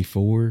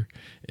 1994,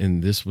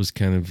 and this was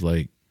kind of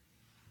like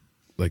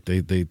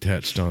they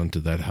attached on to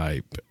that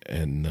hype,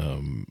 and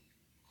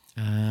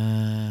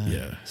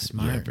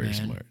smart, very man.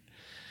 smart.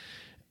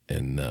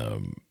 And I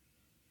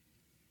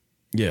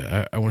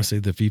want to say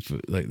the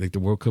FIFA, like the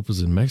World Cup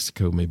was in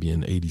Mexico maybe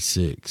in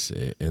 '86,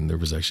 and there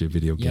was actually a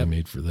video game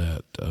made for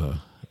that.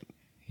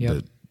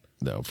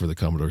 For the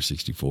Commodore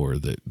 64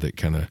 that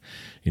kind of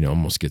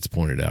almost gets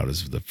pointed out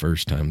as the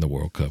first time the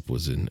World Cup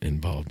was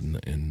involved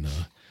in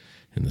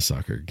the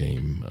soccer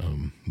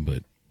game.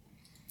 But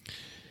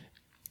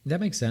that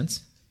makes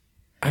sense.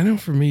 I know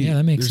for me,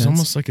 that makes there's sense.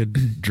 almost like a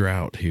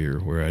drought here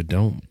where I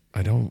don't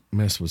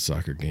mess with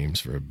soccer games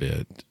for a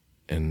bit,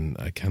 and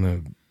I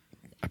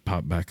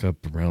popped back up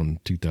around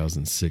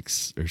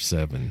 2006 or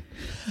 7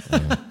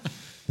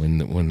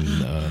 when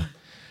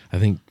I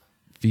think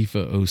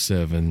FIFA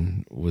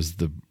 07 was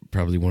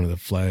probably one of the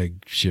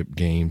flagship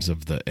games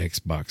of the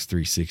Xbox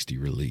 360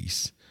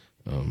 release.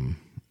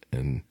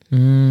 And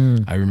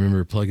I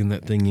remember plugging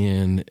that thing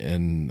in,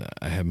 and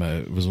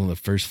it was one of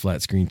the first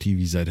flat screen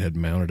TVs I'd had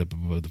mounted up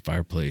above the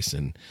fireplace,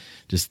 and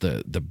just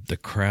the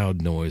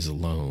crowd noise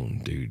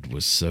alone, dude,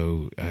 was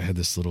so. I had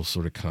this little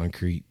sort of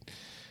concrete,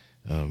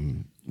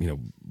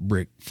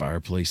 brick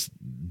fireplace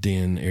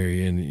den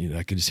area, and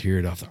I could just hear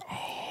it off the.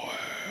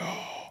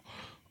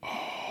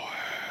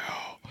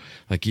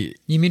 Like you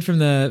mean from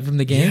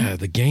the game? Yeah,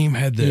 the game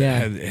had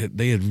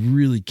they had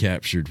really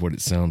captured what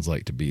it sounds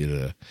like to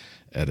be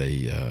at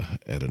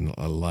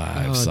a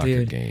live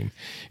soccer game,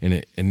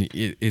 and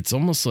it's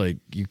almost like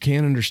you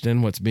can't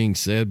understand what's being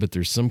said, but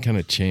there's some kind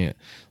of chant.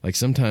 Like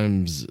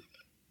sometimes,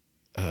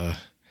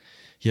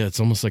 it's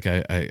almost like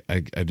I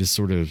just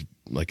sort of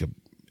like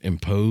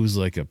impose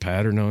like a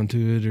pattern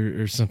onto it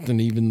or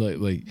something. Even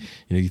like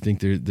you think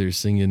they're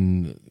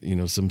singing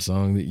some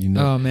song that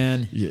Oh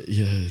man,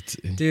 yeah,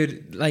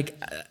 dude, like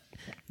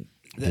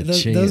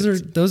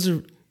Those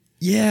are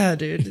yeah,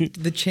 dude.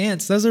 The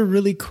chants. Those are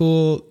really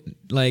cool,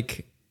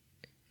 like,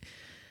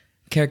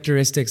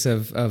 characteristics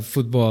of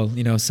football.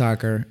 You know,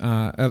 soccer.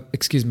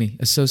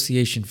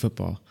 Association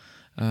football.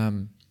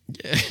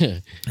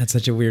 That's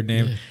such a weird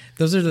name. Yeah.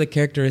 Those are the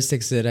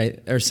characteristics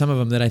or some of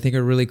them that I think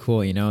are really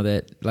cool. You know,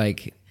 that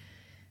like,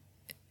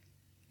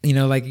 you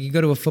know, like you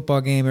go to a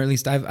football game, or at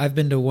least I've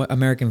been to one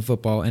American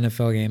football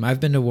NFL game. I've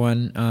been to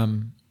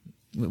one,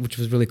 which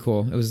was really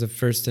cool. It was the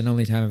first and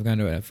only time I've gone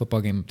to a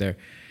football game up there.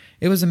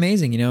 It was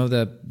amazing. You know,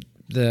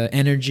 the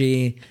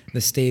energy,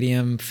 the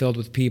stadium filled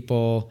with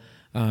people,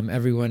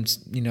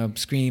 everyone's, you know,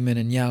 screaming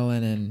and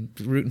yelling and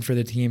rooting for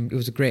the team. It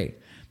was great.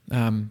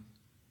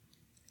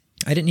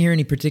 I didn't hear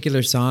any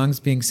particular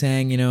songs being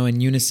sang, you know, in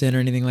unison or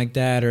anything like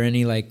that, or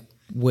any like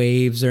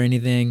waves or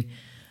anything.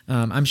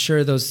 I'm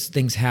sure those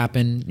things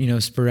happen, you know,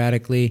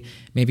 sporadically.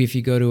 Maybe if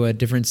you go to a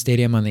different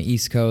stadium on the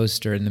East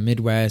Coast or in the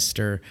Midwest,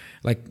 or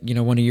like, you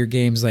know, one of your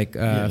games, like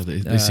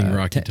they sing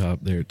Rocky Top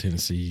there at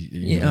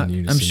Tennessee.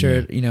 I'm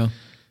sure, you know.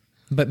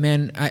 But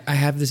man, I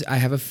have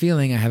a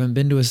feeling, I haven't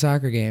been to a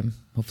soccer game.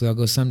 Hopefully I'll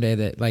go someday.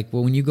 That like,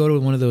 well, when you go to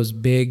one of those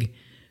big,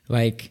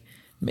 like,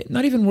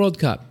 not even World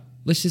Cup,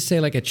 let's just say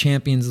like a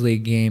Champions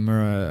League game,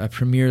 or a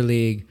Premier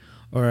League,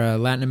 or a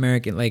Latin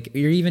American, like,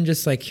 you're even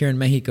just like here in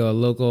Mexico, a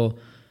local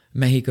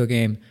Mexico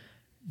game,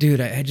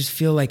 dude, I just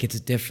feel like it's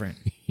different.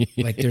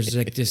 Like there's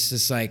like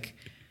this like,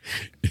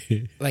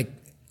 you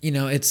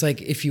know, it's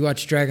like if you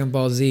watch Dragon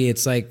Ball Z,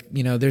 it's like,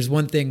 you know, there's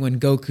one thing when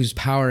Goku's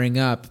powering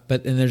up,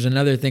 but then there's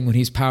another thing when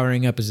he's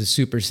powering up as a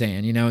Super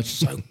Saiyan, you know, it's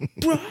just like,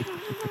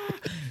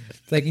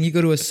 it's like, and you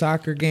go to a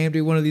soccer game,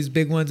 dude, one of these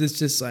big ones, it's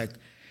just like,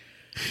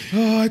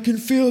 oh, I can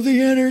feel the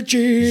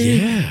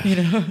energy. Yeah. You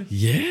know?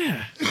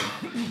 Yeah.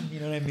 You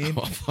know what I mean?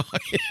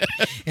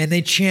 Yeah. And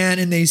they chant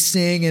and they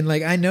sing. And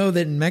like, I know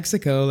that in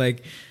Mexico,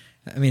 like,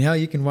 I mean, hell,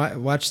 you can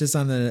watch this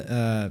on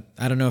the,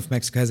 I don't know if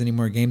Mexico has any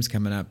more games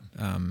coming up.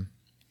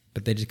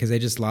 But because they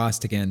just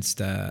lost against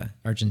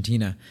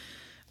Argentina.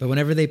 But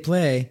whenever they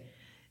play,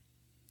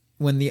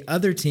 when the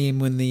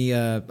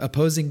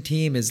opposing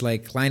team is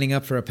like lining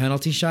up for a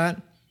penalty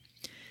shot,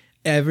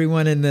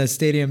 everyone in the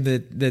stadium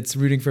that's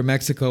rooting for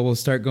Mexico will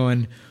start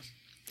going,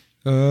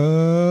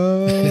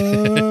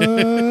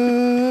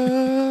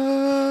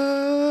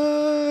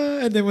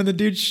 and then when the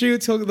dude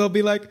shoots, they'll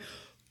be like,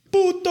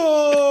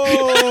 puto!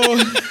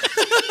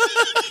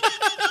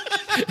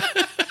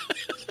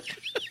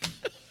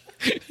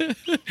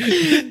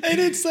 And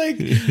it's like,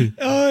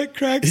 oh, it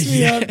cracks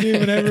me up, dude,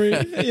 whenever,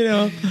 you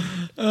know,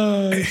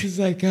 it's just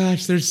like,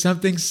 gosh, there's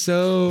something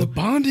so the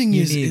bonding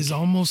is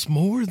almost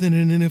more than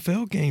an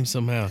NFL game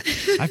somehow.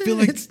 I feel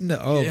like I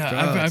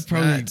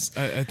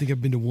think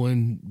I've been to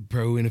one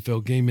pro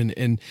NFL game,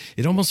 and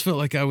it almost felt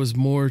like I was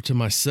more to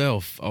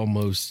myself,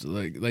 almost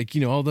like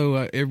you know,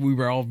 although we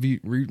were all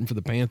rooting for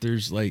the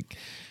Panthers, like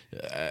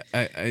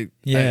I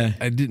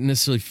didn't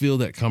necessarily feel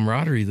that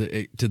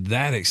camaraderie to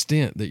that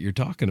extent that you're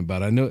talking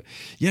about. I know,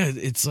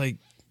 it's like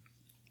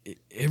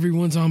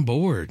everyone's on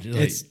board.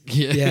 Like,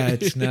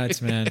 it's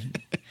nuts, man.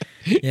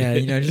 Yeah,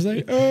 you know, just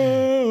like and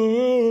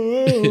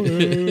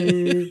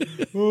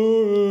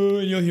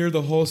you'll hear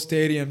the whole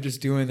stadium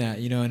just doing that,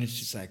 you know, and it's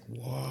just like,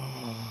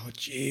 whoa,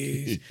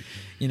 jeez,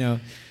 you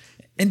know,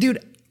 and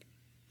dude,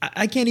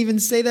 I can't even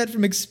say that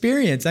from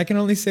experience. I can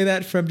only say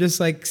that from just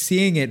like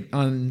seeing it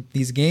on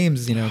these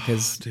games, you know,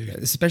 because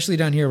especially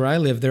down here where I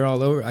live, they're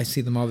all over. I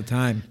see them all the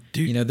time.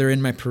 Dude, you know, they're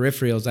in my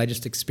peripherals. I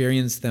just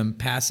experience them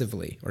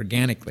passively,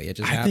 organically. It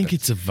just happens. I think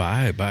it's a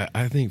vibe.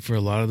 I think for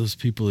a lot of those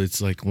people, it's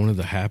like one of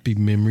the happy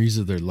memories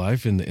of their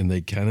life, and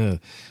they kind of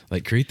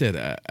like create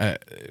that.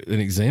 An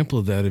example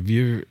of that, if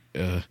you're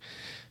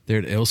they're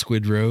at El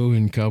Squid Row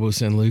in Cabo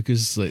San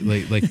Lucas,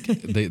 like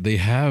they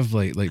have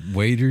like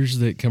waiters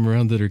that come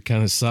around that are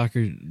kind of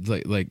soccer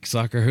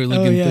soccer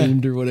hooligan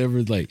themed or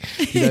whatever. Like,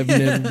 dude, I've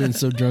never been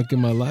so drunk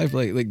in my life.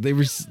 Like they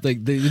were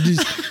like they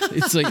just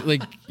it's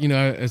like you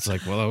know, it's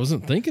like, well, I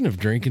wasn't thinking of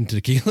drinking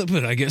tequila,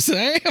 but I guess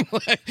I am.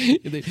 Like,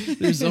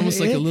 there's almost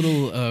like a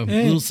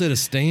little set of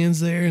stands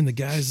there, and the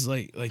guy's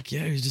like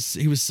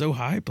he was so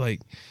hyped,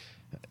 like,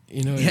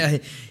 you know. Yeah,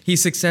 he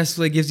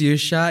successfully gives you a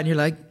shot, and you're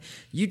like,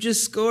 you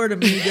just scored,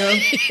 amigo.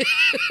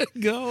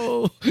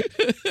 Go.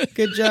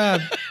 Good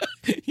job.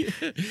 Yeah,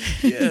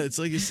 it's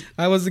like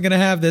I wasn't gonna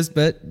have this,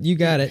 but you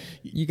got it.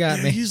 You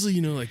got me. Usually,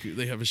 you know, like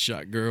they have a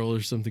shot girl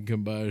or something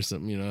come by or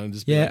something, you know, and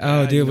just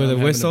dude, with a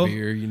whistle,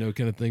 beer, you know,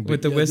 kind of thing. But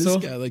with the whistle,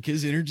 this guy, like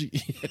his energy.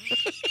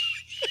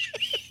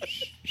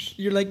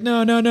 You're like,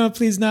 no,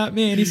 please not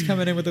me, and he's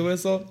coming in with a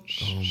whistle.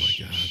 Oh my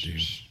god, dude!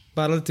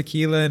 Bottle of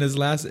tequila in his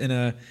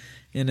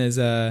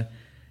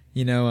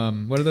you know,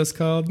 what are those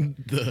called?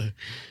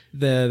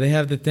 They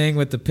have the thing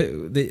with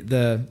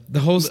the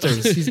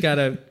holsters. He's got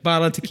a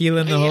bottle of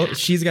tequila in the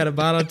she's got a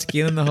bottle of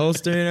tequila in the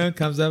holster. You know,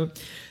 comes up.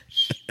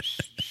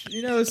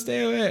 You know,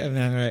 stay away. All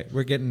right,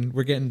 we're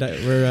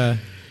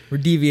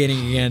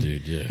deviating again,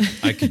 dude. Yeah,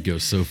 I could go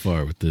so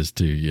far with this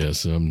too. Yeah,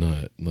 so I'm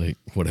not like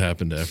what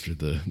happened after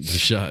the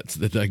shots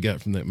that I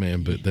got from that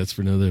man, but that's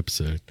for another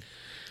episode.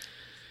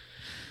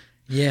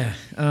 Yeah.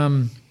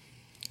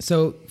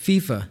 So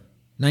FIFA,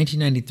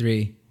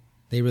 1993,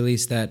 they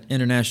released that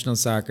International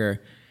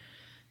Soccer.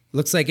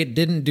 Looks like it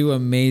didn't do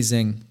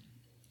amazing,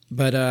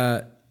 but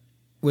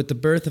with the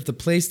birth of the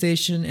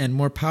PlayStation and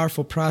more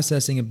powerful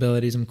processing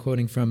abilities, I'm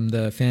quoting from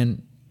the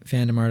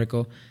fandom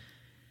article,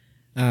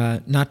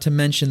 not to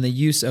mention the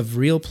use of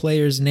real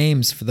players'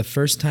 names for the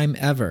first time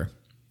ever,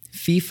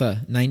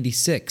 FIFA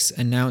 96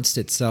 announced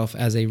itself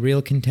as a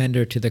real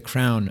contender to the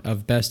crown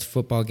of best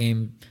football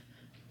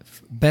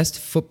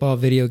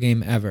video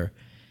game ever,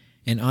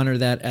 an honor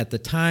that at the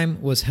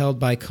time was held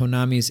by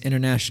Konami's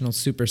International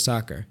Super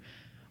Soccer.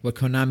 What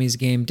Konami's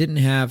game didn't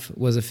have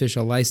was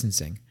official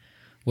licensing.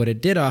 What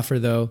it did offer,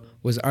 though,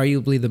 was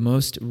arguably the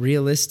most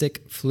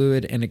realistic,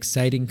 fluid, and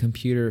exciting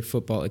computer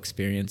football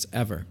experience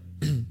ever.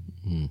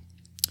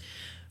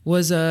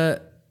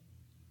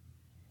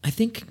 I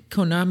think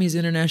Konami's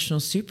International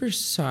Super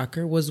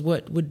Soccer was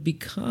what would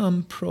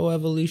become Pro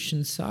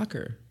Evolution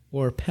Soccer,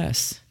 or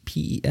PES,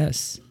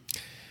 P-E-S.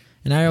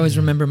 And I always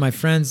remember my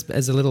friends,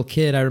 as a little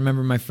kid, I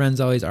remember my friends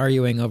always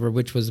arguing over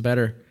which was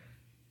better,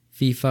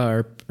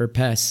 FIFA or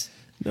PES.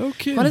 No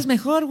kidding. ¿Cuál es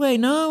mejor, güey?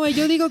 No, güey,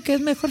 yo digo que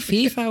es mejor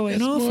FIFA, güey.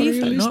 No,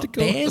 FIFA, no,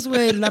 PES,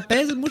 güey. La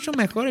PES es mucho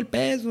mejor, el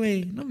PES,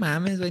 güey. No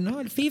mames, güey, no,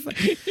 el FIFA.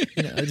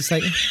 You know, just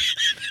like,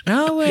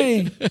 no,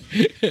 güey.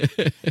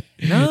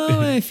 No,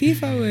 güey,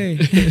 FIFA, güey.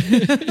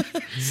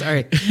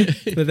 Sorry.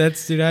 But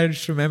that's, dude, I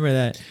just remember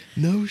that.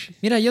 No shit.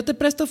 Mira, yo te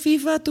presto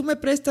FIFA, tú me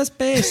prestas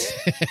PES.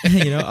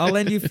 You know, I'll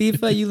lend you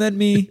FIFA, you lend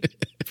me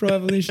Pro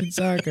Evolution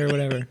Soccer or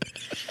whatever.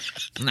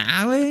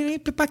 Nah, güey,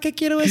 ¿para qué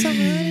quiero esa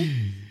madre?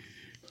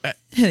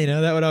 You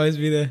know, that would always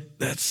be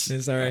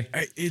sorry.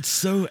 It's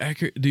so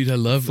accurate, dude. I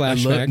love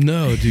Flashback.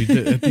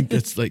 Dude. I think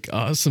that's like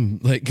awesome.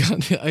 Like,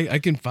 I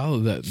can follow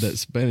that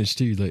Spanish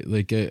too.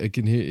 Like I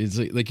can hear it's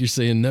like you're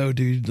saying no,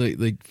 dude.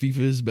 Like FIFA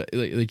is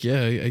like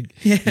yeah,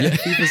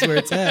 FIFA's where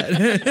it's at.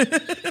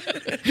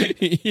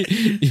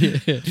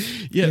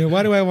 yeah. You know,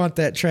 why do I want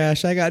that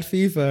trash? I got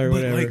FIFA or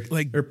whatever.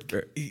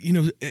 You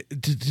know,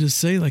 to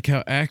say like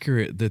how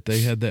accurate that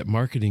they had that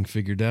marketing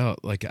figured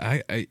out. Like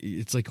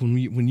it's like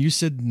when you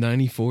said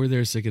 94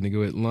 there a second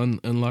ago, it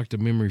unlocked a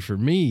memory for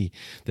me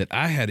that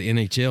I had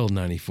NHL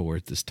 94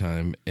 at this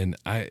time, and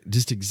I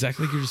just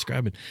exactly like you're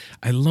describing.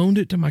 I loaned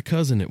it to my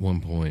cousin at one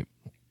point.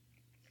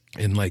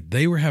 And like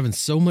they were having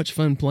so much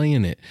fun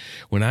playing it.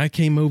 When I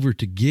came over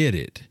to get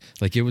it,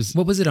 like it was.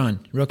 What was it on?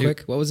 Real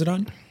quick, what was it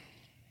on?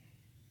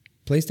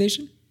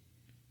 PlayStation?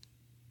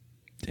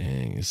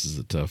 Dang, this is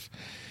a tough.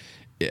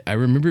 I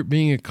remember it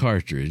being a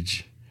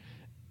cartridge.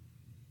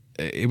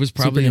 It was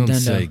probably on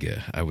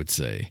Sega, I would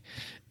say,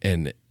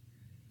 and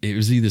it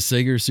was either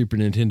Sega or Super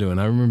Nintendo. And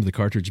I remember the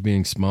cartridge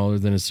being smaller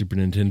than a Super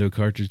Nintendo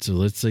cartridge. So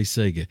let's say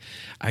Sega.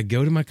 I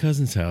go to my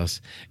cousin's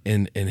house,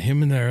 and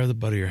him and our other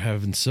buddy are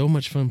having so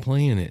much fun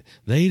playing it.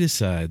 They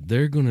decide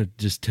they're going to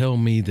just tell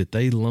me that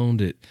they loaned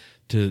it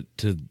to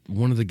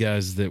one of the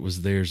guys that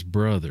was theirs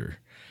brother.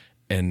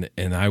 And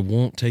I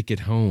won't take it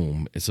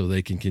home so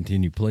they can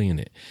continue playing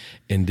it.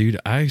 And dude,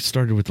 I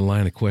started with the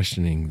line of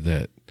questioning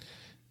that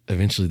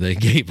eventually they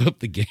gave up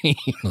the game.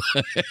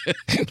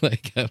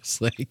 Like I was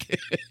like,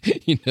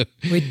 you know.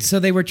 Wait, so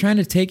they were trying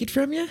to take it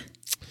from you?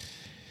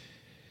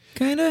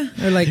 Kinda?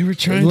 Or like they were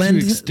trying to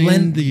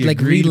extend the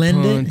like agreed relend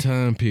upon it?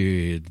 time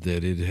period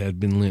that it had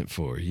been lent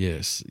for.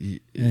 Yes.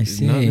 I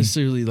see. Not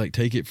necessarily like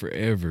take it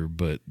forever,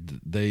 but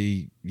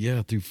they,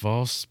 through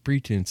false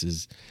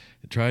pretenses,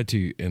 tried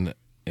to, and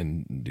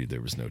dude,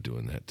 there was no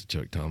doing that to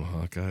Chuck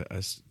Tomahawk. I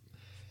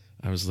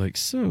was like,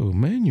 so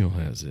Manuel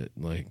has it,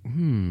 like,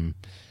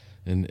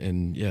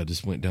 And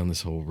just went down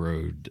this whole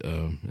road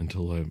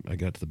until I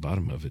got to the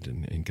bottom of it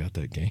and got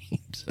that game.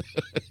 So,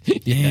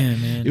 yeah,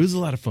 man. It was a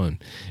lot of fun.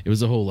 It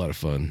was a whole lot of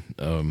fun.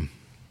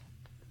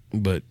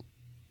 But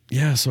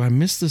yeah, so I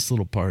missed this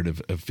little part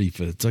of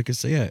FIFA. It's like I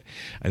say,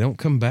 I don't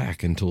come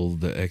back until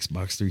the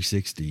Xbox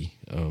 360.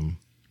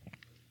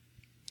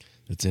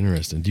 That's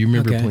interesting. Do you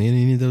remember playing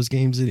any of those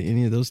games at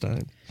any of those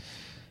times?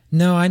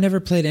 No, I never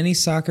played any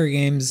soccer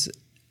games,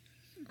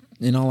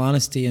 in all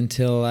honesty,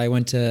 until I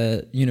went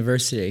to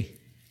university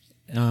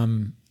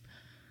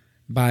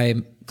by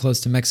close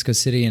to Mexico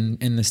City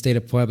in the state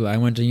of Puebla. I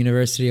went to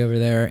university over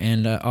there,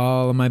 and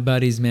all of my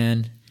buddies,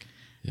 man,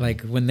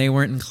 like when they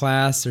weren't in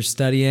class or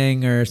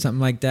studying or something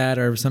like that,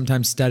 or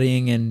sometimes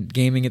studying and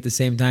gaming at the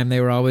same time,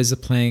 they were always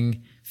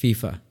playing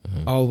FIFA,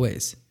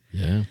 always.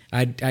 Yeah,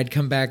 I'd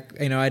come back,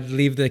 you know, I'd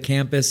leave the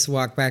campus,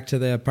 walk back to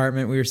the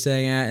apartment we were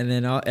staying at, and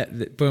then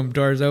boom,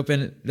 doors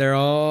open. They're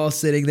all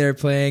sitting there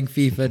playing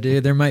FIFA,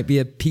 dude. There might be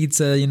a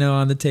pizza, you know,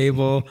 on the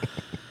table,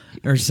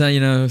 or some, you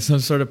know, some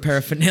sort of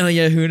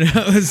paraphernalia. Who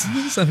knows?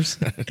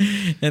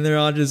 And they're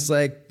all just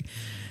like,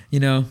 you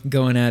know,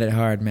 going at it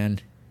hard, man.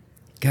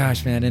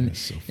 Gosh, man, and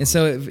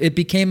so it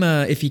became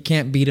a if you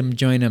can't beat them,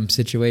 join them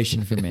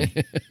situation for me.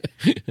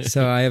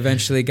 So I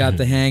eventually got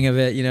the hang of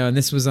it, you know, and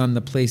this was on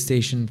the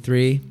PlayStation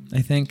 3,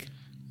 I think.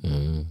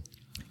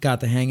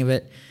 Got the hang of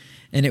it,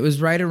 and it was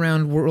right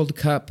around World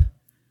Cup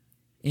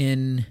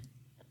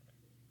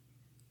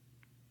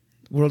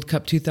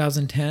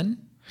 2010.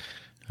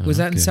 Was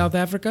that in South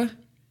Africa?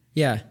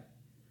 Yeah.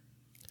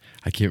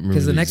 I can't remember.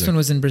 Because the next one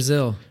was in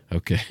Brazil.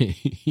 Okay.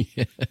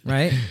 Yeah.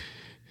 Right?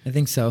 I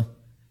think so.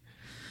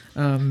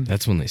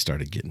 That's when they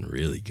started getting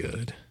really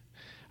good.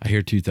 I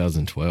hear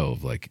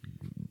 2012 like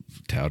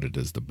touted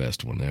as the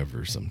best one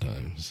ever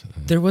sometimes.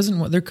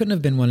 There couldn't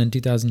have been one in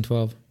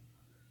 2012.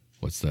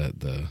 What's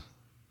that? The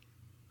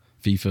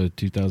FIFA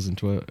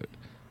 2012?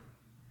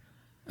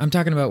 I'm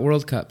talking about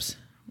World Cups.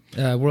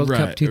 World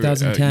Cup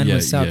 2010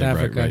 was South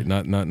Africa. Right.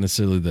 Not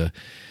necessarily the...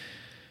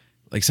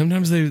 Like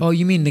sometimes they... Oh,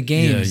 you mean the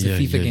games, the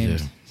FIFA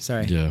games. Yeah.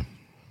 Sorry. Yeah.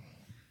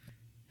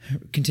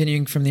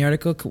 Continuing from the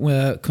article,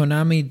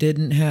 Konami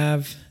didn't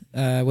have...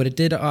 what it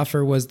did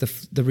offer was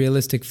the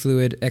realistic,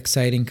 fluid,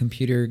 exciting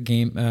computer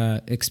game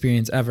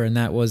experience ever, and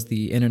that was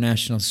the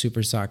International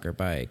Super Soccer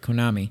by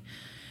Konami.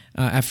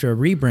 After a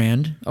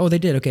rebrand... Oh, they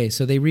did. Okay,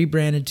 so they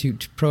rebranded to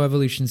Pro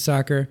Evolution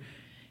Soccer,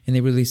 and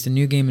they released a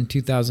new game in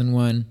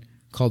 2001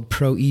 called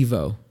Pro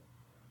Evo.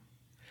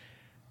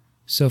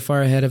 So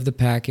far ahead of the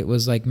pack, it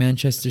was like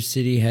Manchester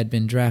City had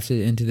been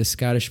drafted into the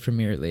Scottish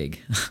Premier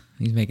League.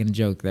 He's making a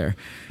joke there.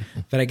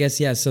 But I guess,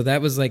 yeah, so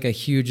that was like a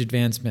huge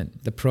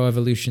advancement, the Pro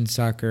Evolution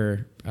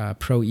Soccer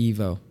Pro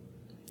Evo.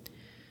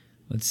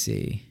 Let's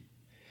see.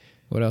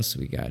 What else do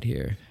we got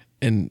here?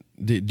 And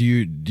do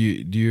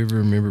you ever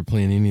remember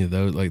playing any of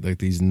those, like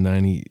these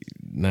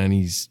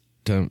 90s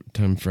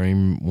time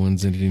frame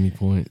ones at any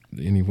point,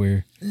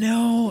 anywhere?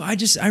 No,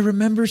 I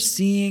remember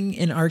seeing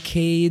in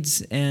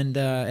arcades and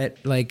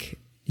at like...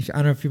 I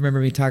don't know if you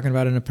remember me talking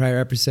about in a prior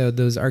episode,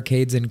 those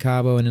arcades in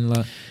Cabo and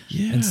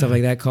and stuff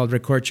like that called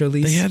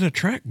Recorcholis. They had a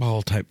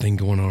trackball type thing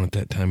going on at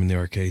that time in the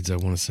arcades, I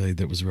want to say,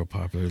 that was real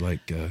popular,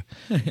 like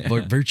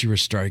Virtua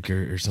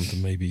Striker or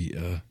something maybe.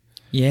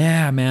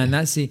 Yeah, man.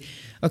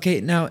 Okay,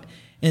 now,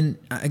 and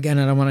again,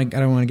 I don't want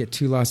to get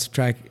too lost of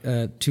track,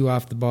 too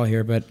off the ball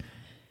here, but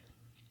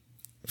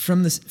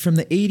from the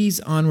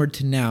 80s onward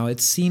to now, it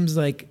seems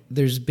like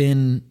there's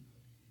been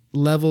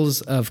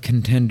levels of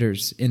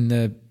contenders in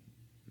the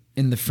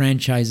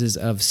franchises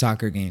of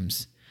soccer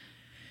games.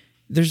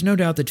 There's no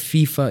doubt that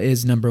FIFA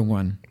is number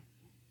one,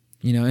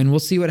 and we'll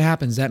see what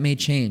happens. That may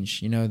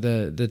change.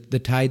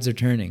 The tides are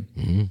turning.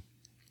 Mm-hmm.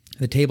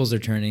 The tables are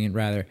turning,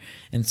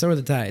 and so are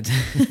the tides.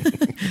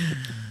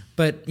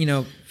 But,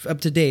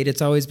 up to date,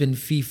 it's always been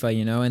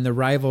FIFA, and the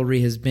rivalry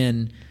has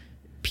been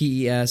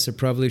PES or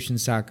Pro Evolution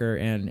Soccer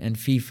and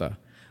FIFA,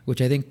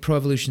 which I think Pro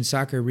Evolution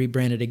Soccer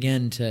rebranded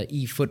again to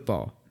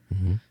eFootball.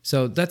 Mm-hmm.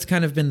 So that's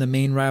kind of been the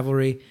main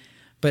rivalry.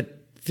 But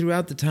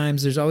throughout the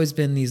times, there's always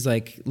been these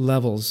like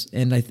levels,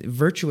 and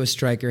Virtua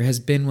Striker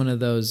has been one of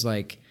those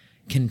like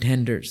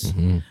contenders.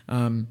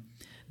 Mm-hmm.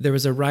 There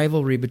was a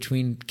rivalry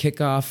between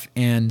Kickoff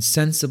and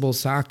Sensible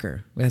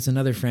Soccer. That's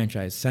another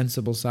franchise,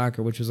 Sensible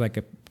Soccer, which was like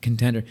a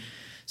contender.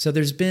 So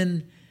there's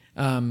been,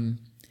 I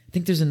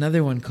think there's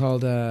another one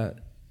called. There's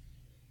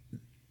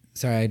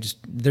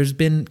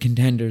been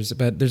contenders,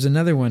 but there's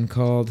another one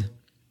called.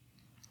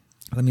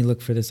 Let me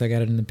look for this. I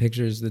got it in the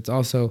pictures. That's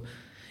also.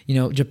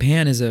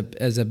 Japan is a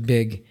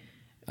big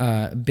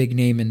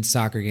name in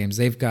soccer games.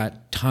 They've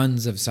got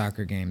tons of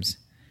soccer games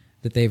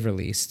that they've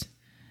released.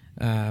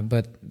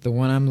 But the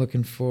one I'm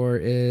looking for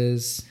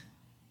is...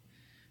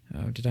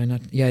 Oh, did I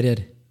not? Yeah, I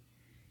did.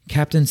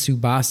 Captain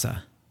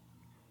Tsubasa.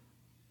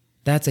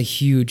 That's a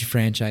huge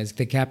franchise.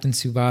 The Captain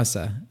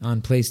Tsubasa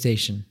on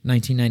PlayStation,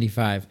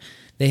 1995.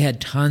 They had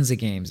tons of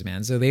games,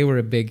 man. So they were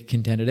a big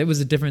contender. It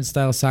was a different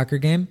style soccer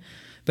game.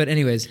 But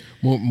anyways,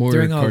 more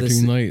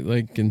cartoon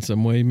like in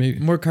some way, maybe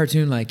more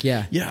cartoon like,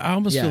 yeah. Yeah, I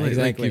almost feel like,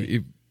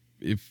 exactly.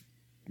 if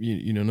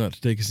not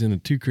to take us in a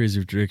too crazy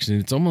of a direction,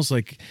 it's almost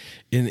like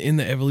in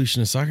the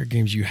evolution of soccer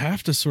games, you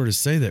have to sort of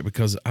say that,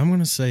 because I'm going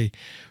to say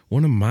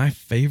one of my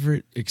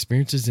favorite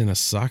experiences in a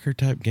soccer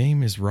type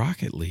game is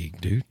Rocket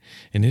League, dude,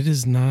 and it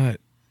is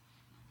not.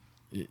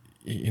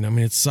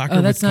 It's soccer.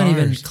 Oh, that's with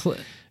not cars.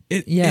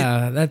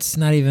 Even. That's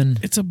not even.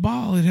 It's a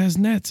ball. It has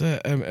nets.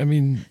 I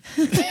mean.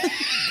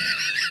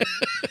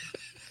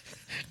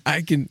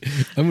 I'm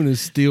going to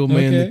steel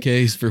man the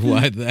case for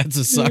why that's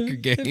a soccer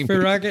game. For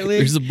Rocket League?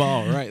 There's a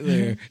ball right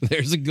there.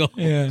 There's a goal.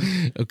 Yeah.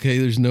 Okay,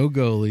 there's no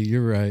goalie.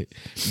 You're right.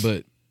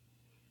 But,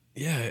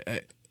 yeah.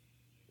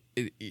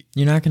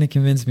 You're not going to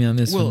convince me on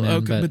this one,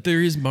 man. Okay, but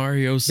there is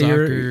Mario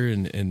Soccer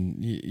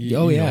and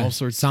all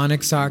sorts.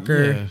 Sonic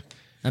Soccer. Yeah.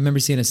 I remember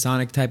seeing a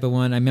Sonic type of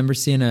one. I remember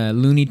seeing a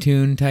Looney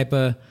Tune type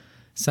of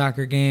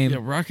soccer game. Yeah,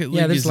 Rocket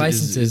League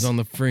is on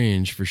the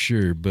fringe for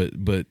sure, but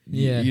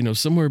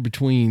somewhere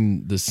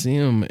between the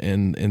sim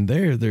and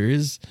there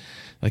is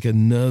like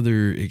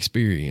another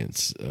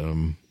experience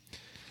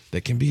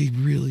that can be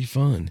really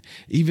fun.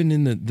 Even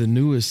in the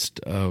newest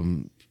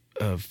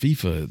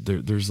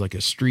FIFA, there's like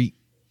a street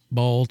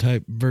ball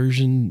type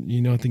version.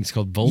 I think it's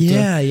called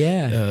Volta.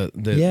 Yeah.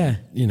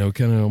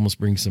 Kind of almost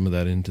brings some of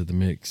that into the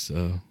mix.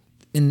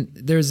 And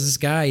there's this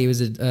guy. He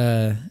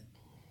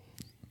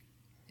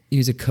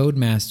was a code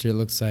master, it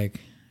looks like.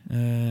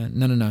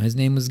 No. His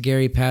name was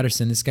Gary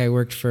Patterson. This guy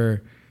worked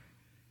for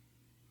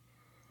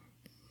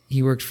EA.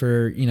 He worked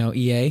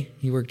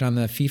on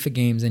the FIFA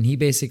games, and he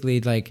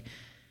basically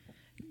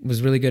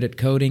was really good at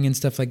coding and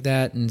stuff like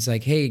that. And it's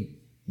like, hey,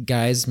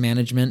 guys,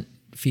 management,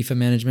 FIFA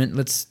management,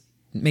 let's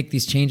make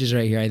these changes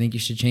right here. I think you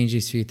should change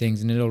these few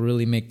things, and it'll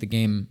really make the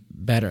game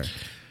better.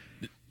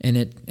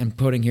 And I'm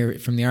quoting here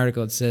from the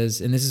article. It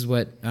says, and this is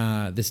what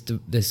this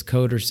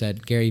coder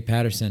said, Gary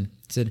Patterson.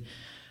 It said,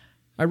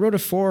 I wrote a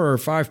 4 or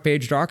 5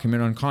 page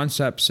document on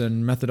concepts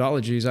and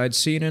methodologies I'd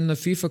seen in the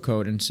FIFA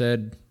code and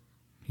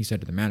he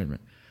said to the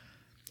management,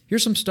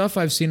 here's some stuff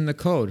I've seen in the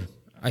code.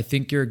 I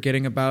think you're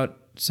getting about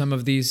some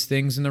of these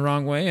things in the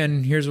wrong way,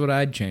 and here's what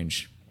I'd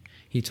change.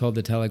 He told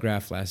the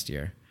Telegraph last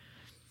year.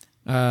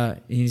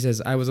 He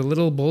says, I was a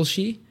little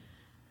bullshit,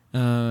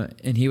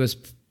 and he was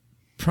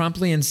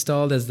promptly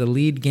installed as the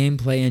lead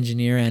gameplay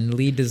engineer and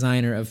lead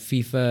designer of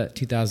FIFA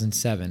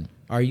 2007,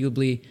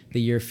 arguably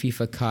the year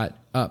FIFA caught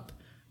up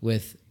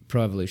with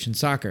Pro Evolution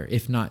Soccer,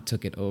 if not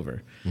took it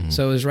over. Mm-hmm.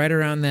 So it was right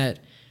around that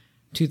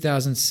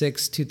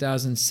 2006,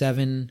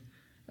 2007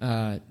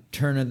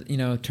 turn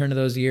of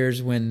those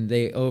years when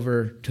they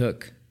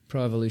overtook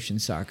Pro Evolution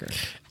Soccer.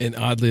 And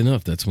oddly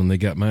enough, that's when they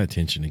got my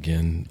attention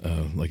again.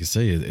 Like I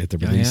say, at the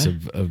release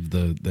of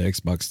the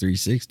Xbox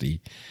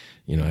 360,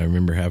 I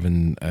remember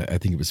having, I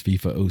think it was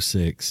FIFA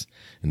 06,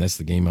 and that's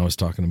the game I was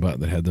talking about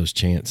that had those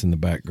chants in the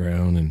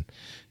background. And,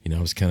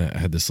 I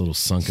had this little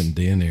sunken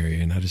den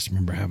area, and I just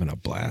remember having a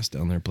blast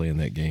down there playing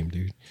that game,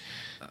 dude.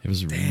 It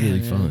was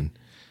really fun.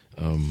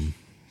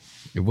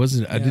 It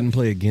wasn't, I didn't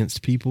play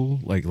against people,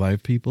 like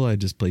live people. I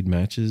just played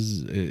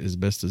matches as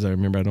best as I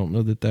remember. I don't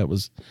know that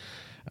was,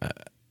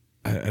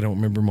 I don't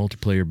remember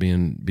multiplayer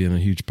being a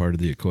huge part of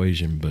the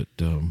equation, but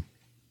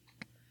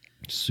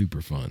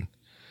super fun.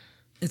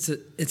 It's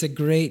a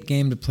great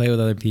game to play with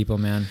other people,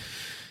 man.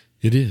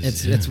 It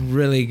is. It's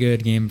really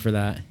good game for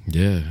that.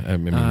 Yeah, I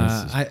mean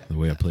that's the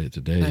way I play it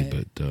today.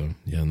 But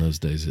in those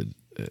days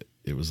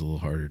it was a little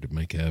harder to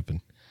make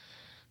happen.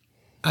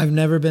 I've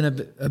never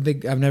been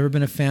I've never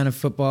been a fan of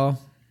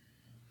football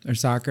or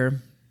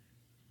soccer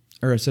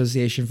or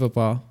association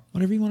football,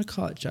 whatever you want to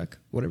call it, Chuck.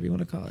 Whatever you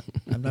want to call it.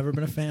 I've never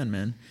been a fan,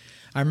 man.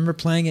 I remember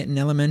playing it in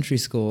elementary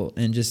school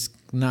and just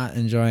not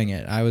enjoying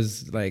it. I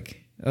was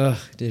like, ugh,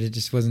 dude, it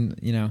just wasn't,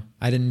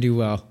 I didn't do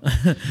well.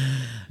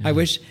 I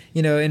wish,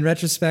 in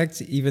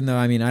retrospect, even though,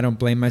 I don't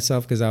blame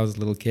myself because I was a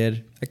little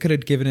kid, I could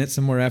have given it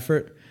some more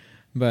effort,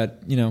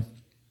 but,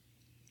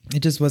 it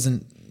just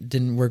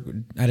didn't work.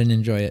 I didn't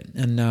enjoy it.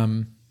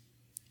 And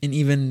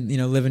even,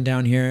 living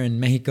down here in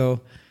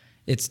Mexico,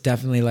 it's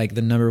definitely like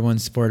the number one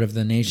sport of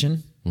the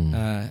nation,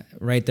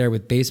 right there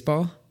with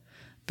baseball,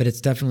 but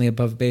it's definitely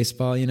above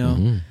baseball,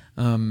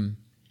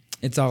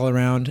 it's all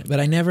around, but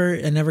I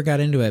never got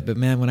into it. But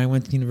man, when I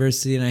went to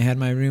university and I had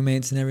my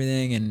roommates and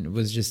everything and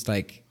was just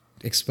like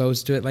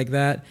exposed to it like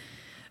that,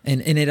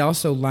 and it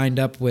also lined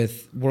up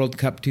with World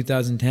Cup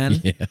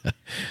 2010. Yeah.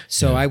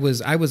 So I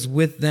was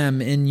with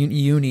them in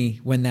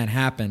uni when that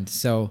happened.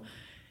 So,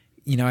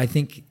 I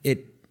think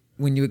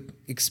when you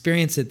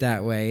experience it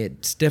that way,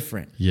 it's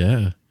different.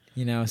 Yeah.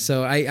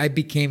 So I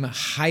became a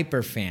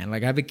hyper fan.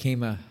 Like I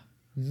became a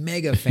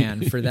mega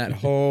fan for that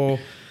whole,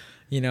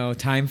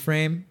 time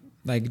frame.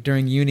 Like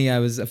during uni, I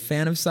was a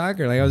fan of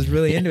soccer. Like I was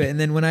really into it. And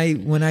then when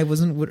I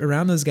wasn't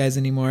around those guys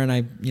anymore, and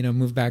I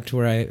moved back to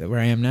where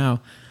I am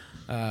now,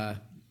 I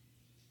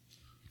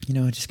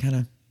just kind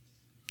of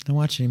don't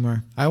watch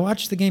anymore. I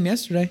watched the game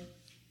yesterday.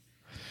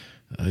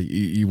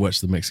 You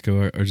watched the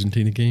Mexico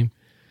Argentina game?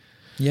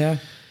 Yeah.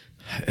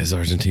 Is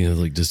Argentina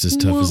like just as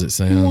tough as it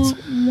sounds?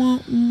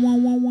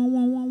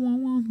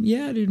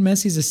 Yeah, dude,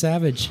 Messi's a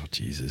savage. Oh,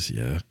 Jesus,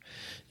 yeah.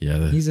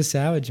 Yeah, he's a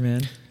savage,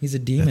 man. He's a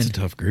demon. That's a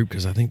tough group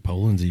because I think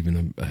Poland's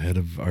even ahead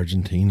of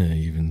Argentina,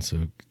 even.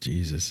 So,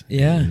 Jesus.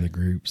 Yeah. In the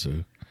group.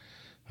 So,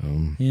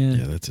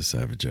 yeah, that's a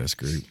savage ass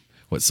group.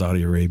 What,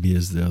 Saudi Arabia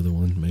is the other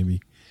one,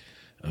 maybe?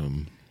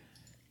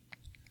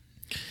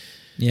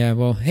 Yeah,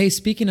 well, hey,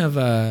 speaking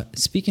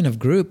of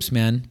groups,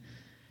 man,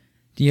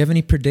 do you have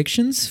any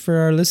predictions for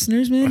our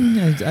listeners, man?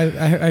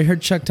 I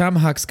heard Chuck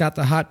Tomahawk's got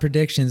the hot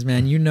predictions,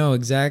 man. You know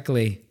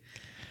exactly.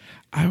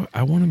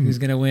 I want to who's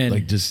gonna win?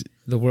 Like just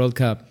the World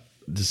Cup.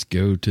 Just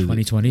go to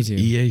 2022.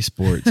 EA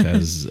Sports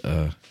has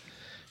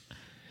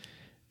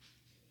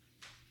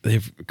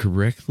they've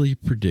correctly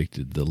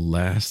predicted the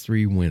last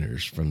 3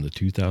 winners from the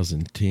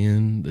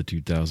 2010, the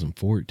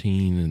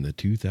 2014, and the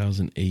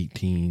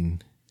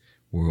 2018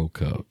 World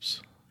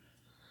Cups.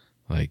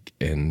 Like,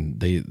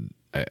 and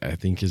I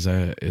think is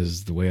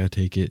the way I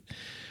take it,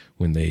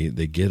 when they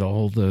get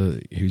all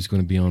the who's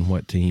going to be on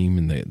what team,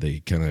 and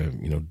they kind of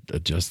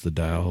adjust the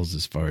dials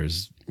as far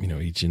as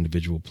each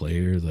individual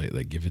player,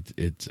 they give it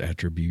its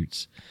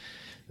attributes,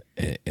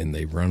 and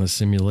they run a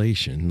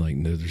simulation.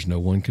 Like there's no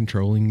one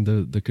controlling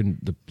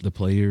the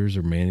players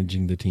or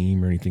managing the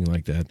team or anything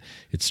like that.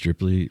 It's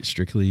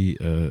strictly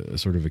a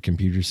sort of a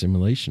computer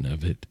simulation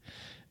of it.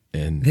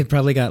 And they've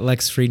probably got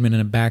Lex Friedman in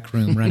a back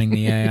room running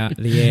the AI.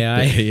 The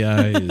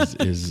AI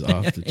is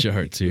off the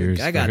charts here.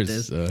 I got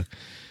this.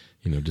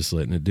 Just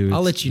letting it do its,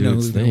 I'll let you know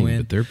who's going to win.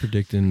 But they're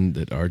predicting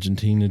that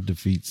Argentina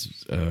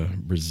defeats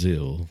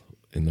Brazil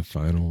in the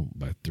final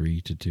by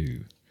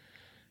 3-2.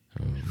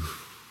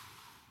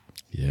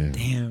 Yeah.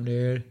 Damn,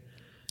 dude.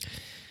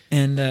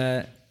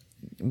 And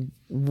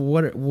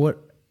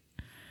what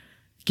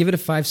Give it a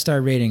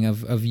 5-star rating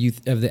of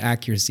the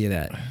accuracy of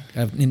that,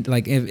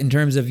 in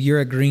terms of your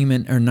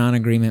agreement or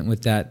non-agreement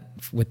with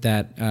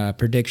that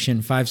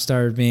prediction.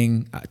 5-star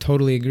being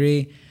totally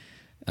agree,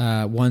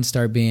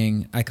 1-star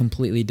being I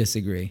completely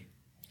disagree.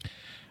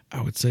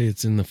 I would say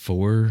it's in the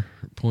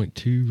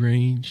 4.2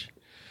 range.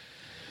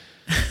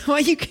 Why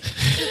you?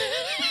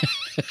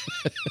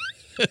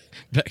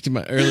 Back to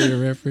my earlier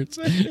reference.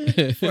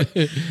 Is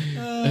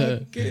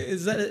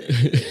that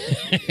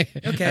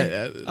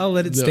okay? I'll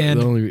let it stand.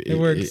 It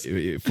works.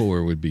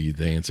 4 would be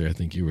the answer I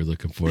think you were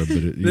looking for.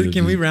 But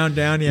can we round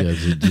down? Yeah.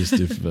 Just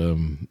if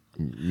going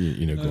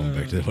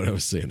back to what I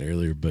was saying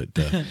earlier. But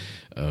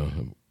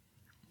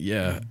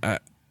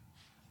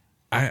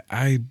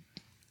I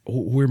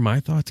where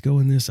my thoughts go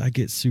in this, I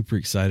get super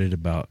excited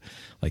about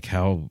like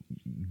how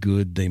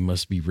good they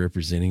must be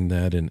representing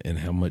that, and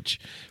how much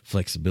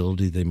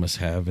flexibility they must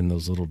have in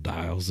those little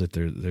dials that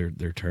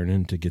they're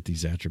turning to get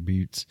these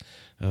attributes,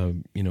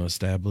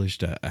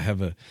 established. I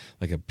have a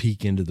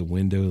peek into the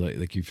window,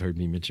 like you've heard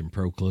me mention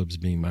pro clubs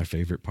being my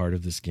favorite part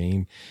of this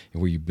game,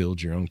 and where you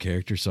build your own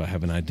character. So I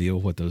have an idea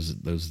of what those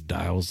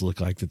dials look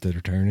like that they're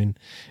turning,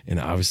 and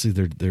obviously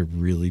they're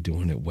really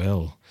doing it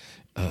well.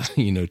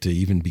 To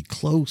even be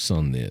close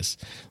on this.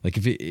 Like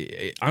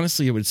if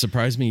honestly, it would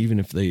surprise me even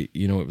if they,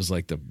 it was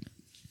like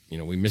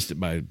we missed it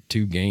by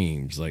 2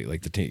 games.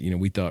 Like the team,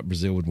 we thought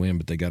Brazil would win,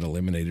 but they got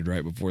eliminated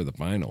right before the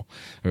final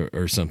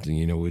or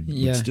something,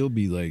 would still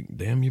be like,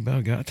 damn, you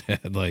about got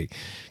that. Like,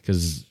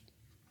 cause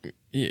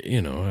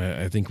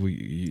I think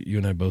you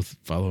and I both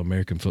follow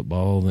American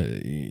football,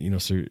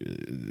 so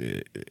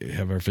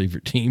have our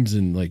favorite teams,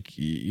 and like,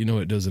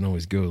 it doesn't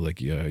always go like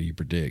you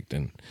predict.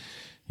 And,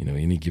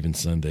 any given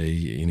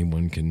Sunday,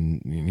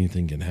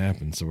 anything can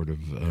happen, sort of.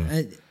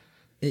 It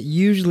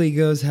usually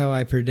goes how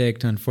I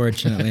predict,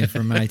 unfortunately,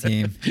 for my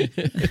team.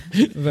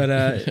 But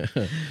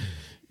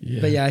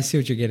I see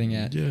what you're getting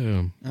at.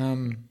 Yeah.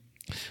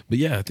 But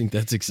yeah, I think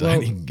that's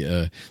exciting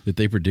that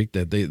they predict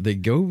that. They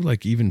go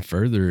like even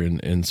further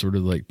and sort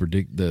of like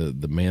predict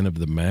the man of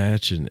the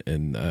match,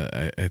 and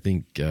I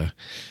think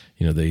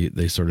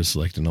they sort of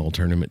select an all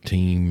tournament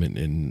team,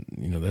 and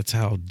that's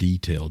how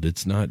detailed.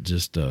 It's not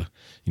just a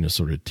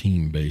sort of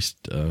team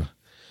based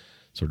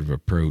sort of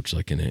approach,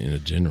 like in a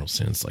general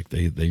sense. Like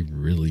they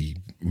really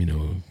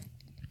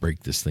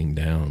break this thing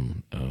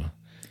down.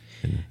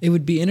 It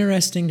would be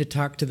interesting to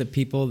talk to the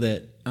people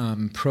that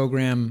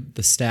program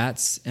the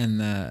stats and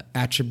the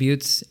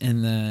attributes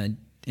and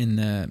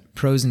the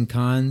pros and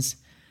cons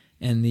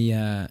and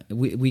the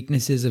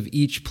weaknesses of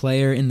each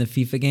player in the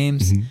FIFA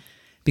games,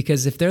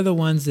 because if they're the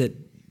ones that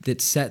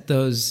set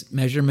those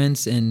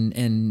measurements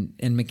and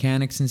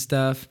mechanics and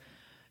stuff,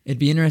 it'd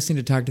be interesting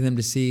to talk to them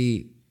to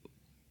see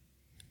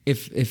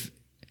if it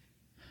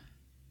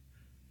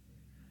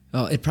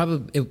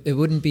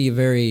wouldn't be a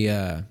very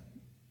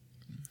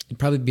it'd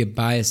probably be a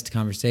biased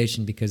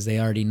conversation because they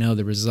already know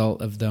the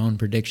result of their own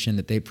prediction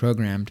that they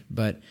programmed.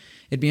 But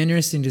it'd be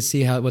interesting to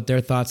see what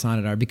their thoughts on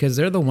it are, because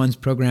they're the ones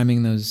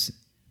programming those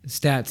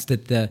stats,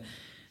 that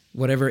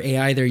whatever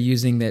AI they're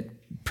using that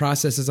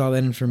processes all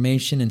that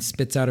information and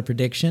spits out a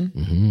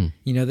prediction.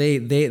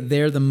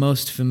 They're the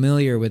most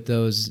familiar with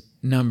those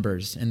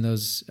numbers and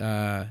those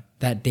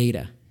that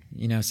data.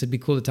 So it'd be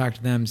cool to talk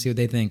to them, see what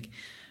they think.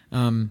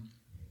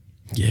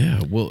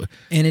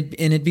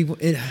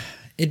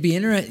 It'd be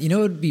interesting. It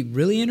would be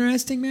really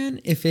interesting,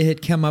 man, if it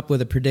had come up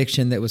with a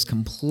prediction that was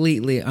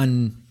completely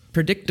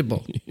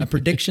unpredictable. A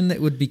prediction that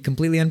would be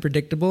completely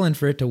unpredictable, and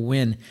for it to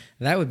win,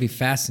 that would be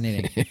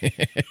fascinating.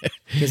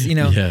 Because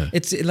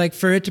it's like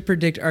for it to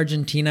predict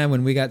Argentina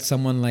when we got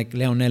someone like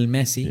Lionel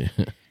Messi.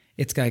 Yeah.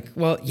 It's like,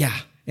 well, yeah.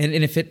 And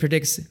if it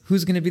predicts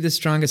who's going to be the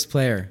strongest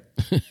player,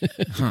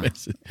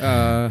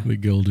 the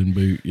golden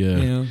boot,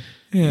 yeah.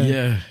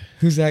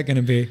 Who's that going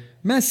to be?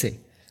 Messi.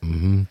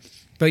 Mm-hmm.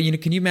 But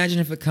can you imagine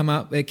if it came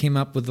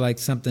up with like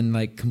something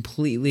like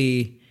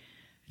completely,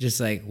 just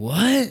like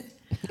what,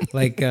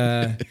 like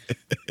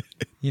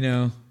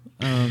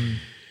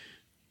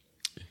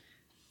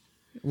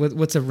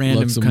what's a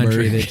random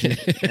country that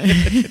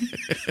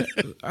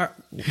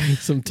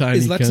some tiny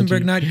is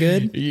Luxembourg country, not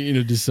good?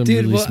 Just some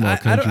really small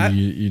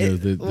country.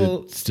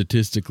 That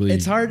statistically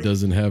it's hard,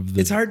 doesn't have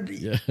the. It's hard.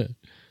 Yeah.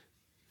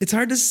 It's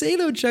hard to say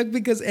though, Chuck,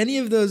 because any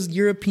of those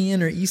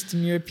European or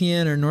Eastern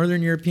European or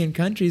Northern European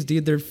countries,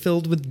 dude, they're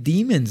filled with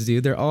demons,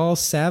 dude. They're all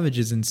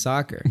savages in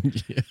soccer.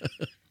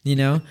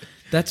 Yeah.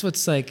 That's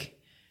what's like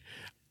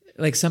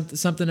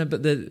something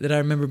about that I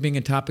remember being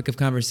a topic of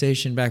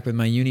conversation back with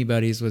my uni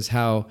buddies was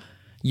how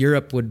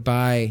Europe would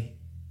buy,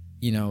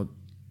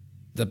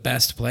 the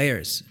best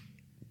players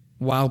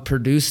while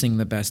producing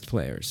the best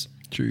players.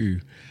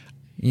 True.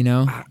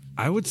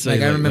 I would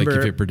say I remember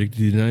if it predicted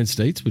the United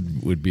States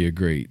would be a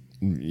great.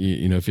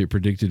 If it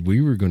predicted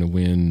we were going to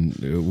win,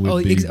 it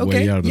would be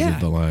way out of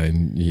the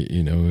line.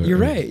 You're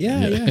right.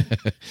 Yeah.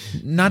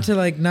 Not to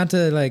I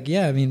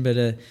mean, but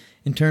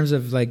in terms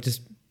of like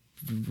just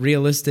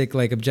realistic,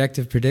 like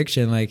objective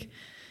prediction, like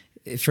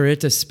for it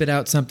to spit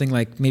out something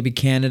like maybe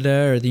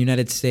Canada or the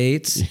United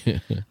States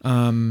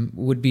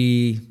would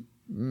be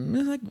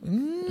like,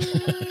 no,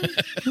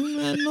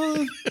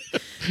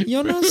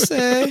 yo no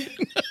sé.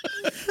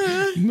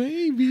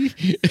 Maybe.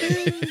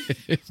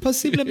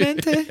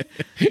 Posiblemente.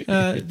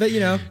 But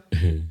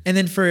and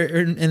then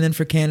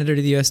for Canada or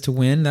the US to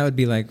win, that would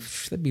be like,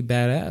 that'd be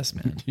badass,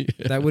 man. Yeah.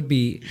 That would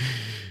be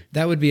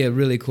a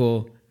really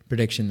cool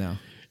prediction though.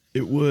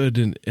 It would,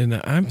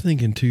 and I'm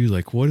thinking too,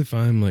 like, what if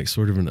I'm like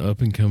sort of an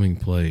up and coming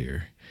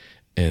player,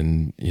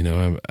 and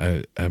I'm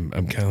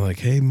kind of like,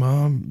 hey,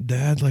 Mom,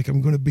 Dad, like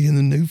I'm going to be in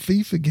the new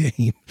FIFA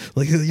game,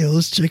 like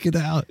let's check it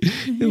out,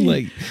 and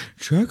like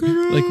check it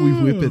out, like we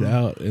whip it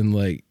out, and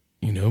like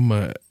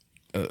my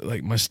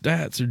my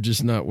stats are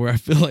just not where I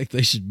feel like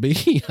they should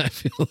be. I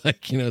feel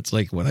like it's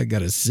like what I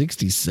got a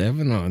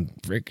 67 on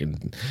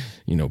freaking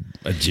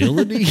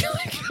agility.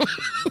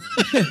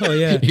 Oh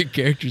yeah, your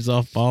character's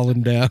all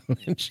falling down.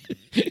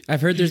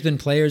 I've heard there's been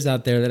players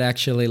out there that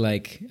actually,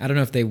 like, I don't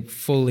know if they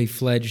fully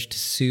fledged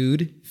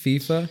sued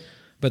FIFA,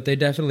 but they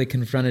definitely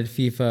confronted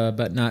FIFA,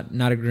 but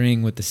not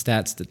agreeing with the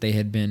stats that they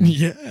had been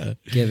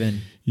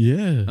given.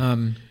 Yeah.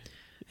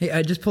 Hey,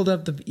 I just pulled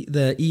up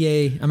the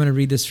EA. I'm going to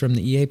read this from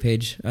the EA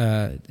page.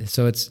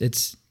 So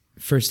it's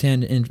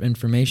firsthand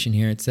information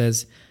here. It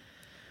says,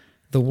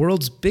 the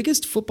world's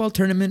biggest football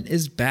tournament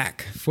is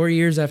back. 4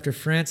 years after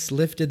France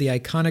lifted the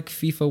iconic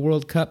FIFA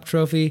World Cup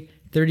trophy,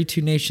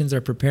 32 nations are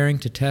preparing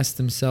to test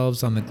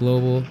themselves on the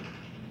global...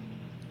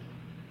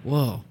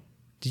 Whoa.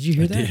 Did you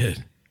hear that? I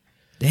did.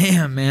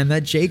 Damn, man,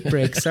 that Jake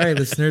break. Sorry,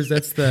 listeners.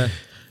 That's the...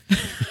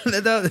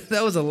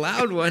 that was a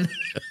loud one.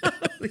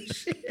 Holy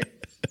shit.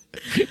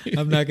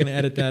 I'm not going to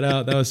edit that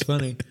out. That was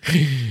funny.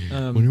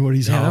 Wonder what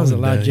he's hauling. That was a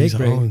loud Jake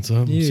break. Hauling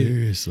something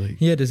seriously.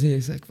 Yeah,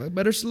 he's like, I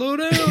better slow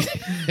down.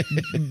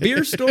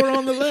 Beer store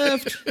on the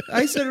left.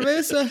 Hay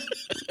cerveza.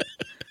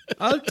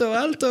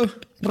 Alto.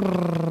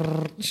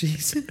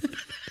 Jeez.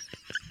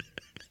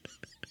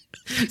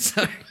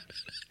 Sorry.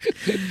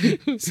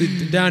 So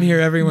down here,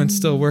 everyone's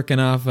still working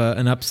off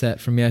an upset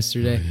from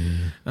yesterday.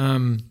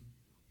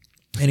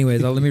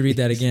 Anyways, let me read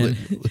that again.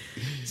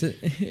 So,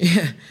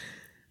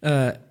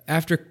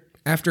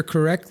 after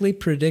correctly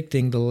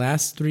predicting the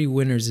last three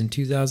winners in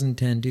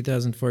 2010,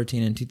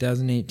 2014, and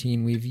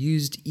 2018, we've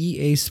used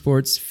EA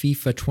Sports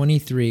FIFA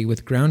 23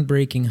 with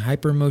groundbreaking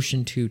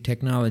Hypermotion 2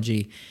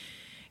 technology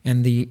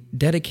and the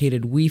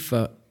dedicated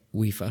FIFA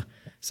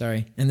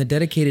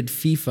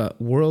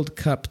World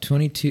Cup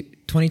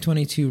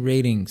 2022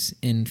 ratings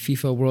in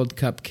FIFA World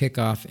Cup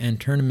kickoff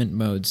and tournament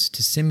modes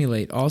to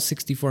simulate all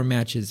 64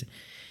 matches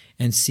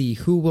and see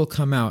who will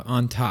come out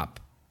on top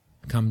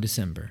come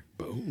December.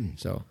 Boom.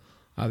 So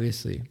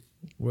obviously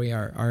we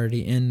are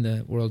already in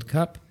the World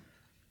Cup,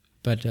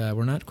 but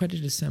we're not quite to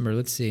December.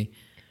 Let's see.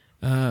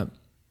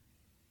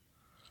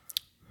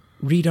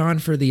 Read on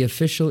for the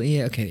official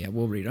EA. Okay, yeah,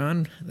 we'll read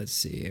on. Let's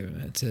see.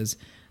 It says,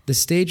 the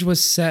stage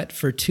was set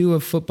for two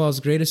of football's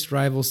greatest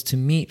rivals to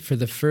meet for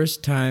the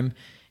first time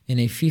in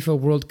a FIFA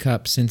World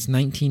Cup since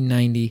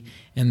 1990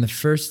 and the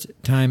first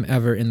time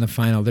ever in the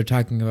final. They're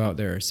talking about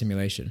their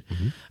simulation.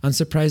 Mm-hmm.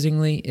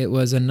 Unsurprisingly, it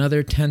was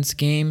another tense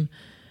game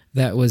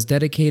that was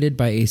decided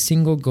by a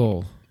single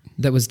goal,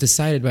 but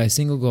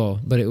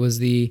it was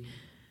the,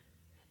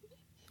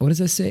 what does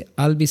that say?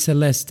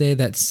 Albiceleste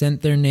that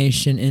sent their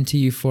nation into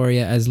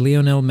euphoria as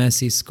Lionel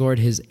Messi scored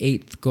his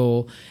 8th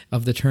goal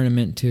of the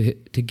tournament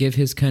to give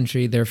his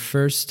country their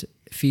first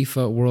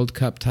FIFA World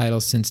Cup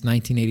title since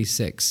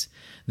 1986,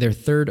 their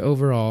 3rd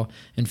overall,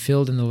 and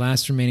filled in the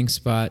last remaining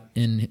spot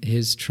in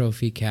his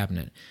trophy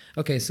cabinet.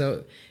 Okay,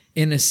 so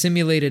in a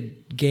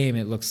simulated game,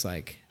 it looks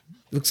like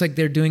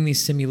they're doing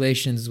these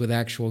simulations with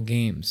actual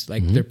games.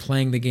 Like they're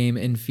playing the game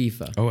in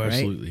FIFA. Oh,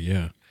 absolutely, right?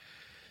 Yeah.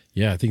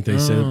 Yeah, I think they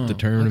set up the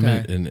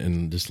tournament okay.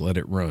 and just let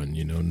it run.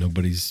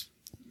 Nobody's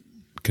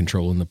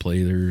controlling the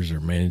players or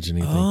managing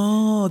anything.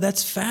 Oh,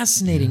 that's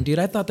fascinating, dude.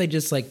 I thought they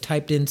just like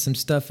typed in some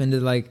stuff into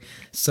like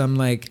some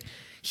like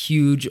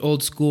huge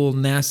old school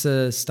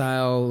NASA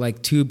style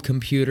like tube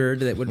computer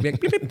that would be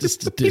like,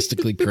 just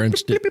statistically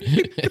crunched it.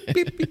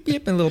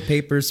 And little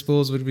paper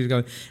spools would be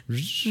going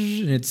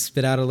and it'd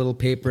spit out a little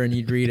paper and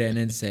you'd read it and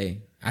it'd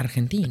say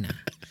Argentina.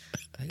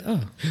 Like,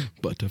 oh,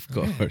 but of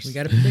course, okay, we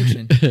got a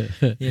prediction.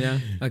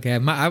 Okay,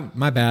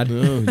 my bad.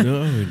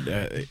 No.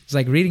 It's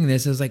like reading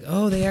this. I was like,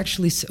 oh, they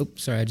actually.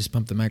 Sorry, I just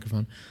bumped the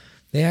microphone.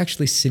 They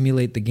actually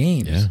simulate the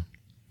games. Yeah.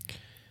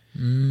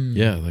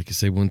 Yeah, like I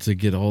say, once they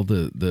get all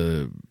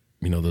the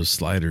those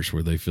sliders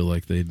where they feel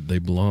like they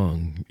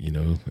belong,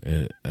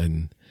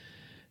 and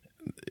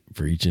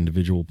for each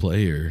individual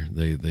player,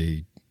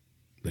 they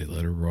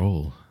let her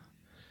roll.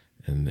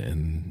 And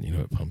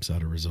it pumps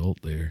out a result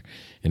there,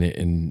 and it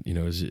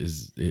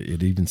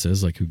even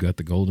says like who got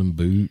the golden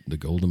boot, the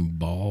golden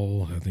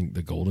ball, I think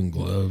the golden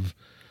glove,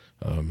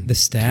 the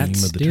stats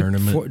team of the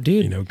tournament,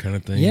 kind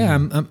of thing. Yeah,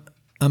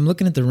 I'm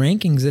looking at the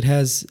rankings. It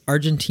has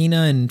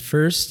Argentina in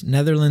 1st,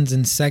 Netherlands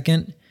in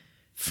 2nd,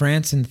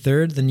 France in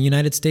 3rd, then the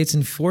United States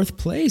in 4th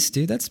place,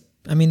 dude. That's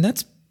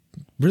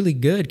really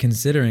good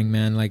considering,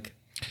 man. Like,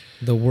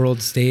 the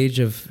world stage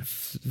of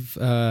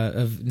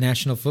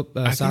national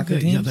soccer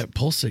teams. Yeah, that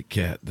Pulisic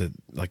cat, that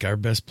like our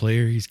best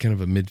player. He's kind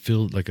of a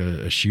midfield, like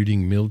a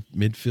shooting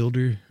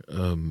midfielder.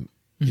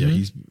 Yeah,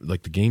 he's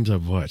like the games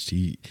I've watched.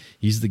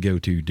 He's the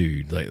go-to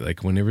dude.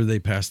 Like whenever they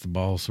pass the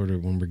ball, sort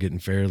of when we're getting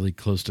fairly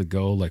close to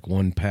goal, like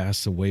one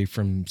pass away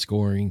from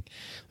scoring,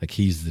 like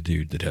he's the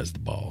dude that has the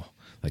ball.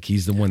 Like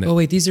he's the one that. Oh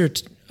wait, these are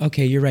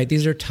okay. You're right.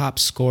 These are top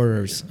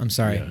scorers. I'm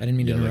sorry, I didn't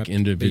mean to interrupt. Like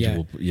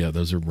individual.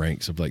 Those are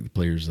ranks of like the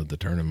players of the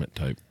tournament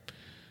type.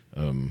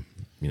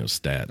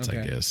 Stats. Okay.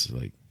 I guess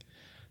like.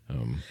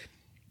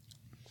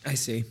 I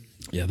see.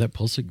 Yeah, that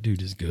Pulisic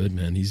dude is good,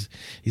 man. He's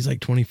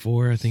like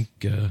 24. I think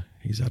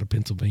he's out of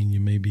Pennsylvania,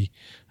 maybe,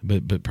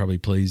 but probably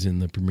plays in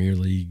the Premier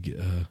League.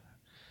 I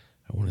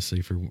want to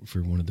say for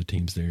one of the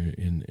teams there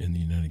in the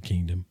United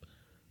Kingdom.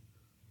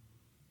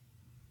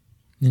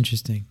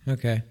 Interesting.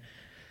 Okay.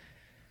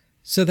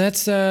 So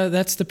that's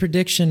the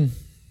prediction,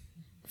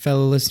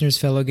 fellow listeners,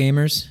 fellow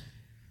gamers,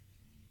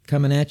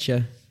 coming at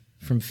you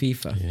from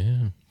FIFA.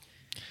 Yeah,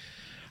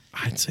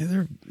 I'd say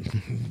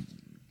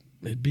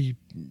it'd be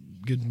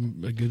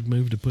a good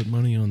move to put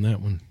money on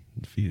that one.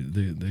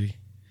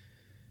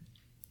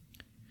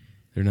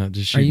 They're not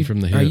just shooting from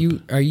the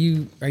hip. Are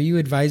you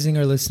advising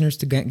our listeners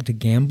to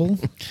gamble,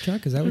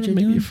 Chuck? Is that what you're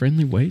doing? Maybe a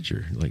friendly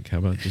wager. Like how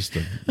about just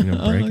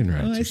bragging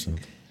rights or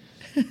something?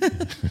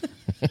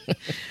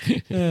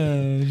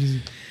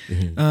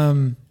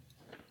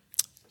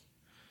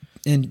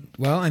 And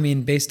well, I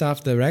mean, based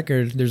off the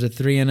record, there's a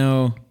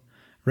 3-0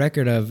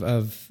 record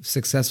of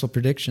successful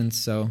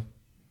predictions. So,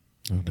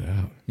 no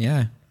doubt.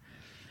 Yeah.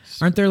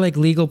 Aren't there like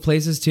legal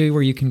places too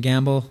where you can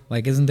gamble?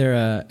 Like, isn't there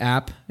a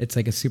app? It's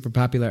like a super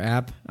popular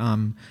app.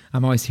 I'm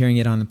always hearing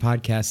it on the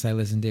podcast I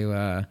listen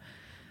to.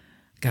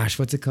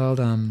 What's it called?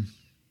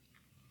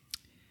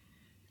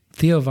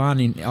 Theo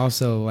Von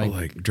also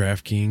like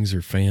DraftKings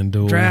or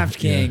FanDuel.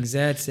 DraftKings,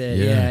 that's it.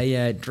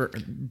 Yeah.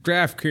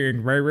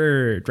 DraftKings, right?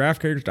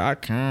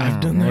 DraftKings.com. I've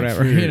done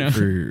that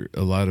for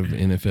a lot of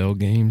NFL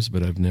games,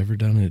 but I've never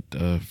done it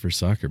for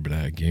soccer. But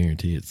I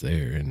guarantee it's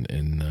there,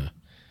 and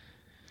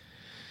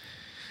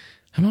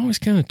I'm always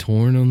kind of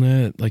torn on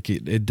that. Like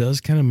it does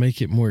kind of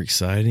make it more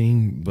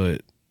exciting,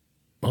 but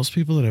most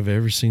people that I've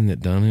ever seen that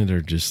done it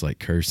are just like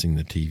cursing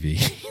the TV,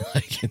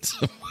 like in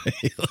some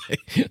way,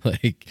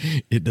 like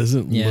it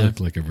doesn't look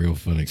like a real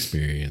fun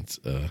experience.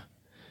 I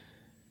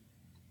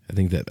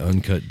think that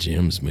Uncut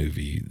Gems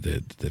movie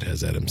that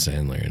has Adam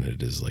Sandler in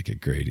it is like a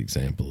great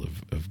example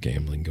of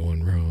gambling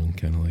going wrong,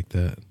 kind of like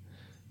that.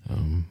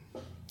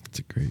 It's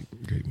a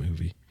great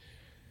movie.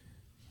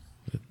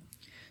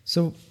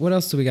 So what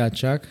else do we got,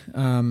 Chuck?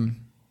 I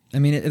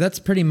mean, that's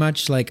pretty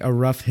much like a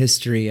rough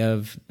history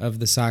of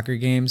the soccer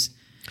games.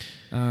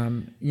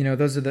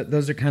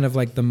 Those are kind of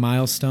like the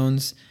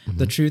milestones. Mm-hmm.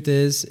 The truth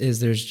is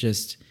there's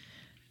just,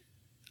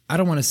 I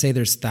don't want to say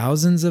there's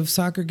thousands of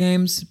soccer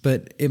games,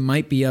 but it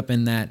might be up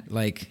in that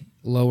like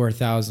lower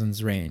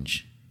thousands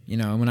range.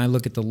 When I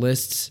look at the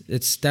lists,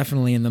 it's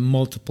definitely in the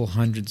multiple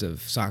hundreds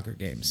of soccer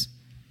games.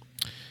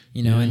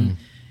 And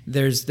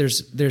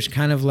there's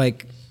kind of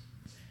like,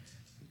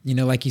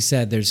 like you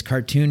said, there's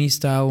cartoony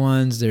style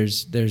ones.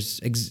 There's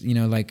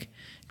like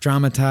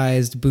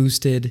dramatized,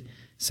 boosted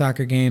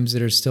soccer games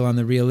that are still on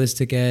the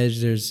realistic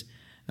edge. There's,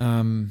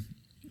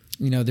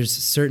 there's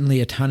certainly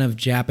a ton of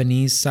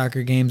Japanese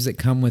soccer games that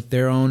come with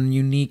their own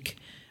unique,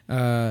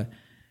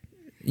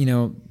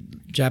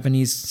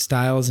 Japanese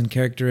styles and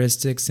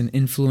characteristics and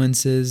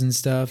influences and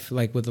stuff,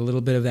 like with a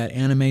little bit of that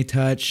anime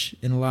touch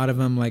in a lot of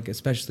them, like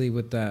especially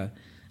with that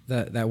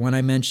one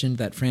I mentioned,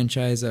 that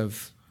franchise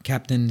of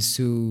Captain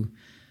Sue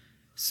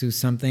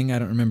something, I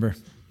don't remember.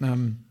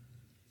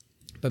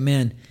 But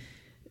man,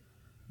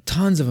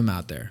 tons of them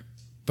out there.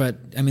 But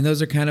I mean,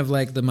 those are kind of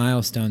like the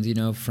milestones,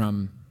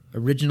 from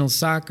original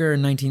soccer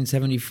in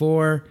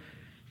 1974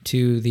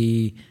 to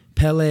the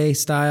Pele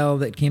style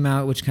that came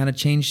out, which kind of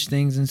changed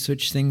things and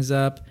switched things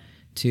up,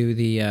 to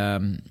the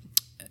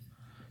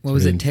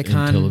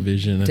Tekken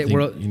television. I think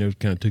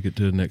kind of took it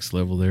to the next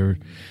level there.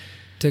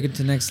 Took it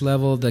to the next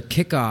level. The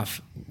Kickoff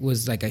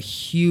was like a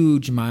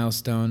huge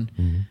milestone.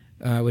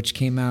 Mm-hmm. Which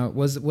came out,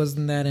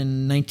 wasn't that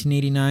in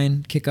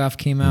 1989? Kickoff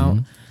came out,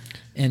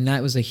 and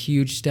that was a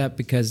huge step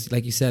because,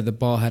 like you said, the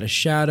ball had a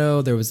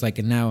shadow. There was like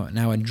now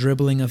a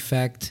dribbling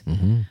effect.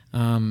 Mm-hmm.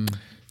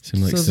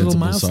 Seemed like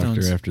Sensible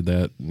Soccer after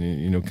that,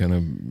 kind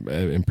of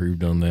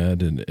improved on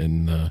that,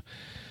 and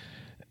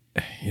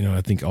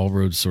I think all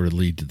roads sort of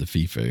lead to the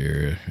FIFA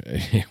era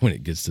when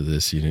it gets to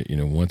this.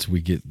 Once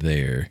we get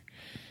there,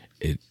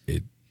 it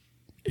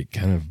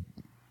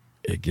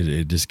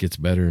just gets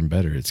better and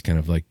better. It's kind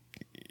of like.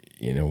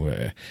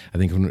 I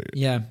think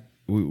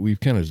we've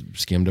kind of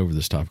skimmed over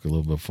this topic a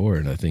little before,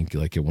 and I think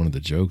like one of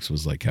the jokes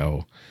was like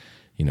how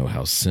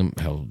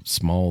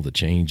small the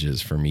change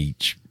is from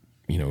each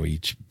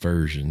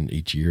version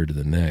each year to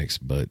the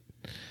next, but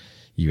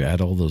you add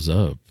all those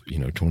up,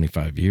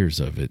 25 years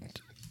of it,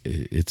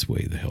 it's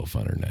way the hell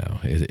funner now.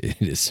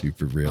 It is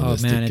super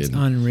realistic. Oh man, it's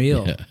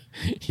unreal.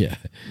 Yeah.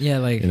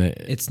 Like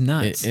it's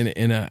nuts.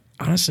 And I,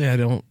 honestly, I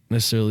don't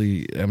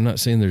necessarily. I'm not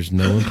saying there's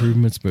no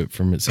improvements, but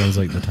from it sounds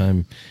like the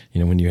time,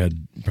 when you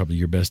had probably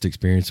your best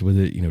experience with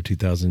it,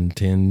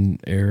 2010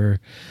 era,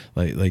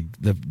 like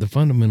the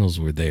fundamentals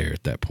were there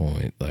at that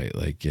point.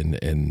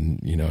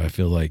 And I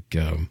feel like.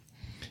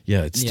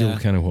 It's still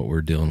kind of what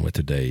we're dealing with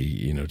today.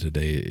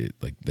 Today,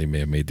 they may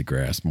have made the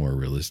grass more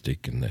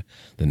realistic and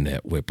the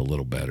net whip a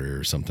little better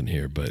or something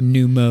here, but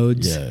new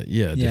modes.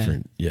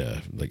 Different,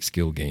 like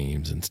skill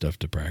games and stuff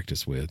to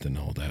practice with and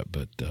all that.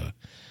 But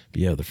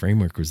the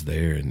framework was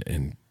there,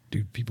 and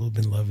dude, people have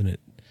been loving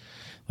it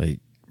like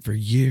for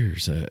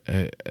years.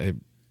 I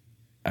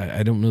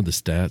don't know the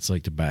stats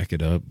like to back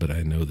it up, but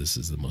I know this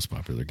is the most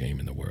popular game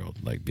in the world,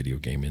 like video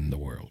game in the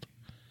world.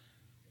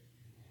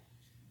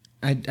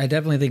 I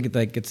definitely think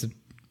like it's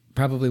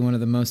probably one of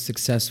the most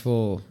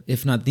successful,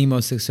 if not the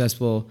most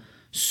successful,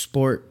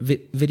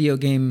 video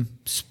game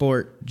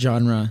sport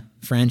genre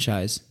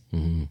franchise.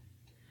 Mm-hmm.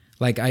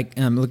 Like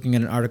I'm looking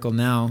at an article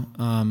now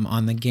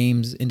on the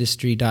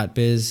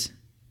gamesindustry.biz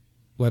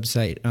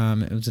website.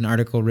 It was an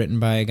article written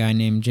by a guy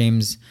named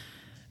James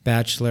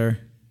Batchelor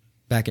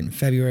back in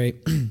February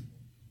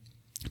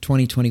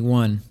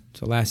 2021,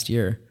 so last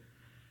year.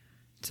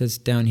 It says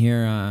down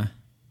here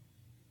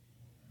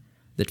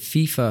that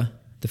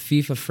the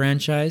FIFA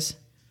franchise,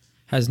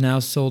 has now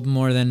sold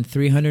more than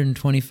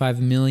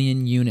 325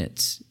 million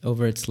units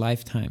over its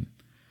lifetime,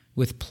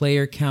 with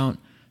player count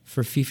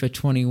for FIFA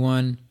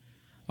 21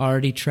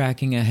 already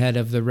tracking ahead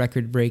of the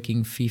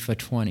record-breaking FIFA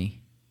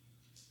 20.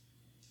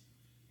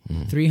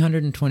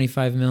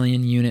 325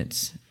 million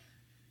units.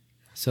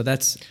 So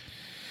that's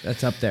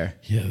up there.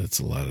 Yeah, that's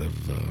a lot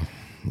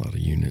of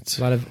units.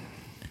 A lot of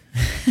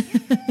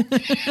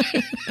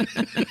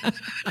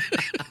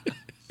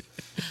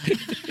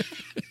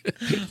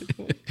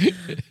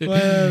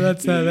well,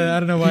 that's I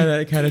don't know why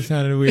that kind of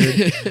sounded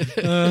weird.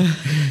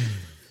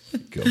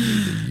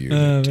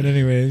 But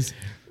anyways,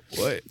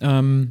 what?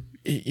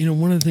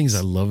 One of the things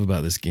I love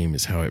about this game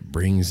is how it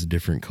brings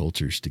different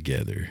cultures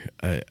together.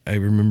 I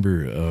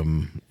remember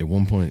at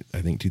one point,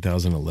 I think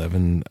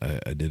 2011,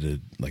 I did a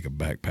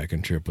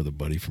backpacking trip with a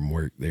buddy from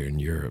work there in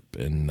Europe,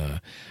 and I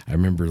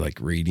remember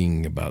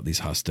reading about these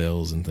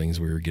hostels and things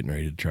we were getting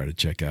ready to try to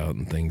check out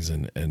and things,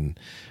 and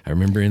I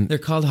remember they're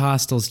called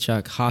hostels,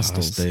 Chuck.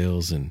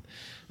 Hostels and.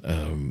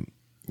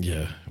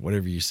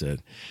 Whatever you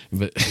said,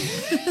 but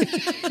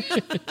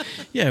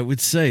it would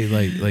say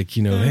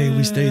hey,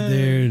 we stayed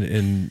there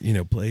and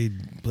played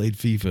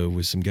FIFA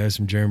with some guys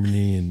from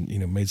Germany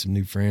and made some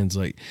new friends,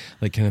 like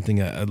kind of thing.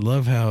 I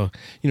love how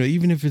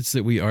even if it's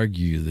that we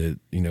argue that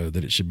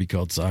that it should be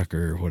called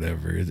soccer or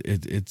whatever,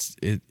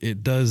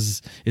 it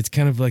does. It's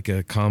kind of like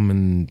a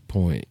common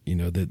point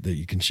that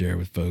you can share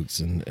with folks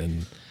and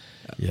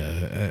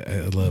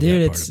I love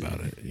that part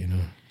about it.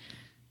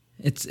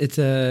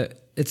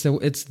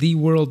 It's the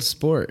world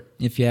sport,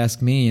 if you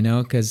ask me,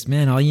 because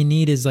man, all you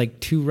need is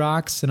 2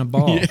 rocks and a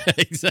ball. Yeah,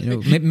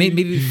 exactly.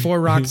 Maybe 4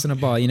 rocks and a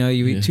ball.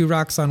 You eat 2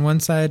 rocks on one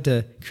side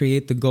to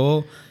create the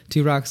goal,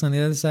 2 rocks on the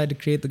other side to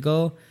create the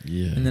goal,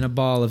 and then a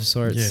ball of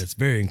sorts. Yeah, it's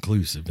very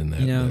inclusive in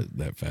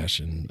that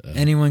fashion.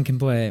 Anyone can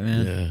play it,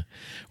 man. Yeah.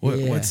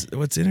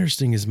 What's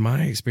interesting is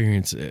my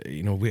experience.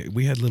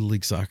 We had Little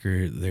League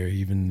soccer there,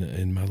 even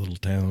in my little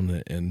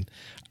town, and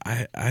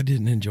I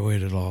didn't enjoy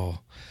it at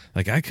all.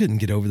 I couldn't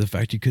get over the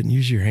fact you couldn't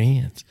use your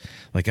hands.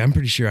 I'm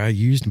pretty sure I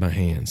used my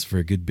hands for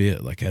a good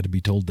bit. I had to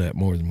be told that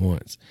more than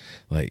once.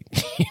 Unless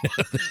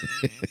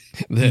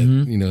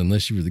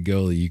you were the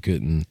goalie, you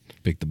couldn't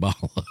pick the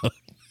ball up.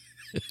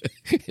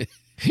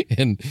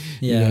 And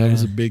I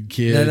was a big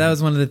kid. That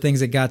was one of the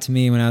things that got to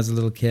me when I was a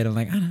little kid. I'm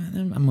like,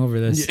 I'm over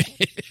this.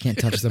 Can't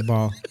touch the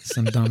ball.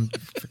 Some dumb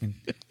freaking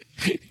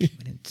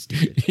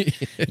stupid.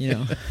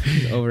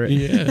 Over it.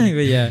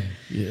 Yeah.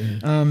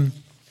 But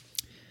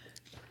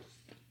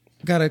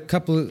got a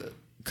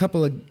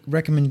couple of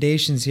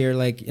recommendations here.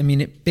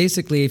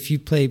 Basically, if you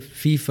play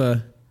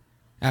FIFA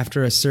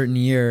after a certain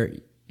year,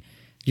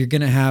 you're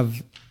gonna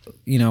have,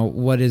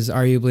 what is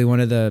arguably one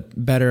of the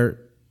better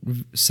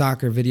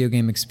soccer video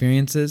game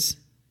experiences.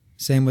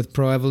 Same with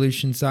Pro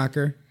Evolution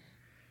Soccer.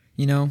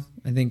 I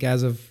think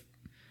as of,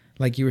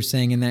 like you were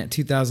saying, in that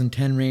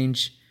 2010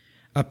 range,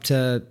 up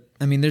to,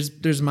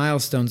 there's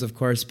milestones, of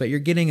course, but you're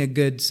getting a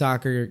good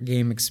soccer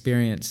game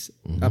experience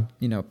up,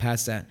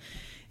 past that.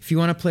 If you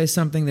want to play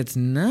something that's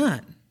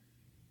not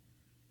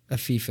a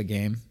FIFA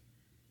game,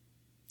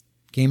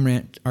 Game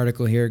Rant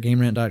article here,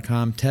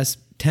 GameRant.com, test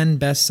 10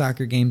 best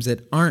soccer games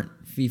that aren't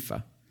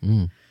FIFA.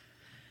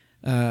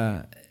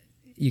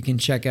 You can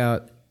check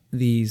out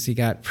these. You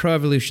got Pro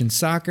Evolution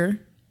Soccer,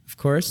 of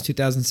course.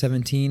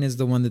 2017 is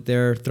the one that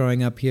they're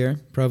throwing up here.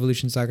 Pro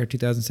Evolution Soccer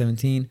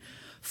 2017.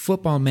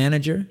 Football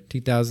Manager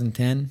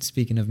 2010.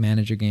 Speaking of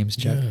manager games,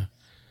 Chuck. Yeah.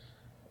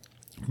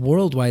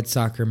 Worldwide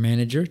Soccer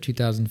Manager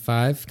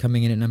 2005,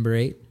 coming in at number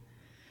 8.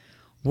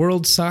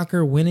 World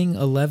Soccer Winning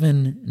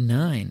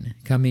 11-9,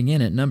 coming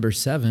in at number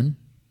 7.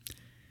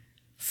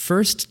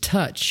 First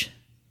Touch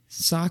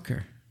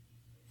Soccer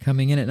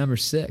coming in at number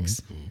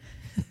 6.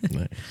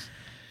 Nice.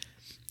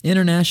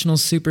 International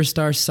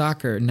Superstar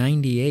Soccer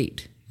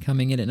 98,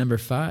 coming in at number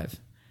 5.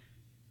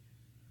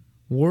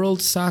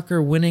 World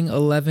Soccer Winning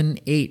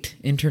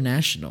 11-8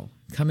 International,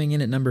 coming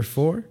in at number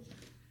 4.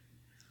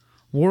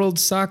 World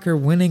Soccer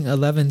Winning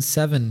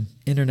 11-7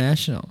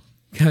 International,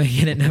 coming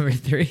in at number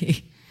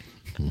 3.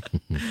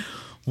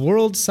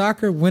 World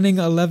Soccer Winning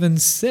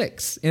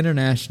 11-6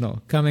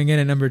 International, coming in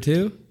at number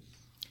 2.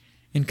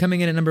 And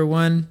coming in at number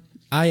 1,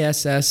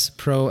 ISS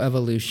Pro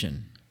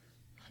Evolution.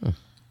 Huh.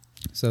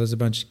 So there's a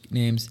bunch of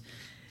names.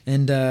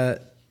 And, yeah,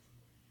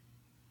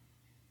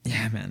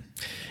 man.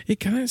 It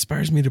kind of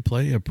inspires me to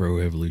play a Pro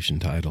Evolution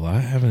title. I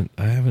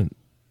haven't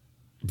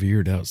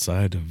veered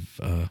outside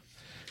of,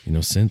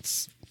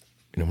 since,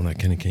 when I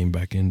kind of came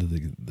back into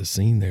the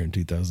scene there in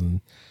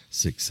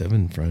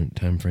 2006-07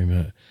 time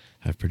frame.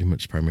 I've pretty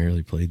much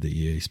primarily played the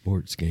EA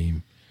Sports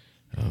game.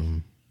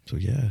 So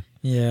yeah,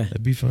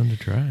 that'd be fun to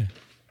try.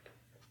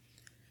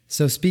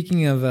 So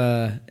speaking of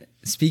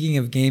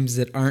games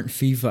that aren't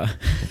FIFA,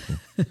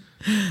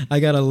 I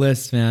got a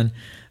list, man,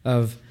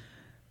 of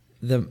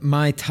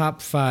my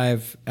top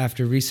 5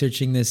 after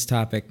researching this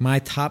topic. My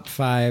top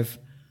 5,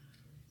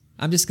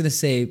 I'm just gonna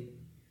say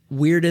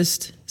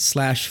weirdest /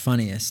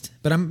 funniest,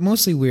 but I'm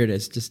mostly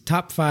weirdest. Just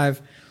top 5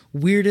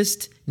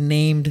 weirdest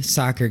named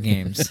soccer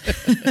games.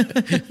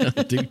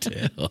 Do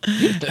tell.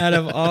 Out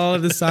of all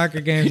of the soccer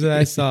games that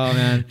I saw,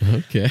 man.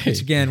 Okay. Which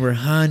again, we're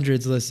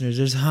hundreds, listeners.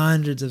 There's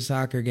hundreds of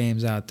soccer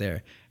games out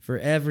there for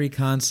every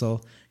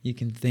console you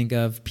can think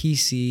of.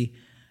 PC,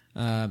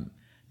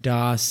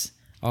 DOS,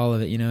 all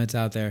of it. It's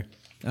out there.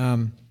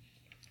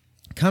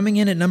 Coming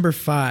in at number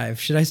 5.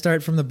 Should I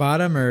start from the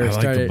bottom or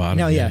start the at bottom?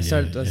 No,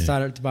 start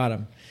at the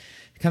bottom.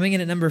 Coming in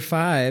at number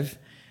 5,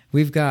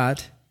 we've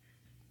got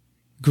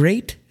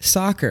Great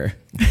Soccer.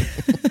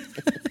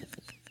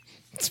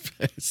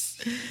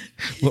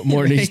 What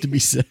more needs to be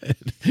said?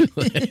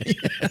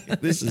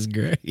 This is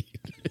great.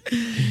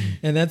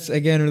 And that's,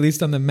 again,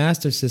 released on the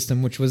Master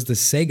System, which was the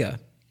Sega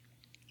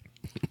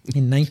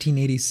in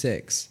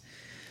 1986.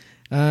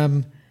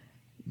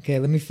 Okay,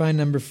 let me find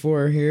number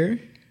 4 here.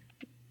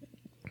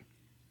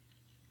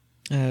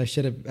 I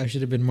should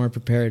have been more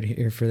prepared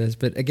here for this.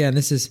 But again,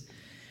 this is,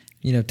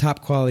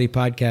 top quality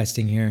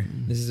podcasting here.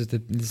 This is the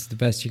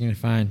best you're going to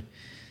find.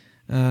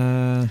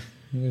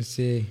 Let's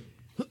see.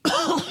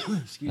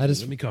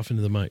 Let me cough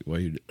into the mic while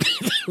you're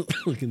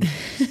looking.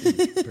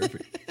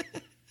 Perfect.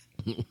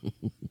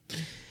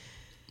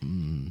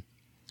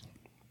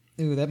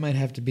 Ooh, that might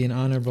have to be an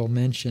honorable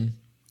mention.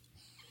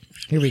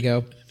 Here we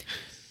go.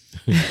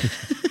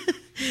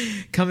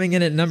 Coming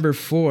in at number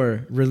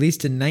 4,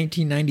 released in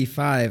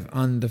 1995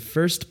 on the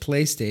first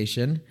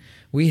PlayStation,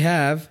 we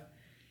have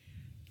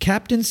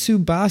Captain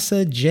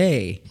Tsubasa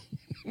J.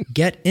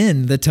 Get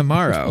in the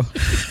Tomorrow.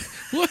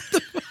 What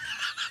the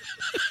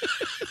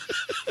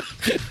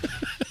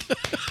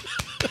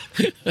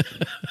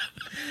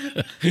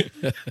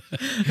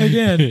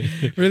Again,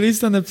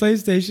 released on the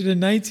PlayStation in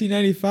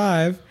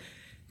 1995,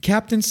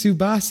 Captain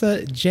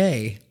Tsubasa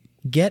J.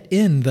 Get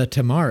in the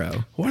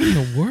Tomorrow. What in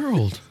the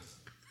world?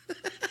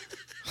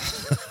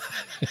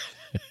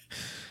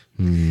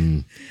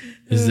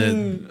 Is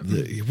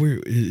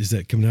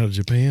that coming out of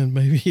Japan,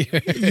 maybe?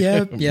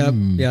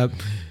 Yep.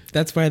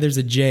 That's why there's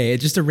a J.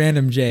 It's just a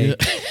random J.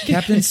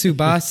 Captain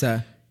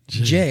Tsubasa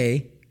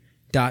J. ...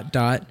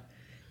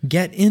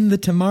 Get in the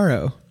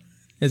Tomorrow.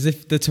 As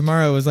if the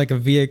tomorrow was like a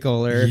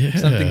vehicle or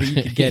something that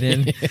you could get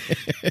in.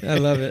 I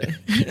love it.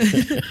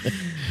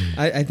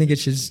 I think it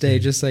should stay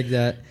just like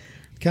that.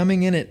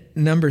 Coming in at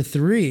number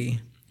 3,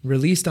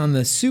 released on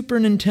the Super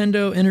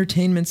Nintendo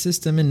Entertainment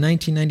System in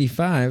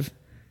 1995,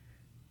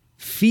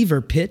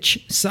 Fever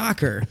Pitch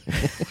Soccer.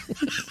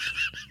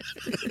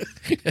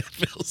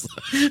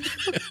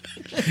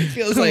 It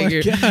feels like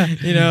you're,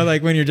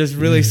 like when you're just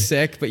really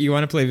sick, but you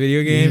want to play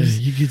video games.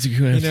 Yeah, you get to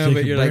go have to take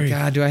but a you're break. like,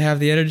 God, do I have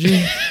the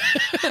energy?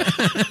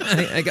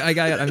 I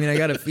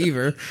got a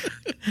fever.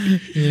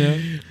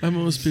 I'm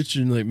almost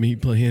picturing like me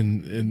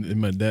playing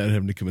and my dad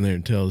having to come in there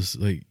and tell us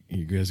like,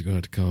 you guys are gonna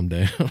have to calm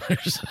down.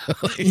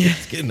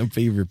 It's getting a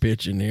fever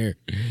pitch in there.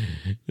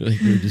 Like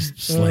we're just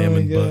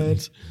slamming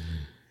buttons.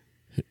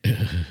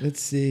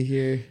 Let's see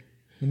here.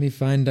 Let me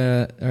find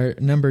our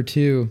number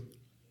 2.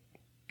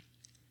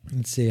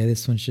 Let's see.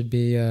 This one should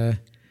be. This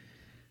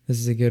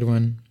is a good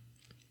one.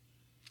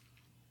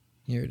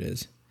 Here it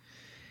is.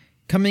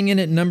 Coming in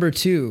at number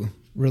 2,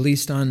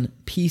 released on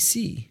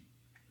PC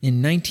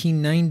in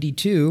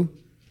 1992,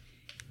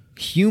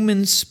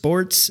 Human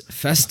Sports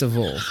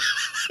Festival.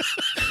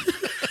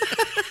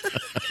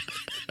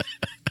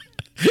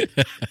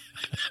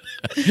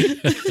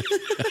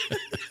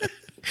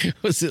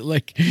 Was it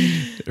like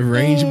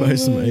arranged by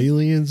some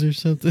aliens or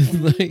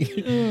something? Like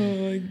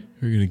we're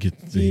gonna get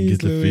the feed,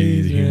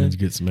 the humans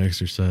get some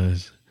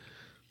exercise.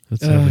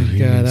 Let's have a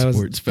human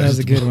sports festival. That was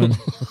a good one.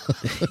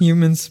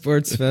 Human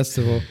Sports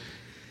Festival.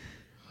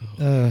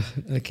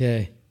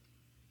 Okay.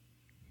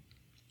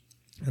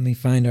 Let me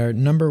find our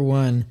number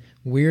 1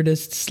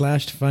 weirdest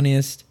 /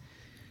 funniest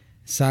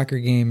soccer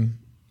game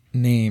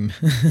name.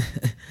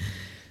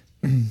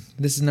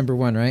 This is number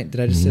 1, right?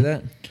 Did I just say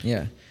that?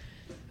 Yeah.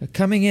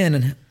 Coming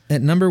in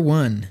at number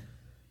 1,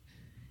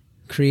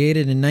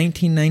 created in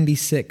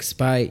 1996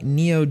 by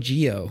Neo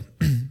Geo,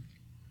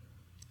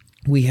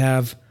 we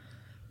have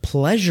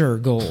Pleasure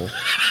Goal,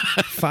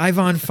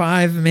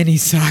 5-on-5 mini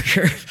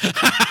soccer.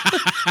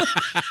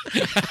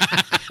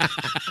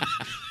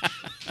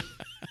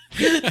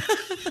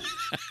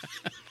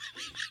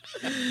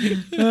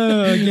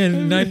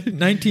 Again,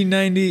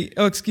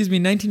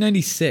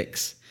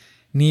 1996.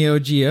 Neo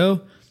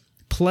Geo,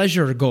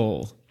 Pleasure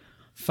Goal,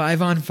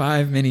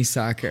 5-on-5 mini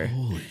soccer.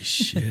 Holy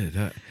shit!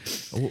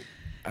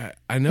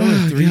 I know what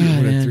a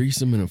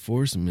threesome and a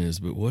foursome is,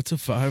 but what's a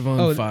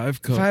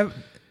 5-on-5 called?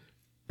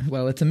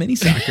 Well, it's a mini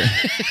soccer.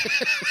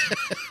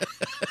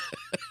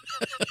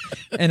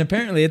 And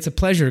apparently it's a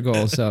pleasure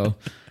goal, so,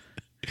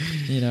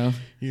 You're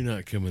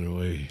not coming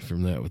away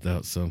from that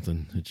without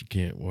something that you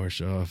can't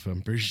wash off,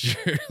 I'm pretty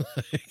sure.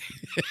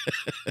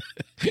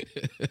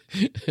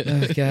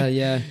 Oh, God,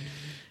 yeah.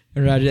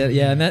 Roger,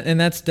 yeah, and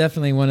that's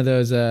definitely one of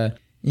those,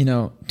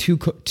 two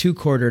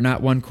quarter,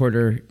 not 1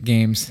 quarter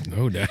games.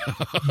 No doubt.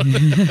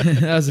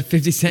 That was a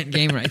 50-cent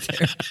game right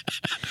there.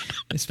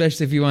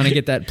 Especially if you want to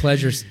get that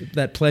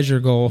pleasure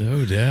goal.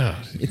 No doubt.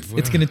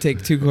 It's going to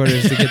take 2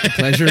 quarters to get the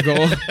pleasure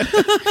goal.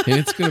 And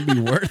it's going to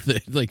be worth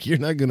it. Like, you're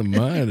not going to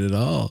mind at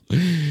all.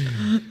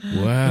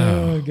 Wow.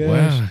 Oh, gosh.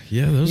 Wow.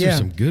 Yeah, those are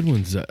some good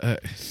ones.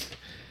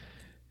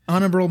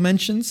 Honorable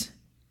mentions: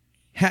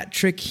 Hat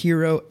Trick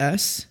Hero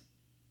S,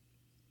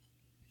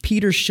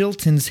 Peter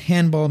Shilton's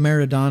Handball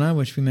Maradona,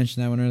 which we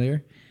mentioned that one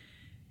earlier,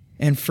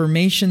 and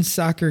Formation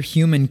Soccer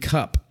Human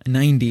Cup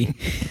 90.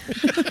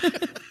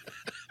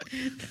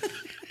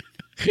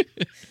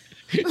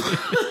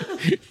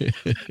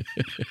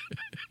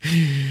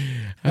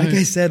 Like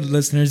I said,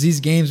 listeners, these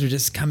games are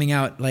just coming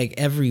out like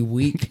every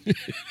week.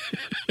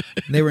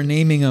 They were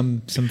naming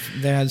them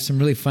they had some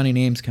really funny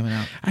names coming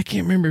out. I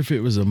can't remember if it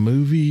was a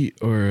movie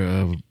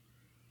or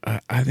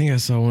I think I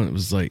saw one that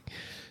was like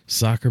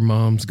Soccer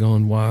Moms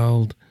Gone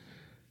Wild.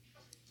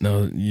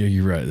 No,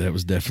 you're right. That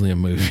was definitely a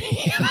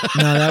movie.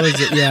 No, that was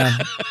it. Yeah.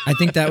 I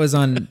think that was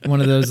on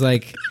one of those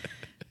like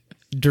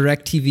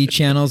direct TV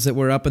channels that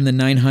were up in the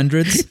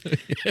 900s.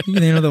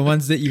 The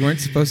ones that you weren't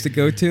supposed to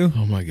go to.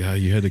 Oh my God.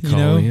 You had to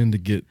call in to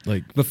get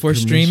like before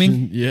permission.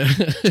 Streaming. Yeah.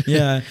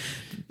 Yeah.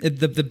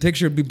 The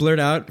picture would be blurred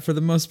out for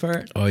the most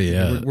part. Oh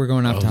yeah, we're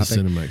going off topic. The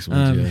Cinemax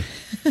ones,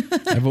 yeah.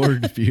 I've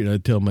ordered a few, and I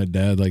tell my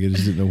dad like I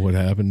just didn't know what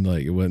happened.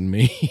 Like it wasn't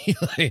me.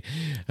 Like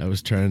I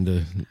was trying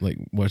to like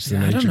watch the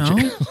Nature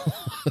Channel.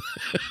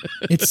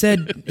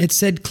 It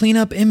said clean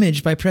up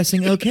image by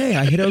pressing OK.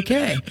 I hit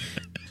OK.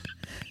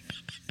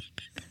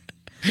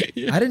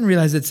 Yeah. I didn't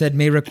realize it said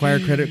may require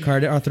credit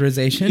card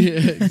authorization. Yeah,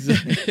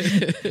 exactly.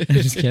 I'm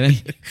just kidding.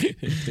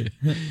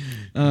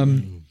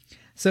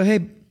 So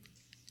hey,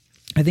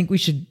 I think we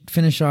should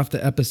finish off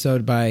the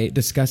episode by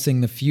discussing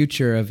the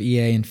future of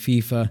EA and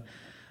FIFA.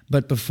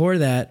 But before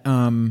that,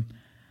 I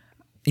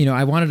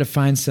wanted to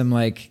find some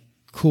like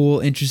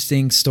cool,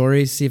 interesting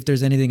stories, see if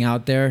there's anything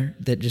out there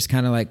that just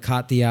kind of like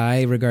caught the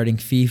eye regarding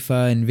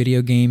FIFA and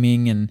video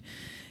gaming and,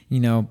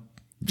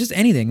 just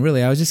anything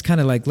really. I was just kind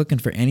of like looking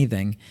for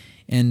anything.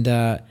 And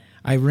I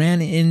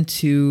ran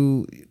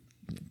into,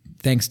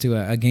 thanks to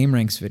a Game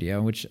Ranks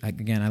video, which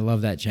again, I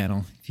love that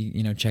channel. If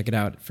you check it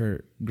out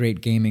for great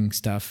gaming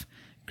stuff.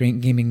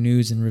 Great gaming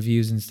news and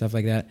reviews and stuff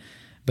like that.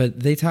 But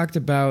they talked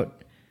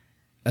about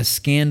a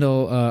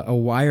scandal, a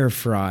wire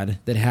fraud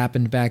that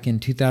happened back in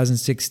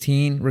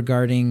 2016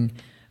 regarding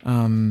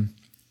FIFA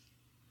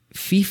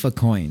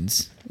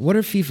coins. What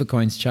are FIFA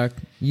coins, Chuck?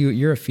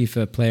 You're a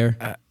FIFA player.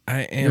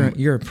 I am.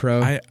 You're a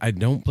pro. I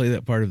don't play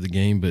that part of the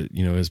game, but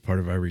as part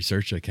of our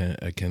research, I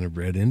kind of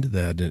read into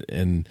that,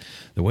 and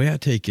the way I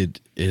take it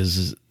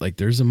is like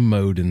there's a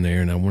mode in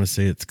there, and I want to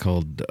say it's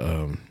called.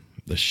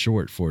 The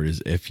short for it is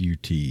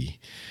FUT,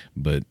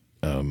 but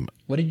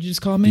what did you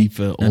just call me?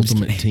 FIFA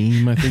Ultimate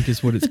Team, I think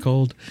is what it's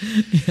called.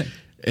 Yeah.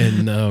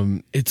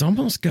 And it's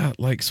almost got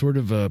like sort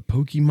of a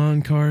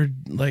Pokemon card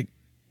like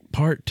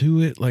part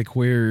to it, like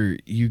where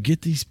you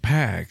get these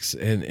packs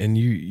and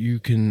you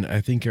can, I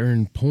think,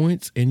 earn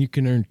points and you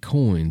can earn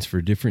coins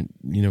for different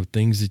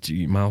things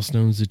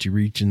milestones that you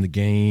reach in the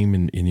game,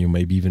 and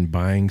maybe even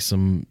buying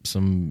some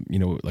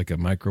like a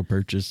micro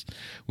purchase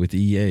with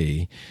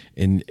EA,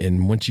 and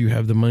once you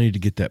have the money to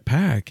get that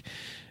pack,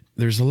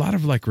 there's a lot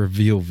of like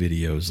reveal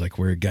videos, like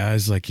where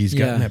guys like he's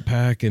gotten that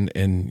pack and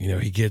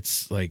he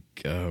gets like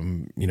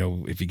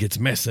if he gets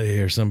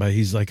Messi or somebody,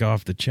 he's like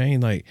off the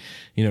chain, like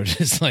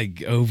just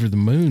like over the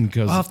moon,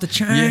 because off the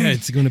chain. Yeah,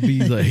 it's going to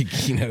be like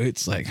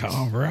it's like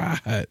all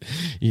right,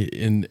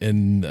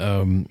 and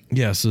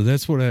so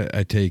that's what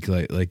I take,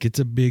 like it's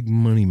a big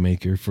money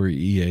maker for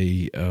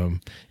EA,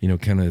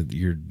 kind of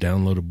your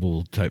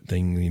downloadable type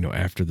thing,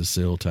 after the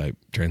sale type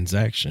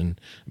transaction,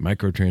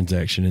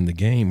 microtransaction in the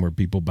game where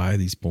people buy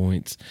these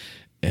points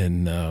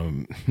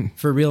and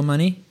for real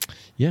money.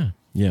 Yeah,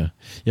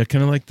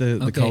 kind of like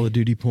the Call of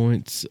Duty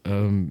points.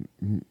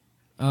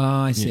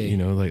 I see.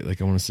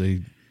 Like I want to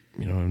say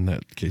in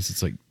that case,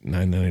 it's like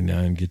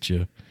 $9.99 get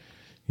you,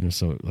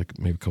 so like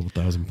maybe a couple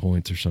thousand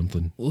points or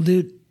something. Well,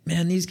 dude,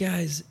 man, these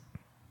guys.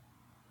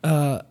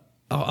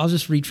 I'll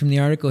just read from the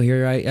article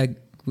here.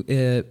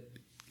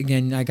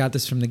 Again, I got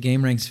this from the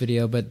Game Ranks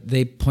video, but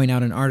they point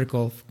out an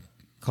article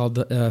called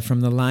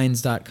from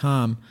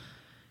thelines.com.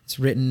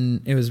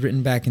 It was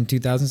written back in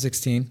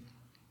 2016,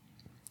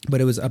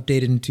 but it was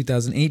updated in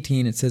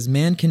 2018. It says,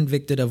 man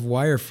convicted of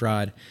wire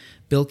fraud,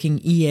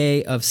 bilking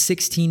EA of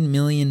 $16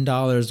 million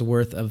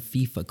worth of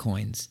FIFA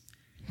coins.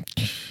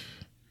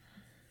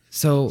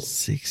 So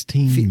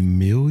 16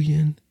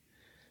 million?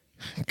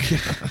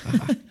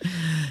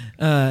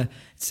 It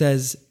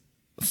says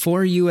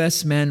 4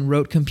 U.S. men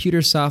wrote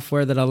computer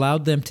software that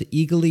allowed them to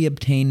eagerly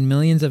obtain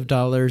millions of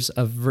dollars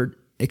in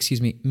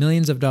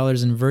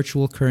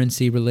virtual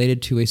currency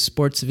related to a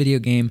sports video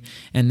game,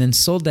 and then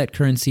sold that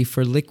currency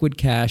for liquid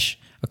cash,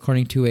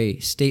 according to a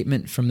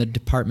statement from the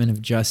Department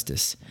of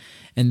Justice.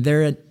 And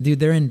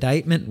their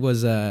indictment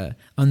was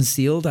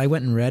unsealed. I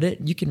went and read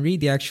it. You can read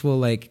the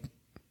actual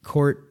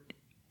court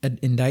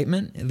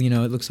indictment.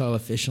 It looks all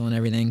official and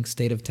everything.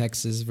 State of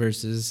Texas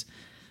versus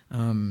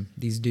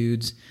these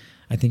dudes.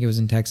 I think it was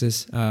in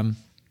Texas. So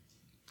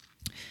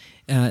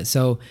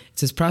it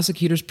says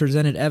prosecutors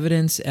presented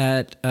evidence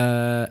at.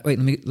 Wait,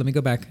 let me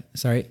go back.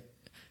 Sorry,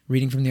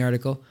 reading from the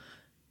article.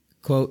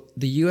 Quote,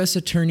 the U.S.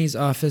 Attorney's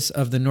Office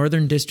of the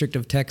Northern District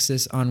of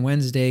Texas on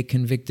Wednesday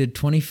convicted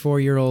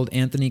 24-year-old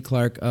Anthony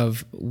Clark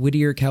of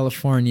Whittier,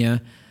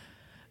 California,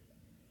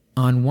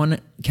 on one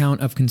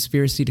count of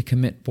conspiracy to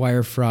commit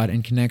wire fraud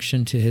in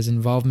connection to his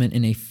involvement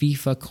in a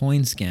FIFA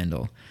coin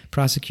scandal.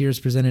 Prosecutors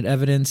presented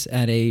evidence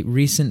at a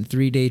recent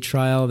 3-day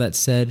trial that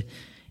said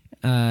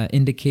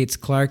indicates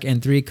Clark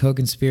and 3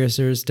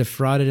 co-conspirators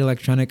defrauded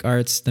Electronic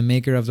Arts, the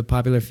maker of the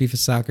popular FIFA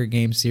soccer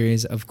game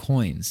series, of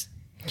coins.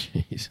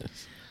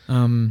 Jesus.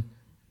 And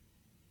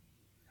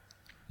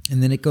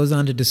then it goes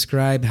on to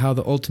describe how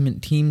the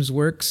Ultimate Teams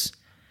works.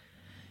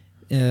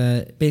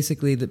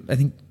 Basically, I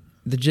think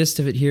the gist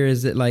of it here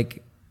is that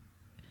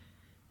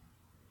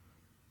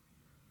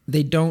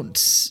they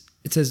don't.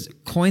 It says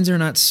coins are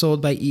not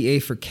sold by EA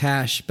for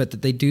cash, but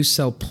that they do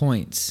sell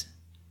points.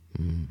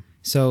 Mm.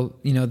 So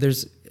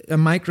there's a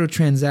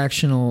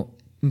microtransactional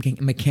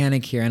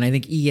mechanic here, and I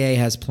think EA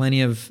has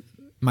plenty of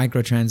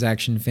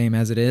microtransaction fame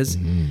as it is.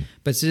 Mm-hmm.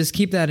 But so just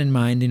keep that in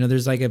mind.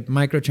 There's a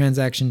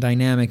microtransaction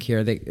dynamic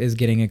here that is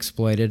getting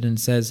exploited. And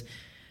it says,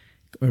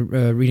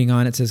 reading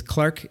on, it says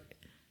Clark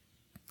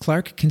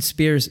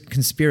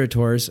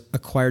conspirators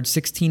acquired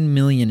 16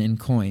 million in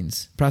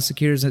coins.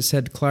 Prosecutors have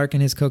said Clark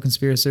and his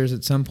co-conspirators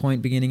at some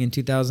point beginning in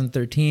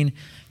 2013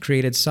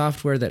 created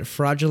software that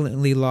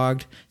fraudulently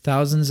logged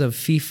thousands of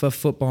FIFA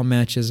football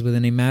matches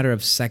within a matter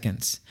of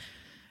seconds.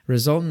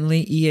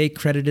 Resultantly, EA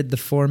credited the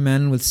 4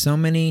 men with so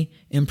many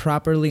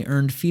improperly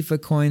earned FIFA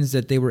coins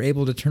that they were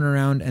able to turn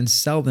around and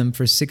sell them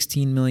for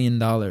 $16 million,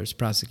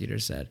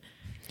 prosecutors said.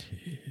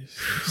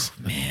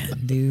 Whew,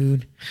 man,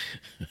 dude.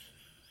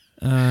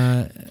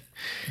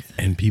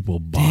 And people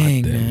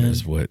bought them,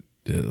 is what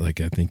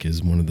I think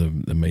is one of the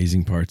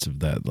amazing parts of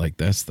that.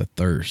 That's the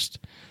thirst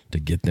to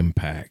get them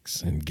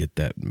packs and get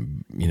that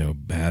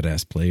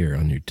badass player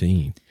on your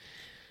team.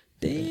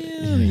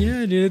 Damn,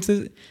 yeah, dude.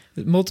 It's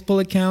multiple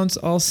accounts,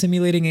 all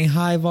simulating a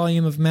high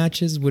volume of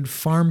matches, would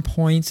farm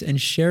points and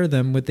share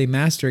them with a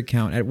master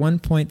account. At one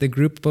point, the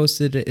group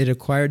boasted it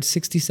acquired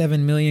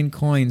 67 million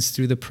coins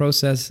through the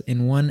process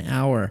in 1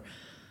 hour.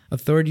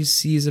 Authorities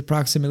seized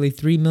approximately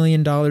 $3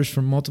 million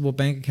from multiple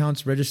bank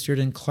accounts registered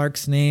in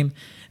Clark's name,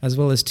 as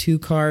well as 2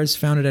 cars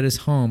found at his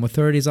home.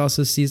 Authorities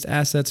also seized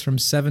assets from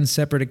 7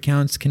 separate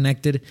accounts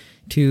connected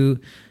to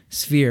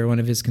Sphere, one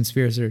of his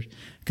conspirators.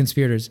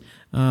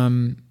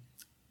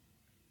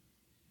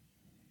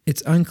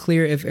 It's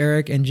unclear if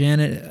Eric and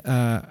Janet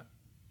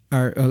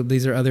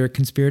these are other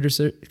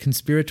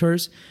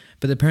conspirators,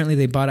 but apparently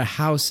they bought a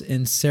house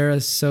in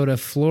Sarasota,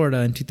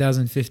 Florida in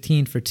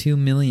 2015 for $2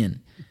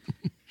 million.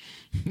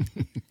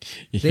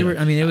 Yeah.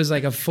 It was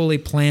like a fully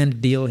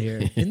planned deal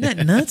here. Isn't that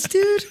nuts,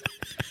 dude?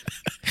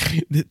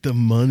 That the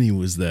money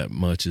was that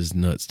much is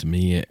nuts to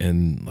me.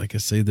 And like I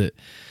say, that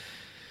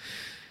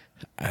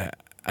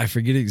I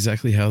forget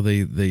exactly how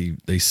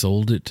they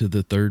sold it to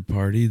the third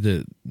party.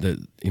 That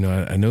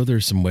I know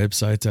there's some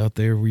websites out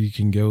there where you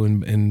can go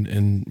and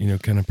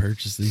kind of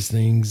purchase these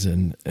things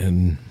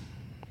and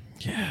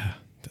yeah.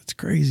 That's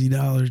crazy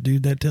dollars,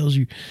 dude. That tells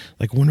you,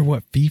 wonder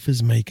what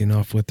FIFA's making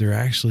off what they're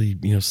actually,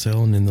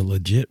 selling in the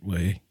legit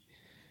way.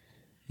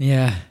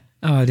 Yeah.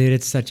 Oh, dude,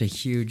 it's such a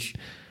huge.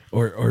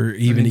 Or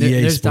even EA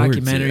there's Sports.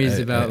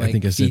 Documentaries about I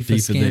think I said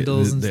FIFA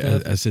scandals and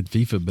stuff. I said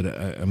FIFA, but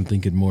I'm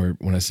thinking more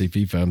when I say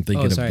FIFA. I'm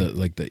thinking of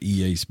the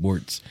EA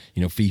Sports,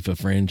 FIFA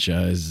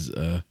franchise.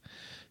 They're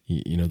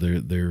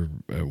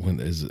when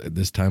is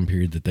this time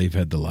period that they've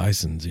had the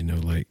license.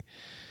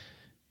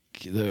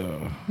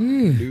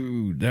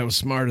 Dude, that was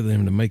smart of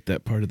them to make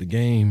that part of the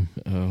game.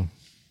 Oh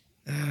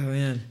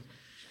man,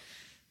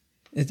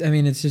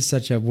 it's just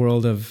such a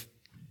world of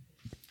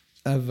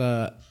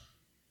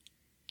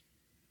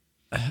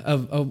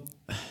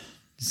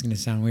This is going to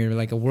sound weird, but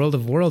like a world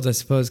of worlds, I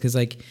suppose, because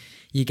like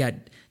you got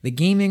the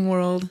gaming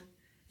world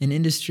and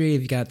industry,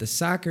 you've got the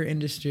soccer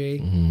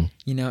industry,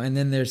 you know, and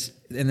then there's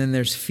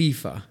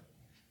FIFA,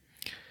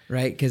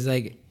 right? Because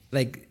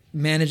like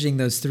managing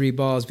those three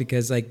balls,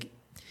 because like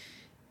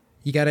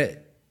you got to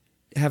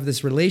have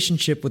this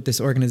relationship with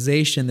this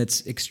organization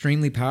that's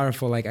extremely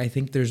powerful. Like I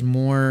think there's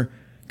more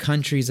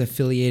countries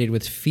affiliated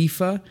with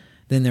FIFA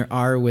than there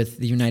are with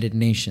the United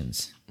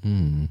Nations.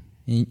 And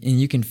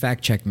you can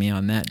fact check me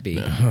on that, B.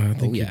 I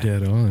think you're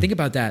dead on. Think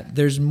about that.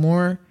 There's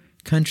more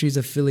countries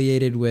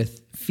affiliated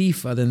with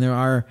FIFA than there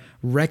are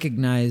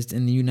recognized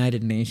in the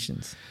United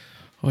Nations.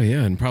 Oh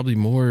yeah, and probably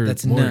more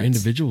That's more nuts.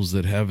 individuals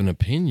that have an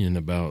opinion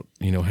about,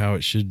 you know, how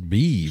it should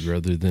be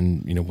rather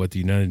than, you know, what the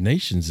United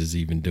Nations is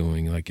even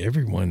doing. Like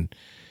everyone,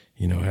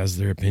 you know, has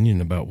their opinion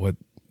about what,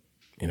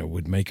 you know,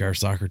 would make our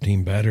soccer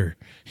team better,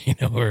 you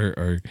know,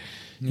 or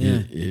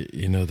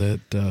you know,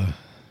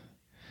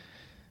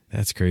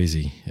 that's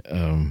crazy.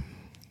 It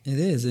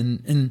is,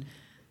 and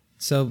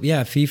so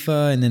yeah,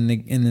 FIFA, and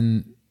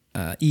then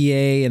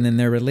EA, and then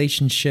their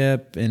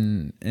relationship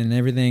and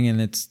everything,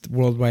 and its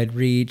worldwide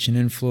reach and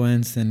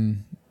influence,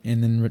 and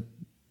then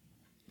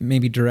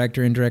maybe direct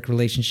or indirect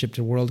relationship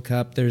to World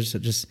Cup.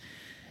 There's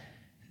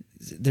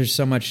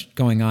so much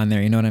going on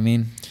there. You know what I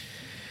mean?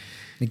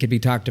 It could be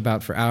talked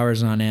about for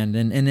hours on end,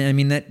 and I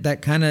mean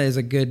that kind of is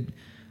a good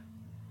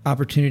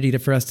opportunity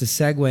for us to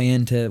segue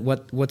into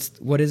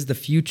what is the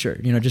future.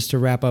 You know, just to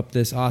wrap up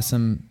this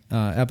awesome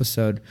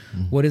episode,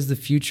 what is the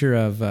future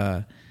of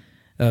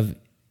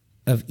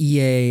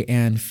EA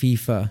and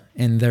FIFA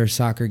and their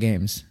soccer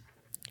games?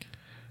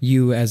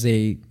 You as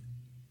a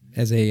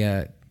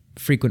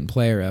frequent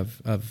player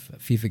of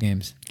FIFA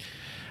games,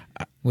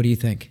 what do you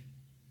think?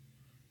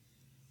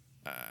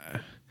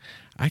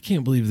 I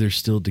can't believe they're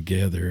still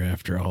together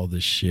after all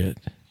this shit.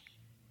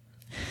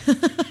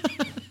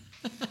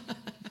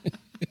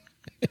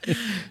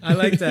 I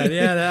like that.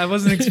 Yeah, I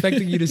wasn't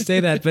expecting you to say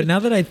that, but now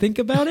that I think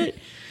about it,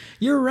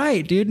 you're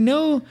right, dude.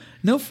 No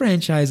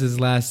franchises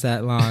last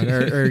that long,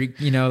 or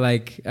you know,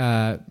 like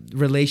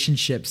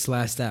relationships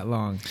last that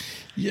long.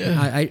 Yeah.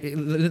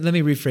 Let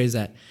me rephrase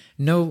that.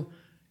 No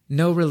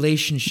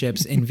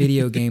relationships in the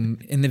video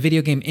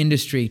game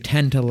industry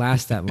tend to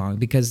last that long,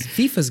 because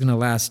FIFA's going to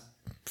last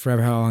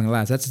forever, how long it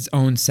lasts. That's its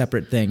own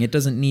separate thing. It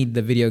doesn't need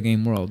the video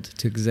game world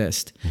to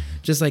exist.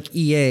 Just like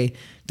EA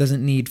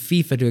doesn't need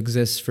FIFA to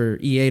exist for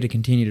EA to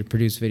continue to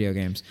produce video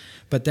games.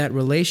 But that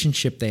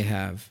relationship they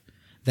have,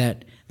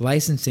 that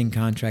licensing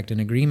contract and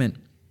agreement,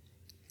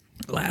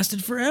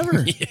 lasted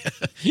forever.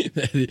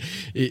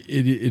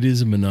 It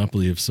is a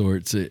monopoly of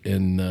sorts,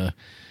 and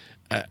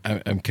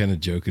I'm kind of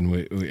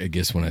joking, I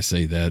guess, when I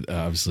say that,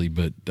 obviously,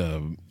 but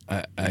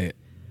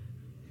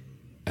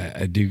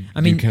I do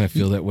kind of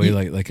feel that way,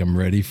 like I'm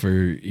ready for,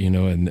 you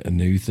know, a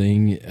new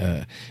thing.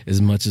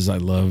 As much as I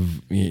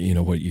love, you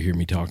know, what you hear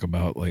me talk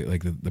about,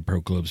 like the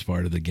pro clubs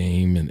part of the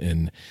game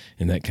and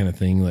that kind of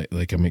thing.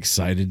 Like I'm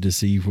excited to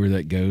see where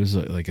that goes.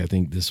 Like I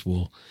think this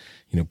will,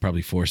 you know,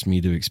 probably force me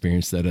to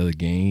experience that other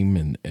game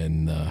and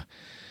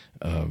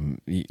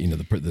you know,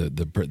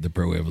 the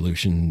Pro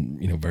Evolution,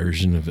 you know,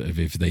 version of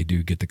if they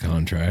do get the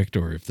contract,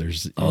 or if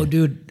there's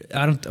dude,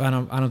 I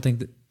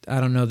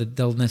don't know that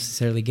they'll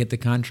necessarily get the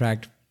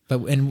contract,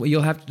 and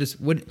you'll have to just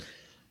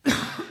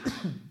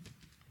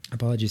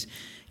apologies.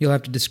 You'll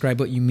have to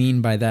describe what you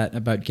mean by that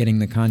about getting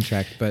the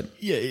contract. But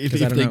yeah, if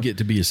they get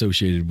to be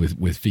associated with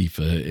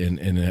FIFA,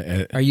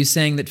 and are you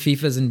saying that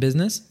FIFA's in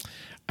business?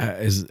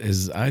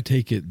 As I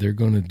take it, they're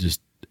going to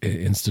just,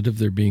 instead of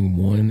there being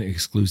one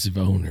exclusive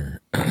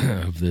owner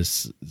of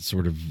this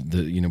sort of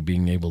you know,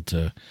 being able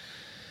to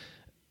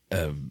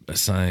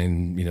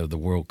assign, you know, the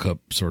World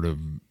Cup sort of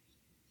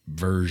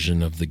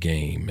version of the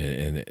game,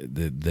 and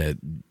that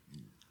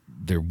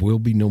there will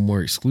be no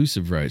more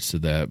exclusive rights to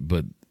that,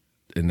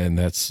 and then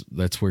that's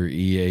where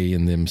EA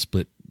and them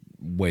split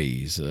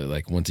ways.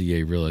 Like once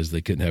EA realized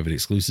they couldn't have it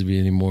exclusively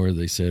anymore,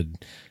 they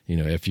said, you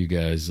know, F you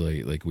guys,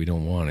 like we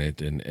don't want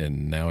it,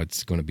 and now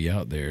it's going to be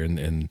out there,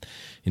 and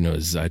you know,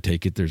 as I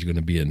take it, there's going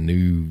to be a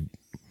new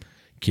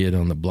kid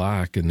on the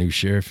block, a new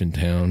sheriff in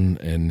town,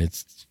 and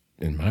it's,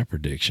 in my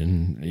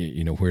prediction,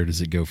 you know, where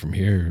does it go from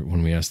here?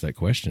 When we ask that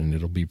question,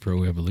 it'll be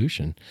Pro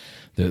Evolution.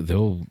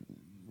 They'll,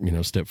 you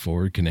know, step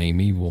forward.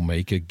 Konami will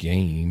make a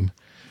game.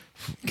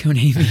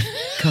 Konami.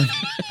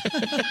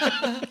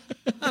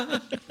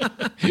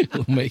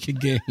 We'll make a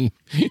game,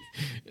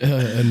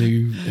 a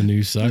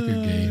new soccer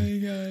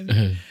game. Oh my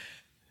God.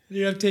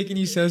 Dude, I'm taking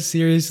you so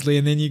seriously,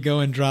 and then you go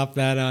and drop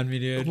that on me,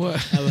 dude.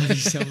 What? I love you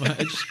so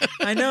much.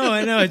 I know.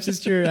 It's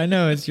just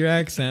it's your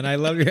accent. I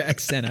love your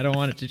accent. I don't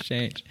want it to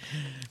change.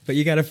 But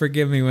you got to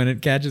forgive me when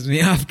it catches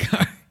me off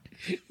guard.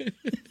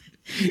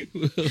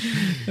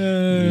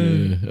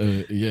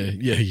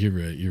 Yeah,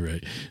 you're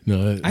right.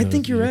 No, I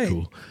think you're right.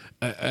 Cool.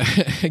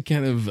 I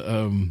kind of,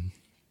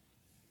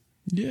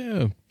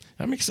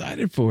 I'm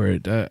excited for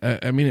it.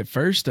 I mean, at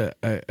first,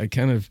 I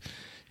kind of,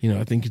 you know,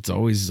 I think it's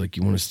always like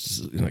you want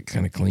to, like,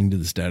 kind of cling to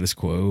the status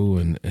quo,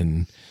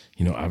 and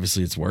you know,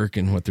 obviously it's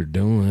working what they're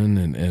doing,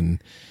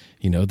 and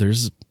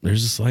there's a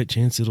slight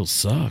chance it'll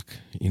suck,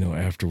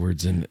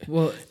 afterwards. And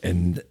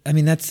I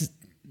mean, that's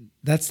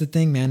the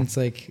thing, man. It's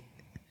like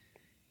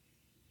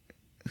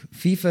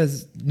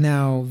FIFA's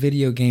now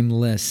video game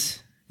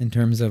lists in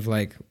terms of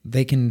like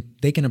they can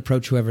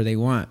approach whoever they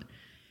want.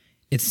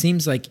 It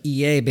seems like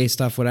EA,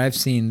 based off what I've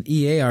seen,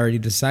 EA already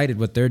decided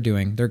what they're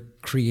doing. They're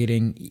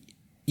creating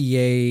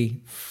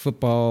EA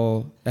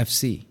Football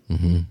FC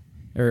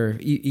or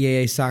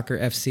EA Soccer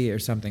FC or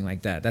something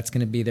like that. That's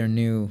going to be their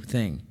new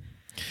thing.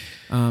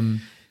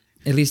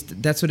 At least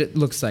that's what it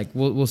looks like.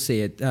 We'll see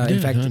it. In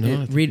fact,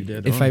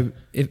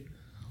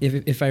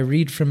 if I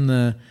read from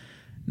the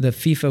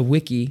FIFA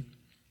wiki,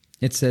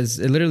 it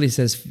literally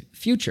says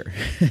future.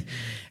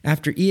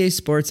 After EA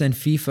Sports and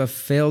FIFA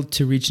failed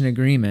to reach an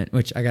agreement,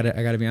 which I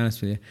gotta be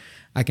honest with you,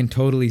 I can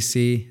totally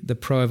see the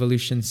Pro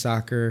Evolution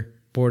Soccer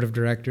board of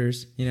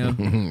directors, up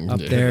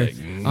there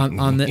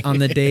on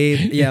the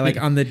day, like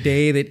on the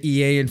day that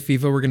EA and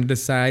FIFA were going to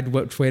decide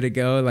which way to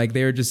go. Like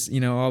they were just,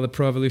 all the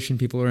Pro Evolution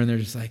people were in there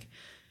just like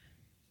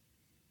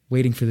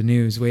waiting for the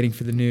news,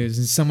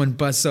 and someone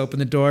busts open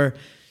the door.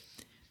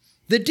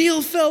 The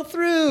deal fell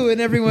through,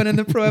 and everyone in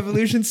the Pro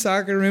Evolution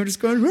Soccer room just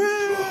going,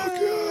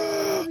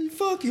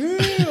 fuck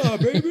yeah,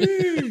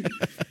 baby.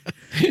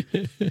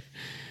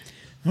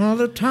 All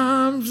the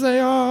times they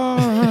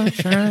are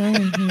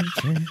changing.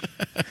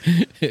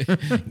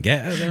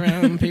 Gather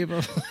around,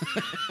 people.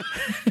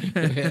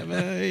 Have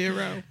a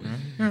hero.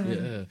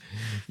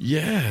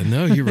 Yeah,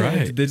 no, you're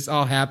right. They're just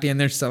all happy and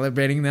they're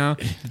celebrating now.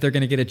 They're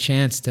going to get a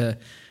chance to,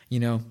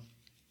 get a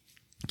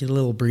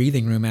little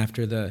breathing room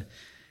after the,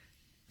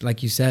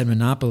 like you said,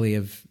 monopoly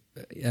of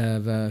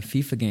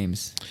FIFA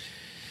games.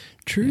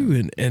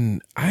 True,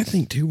 and I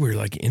think too we're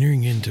like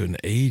entering into an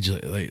age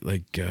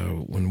like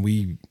when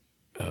we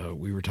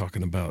were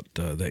talking about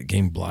that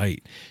game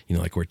Blight,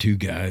 like where two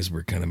guys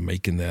were kind of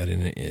making that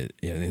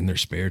in their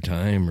spare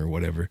time or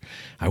whatever.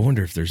 I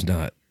wonder if there's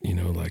not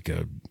like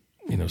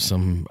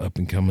some up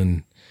and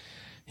coming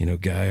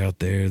guy out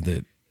there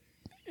that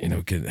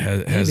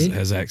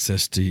has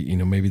access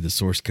to maybe the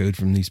source code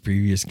from these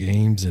previous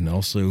games and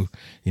also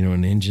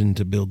an engine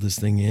to build this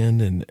thing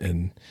in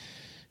and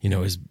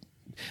is.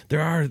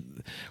 There are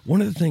one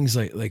of the things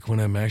like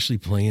when I'm actually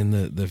playing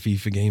the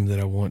FIFA game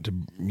that I want to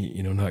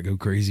not go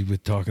crazy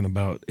with talking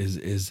about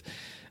is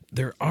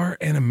there are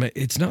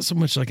it's not so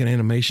much like an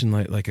animation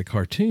like a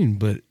cartoon,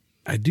 but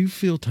I do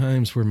feel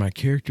times where my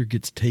character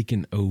gets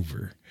taken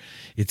over.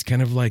 It's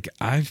kind of like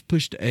I've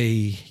pushed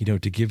A,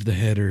 to give the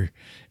header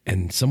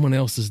and someone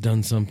else has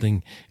done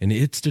something and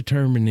it's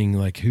determining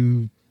like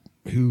who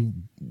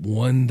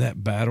won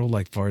that battle,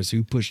 like far as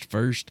who pushed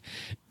first,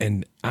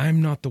 and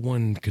I'm not the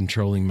one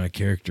controlling my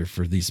character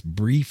for these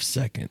brief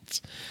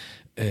seconds,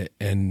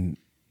 and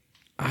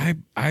I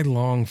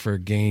long for a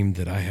game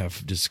that I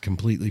have just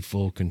completely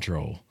full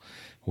control,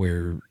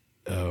 where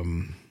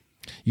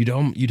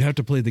you'd have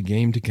to play the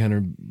game to kind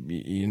of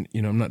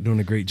I'm not doing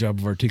a great job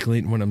of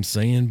articulating what I'm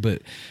saying,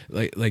 but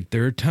like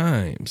there are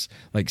times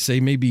like say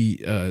maybe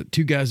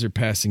two guys are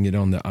passing it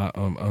on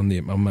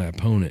my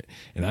opponent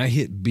and I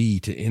hit B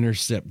to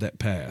intercept that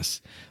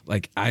pass.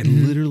 Like I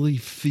literally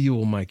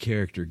feel my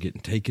character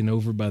getting taken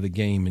over by the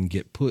game and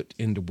get put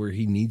into where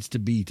he needs to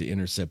be to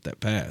intercept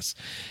that pass,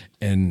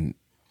 and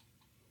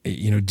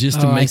just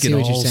to make it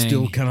all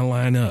still kind of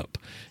line up.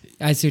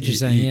 I see what you're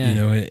saying,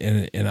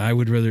 yeah. And I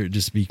would rather it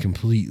just be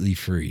completely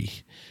free,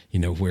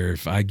 where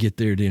if I get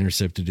there to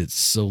intercept it, it's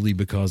solely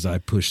because I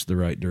pushed the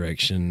right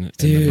direction.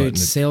 Dude, and the button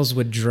sales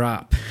would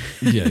drop.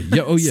 Yeah.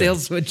 Oh, yeah.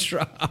 Sales would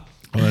drop.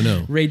 Oh, I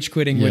know. Rage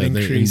quitting would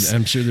increase.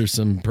 I'm sure there's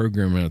some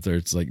program out there.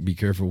 It's like, be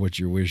careful what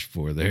you wish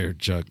for there,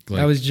 Chuck.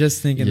 Like, I was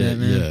just thinking that,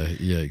 man.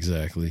 Yeah,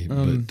 exactly.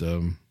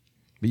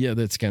 But yeah,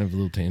 that's kind of a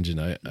little tangent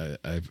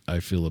I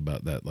feel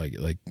about that. Like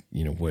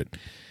what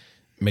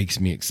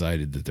makes me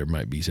excited that there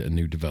might be a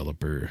new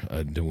developer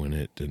doing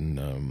it,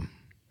 and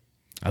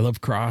I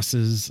love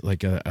crosses.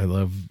 Like I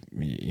love,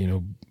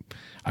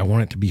 I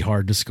want it to be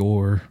hard to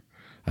score.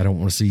 I don't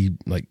want to see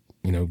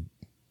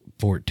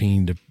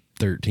 14 to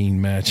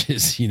 13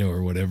 matches,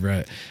 or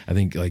whatever. I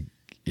think like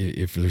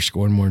if they're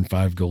scoring more than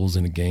 5 goals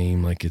in a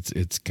game, like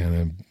it's kind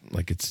of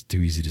like it's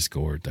too easy to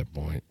score at that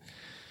point.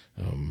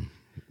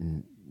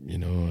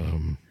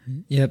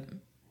 Yep.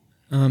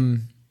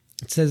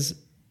 It says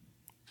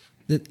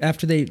that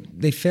after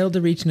they failed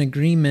to reach an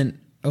agreement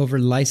over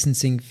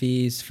licensing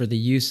fees for the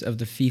use of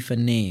the FIFA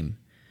name,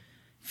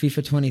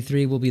 FIFA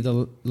 23 will be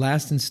the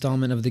last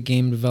installment of the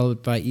game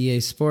developed by EA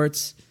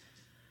Sports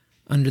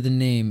under the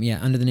name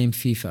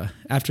FIFA.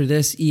 After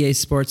this, EA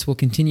Sports will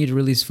continue to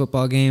release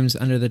football games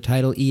under the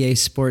title EA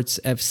Sports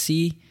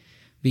FC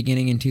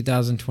beginning in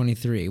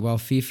 2023, while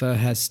FIFA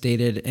has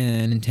stated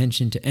an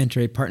intention to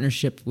enter a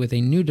partnership with a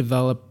new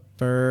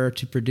developer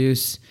to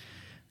produce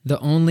the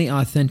only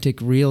authentic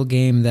real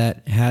game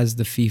that has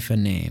the FIFA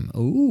name.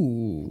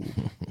 Ooh.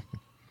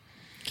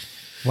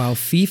 While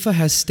FIFA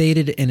has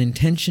stated an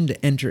intention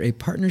to enter a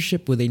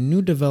partnership with a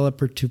new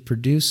developer to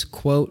produce,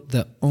 quote,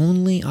 the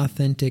only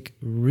authentic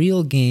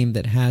real game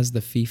that has the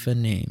FIFA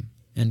name,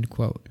 end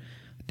quote.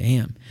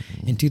 Damn.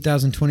 In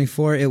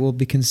 2024, it will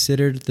be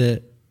considered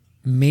the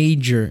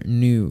major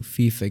new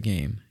FIFA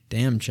game.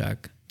 Damn,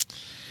 Chuck.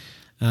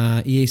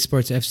 EA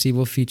Sports FC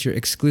will feature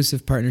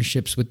exclusive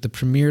partnerships with the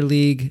Premier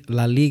League,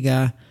 La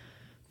Liga,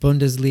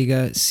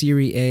 Bundesliga,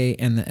 Serie A,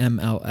 and the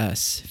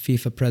MLS.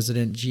 FIFA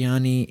President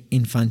Gianni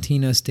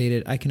Infantino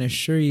stated, "I can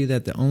assure you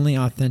that the only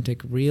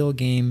authentic real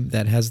game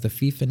that has the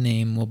FIFA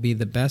name will be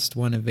the best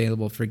one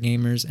available for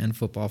gamers and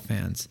football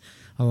fans.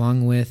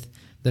 Along with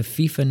the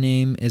FIFA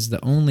name is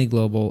the only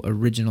global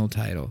original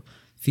title.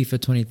 FIFA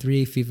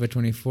 23, FIFA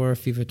 24,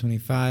 FIFA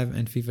 25,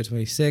 and FIFA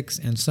 26,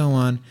 and so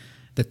on.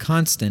 The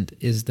constant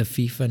is the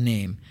FIFA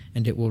name,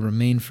 and it will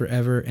remain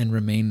forever and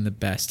remain the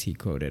best," he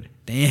quoted.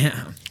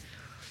 Damn.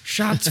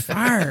 Shots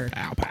fired.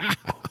 Pow, pow.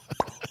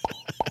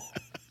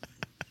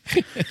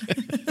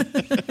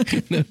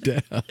 No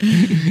doubt.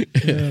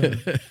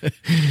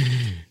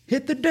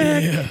 Hit the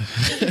deck.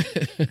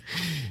 Yeah.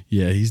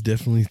 Yeah, he's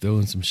definitely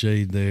throwing some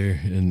shade there.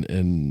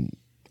 And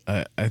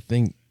I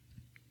think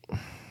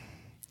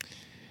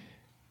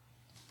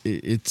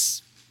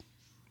it's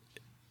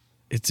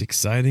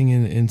exciting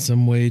in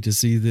some way to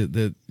see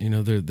that you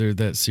know they're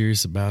that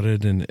serious about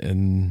it,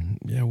 and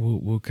yeah,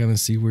 we'll kind of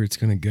see where it's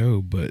going to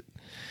go. But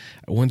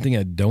one thing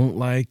I don't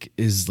like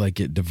is like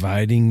it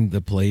dividing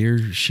the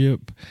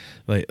playership.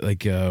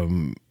 Like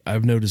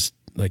I've noticed,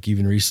 like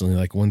even recently,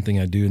 like one thing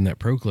I do in that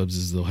pro clubs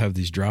is they'll have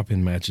these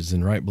drop-in matches,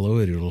 and right below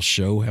it, it'll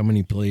show how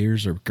many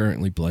players are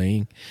currently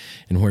playing,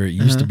 and where it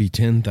used to be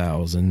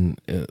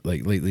 10,000,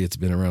 like lately it's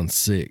been around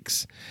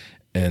 6,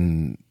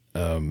 and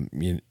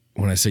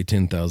when I say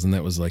 10,000,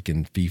 that was like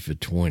in FIFA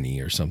 20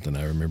 or something.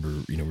 I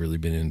remember, really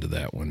been into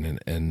that one.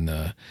 And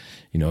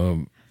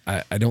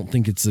I don't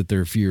think it's that there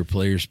are fewer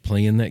players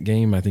playing that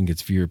game. I think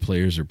it's fewer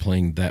players are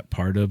playing that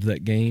part of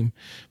that game.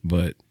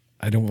 But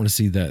I don't want to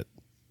see that,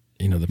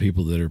 the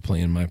people that are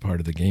playing my part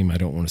of the game, I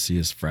don't want to see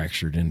us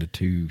fractured into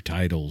 2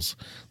 titles.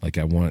 Like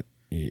I want,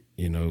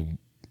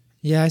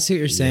 Yeah, I see what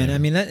you're saying. Yeah. I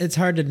mean, it's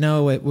hard to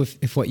know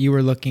if what you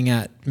were looking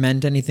at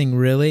meant anything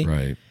really.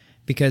 Right.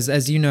 Because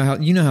as you know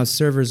how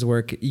servers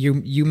work,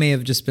 you may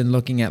have just been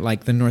looking at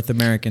like the North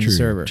American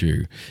server.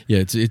 True. Yeah,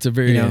 it's a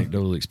very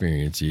anecdotal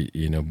experience,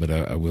 but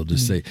I will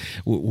just say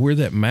where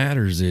that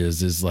matters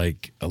is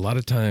like a lot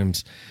of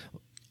times,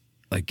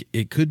 like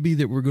it could be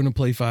that we're going to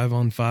play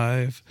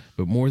 5-on-5,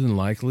 but more than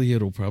likely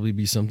it'll probably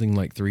be something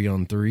like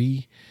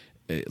 3-on-3.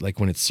 Like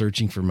when it's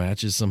searching for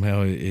matches,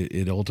 somehow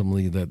it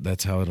ultimately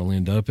that's how it'll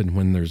end up. And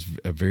when there's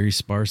a very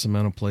sparse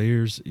amount of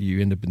players, you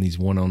end up in these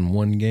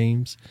 1-on-1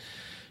 games.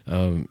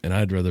 And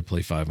I'd rather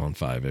play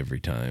 5-on-5 every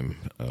time.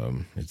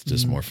 It's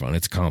just more fun.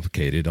 It's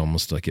complicated,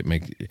 almost like it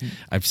makes.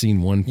 I've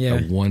seen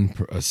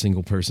a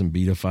single person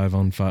beat a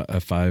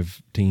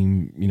 5-on-5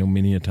 team,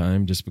 many a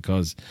time, just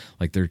because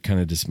like they're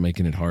kind of just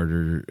making it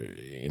harder,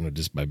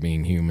 just by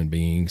being human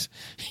beings,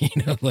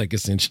 like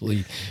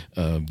essentially.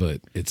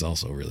 But it's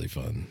also really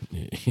fun,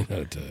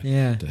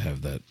 to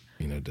have that.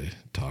 To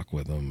talk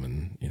with them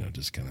and,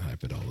 just kind of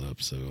hype it all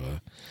up. So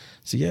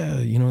yeah,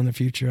 in the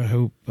future, I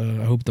hope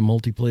the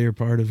multiplayer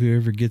part of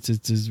whoever gets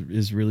it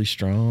is really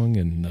strong.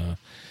 And,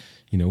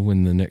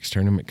 when the next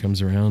tournament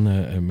comes around,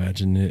 I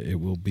imagine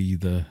it will be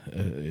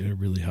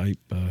really hype,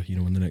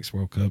 when the next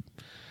World Cup,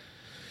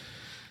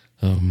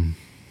 comes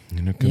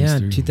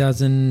through.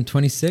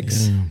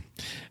 2026. Yeah.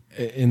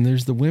 And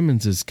there's the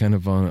women's is kind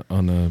of on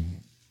a,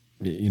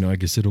 I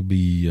guess it'll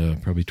be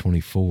probably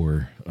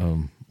 24,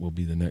 will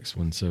be the next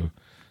one. So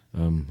a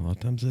lot of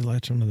times they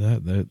latch onto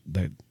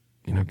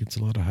that gets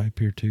a lot of hype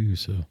here too.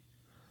 So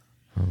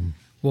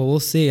well, we'll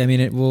see. I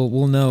mean,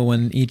 we'll know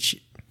when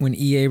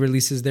EA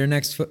releases their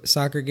next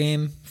soccer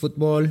game,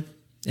 football,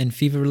 and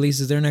FIFA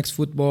releases their next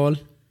football.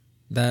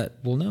 That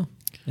we'll know.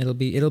 It'll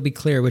be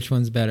clear which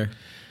one's better.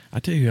 I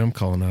tell you, I'm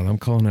calling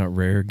out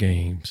Rare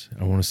Games.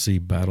 I want to see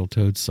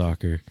Battletoads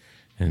Soccer,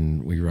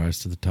 and we rise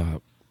to the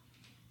top.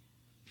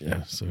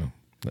 Yeah, so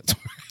that's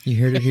you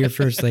heard it here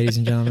first, ladies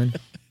and gentlemen.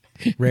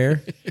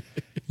 Rare,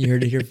 you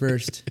heard it here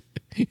first.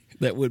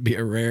 That would be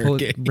a rare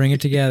game. Bring it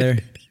together.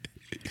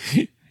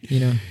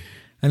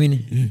 I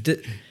mean,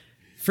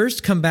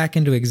 first come back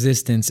into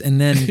existence and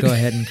then go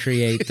ahead and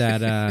create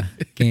that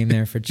game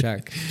there for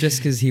Chuck, just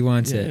because he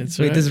wants it.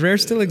 Wait, does Rare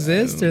still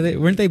exist?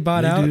 Weren't they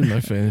bought out? Do in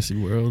my fantasy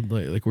world,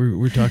 like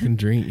we're talking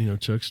dream,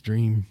 Chuck's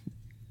dream,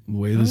 the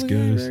way this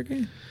goes.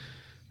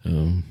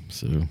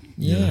 So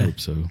yeah, I hope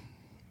so.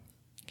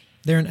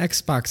 They're an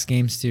Xbox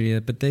game studio,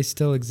 but they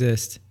still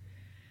exist.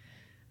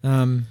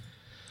 All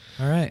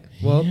right.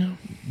 Well,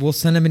 we'll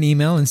send them an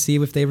email and see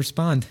if they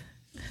respond.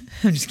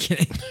 I'm just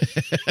kidding.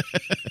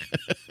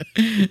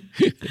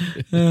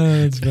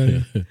 Oh, that's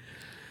funny.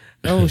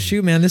 Oh,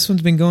 shoot, man. This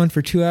one's been going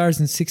for 2 hours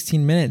and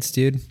 16 minutes,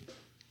 dude.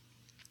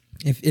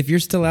 If you're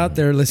still out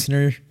there,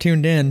 listener,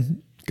 tuned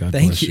in,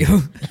 thank you.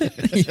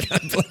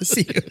 God bless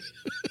you.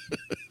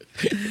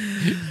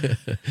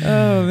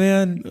 Oh,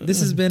 man.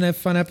 This has been a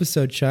fun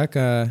episode, Chuck.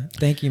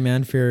 Thank you,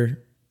 man, for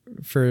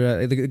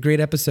the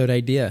great episode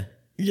idea.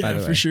 Yeah,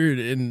 for sure.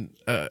 And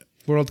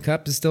World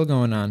Cup is still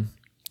going on.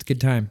 It's a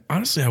good time.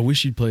 Honestly, I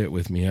wish you'd play it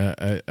with me.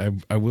 I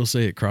will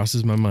say it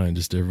crosses my mind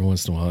just every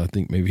once in a while. I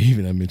think maybe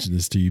even I mentioned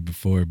this to you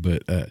before,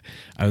 but I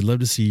would love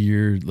to see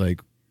your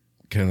like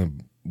kind of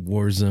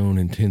Warzone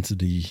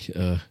intensity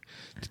to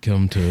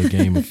come to a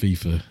game of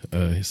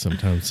FIFA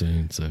sometime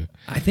soon. So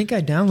I think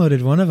I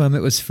downloaded one of them. It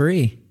was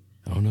free.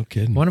 Oh, no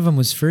kidding. One of them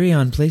was free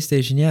on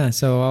PlayStation. Yeah,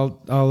 so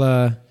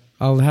I'll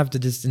have to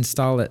just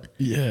install it.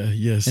 Yeah.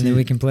 And then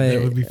we can play it.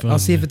 That would be fun. I'll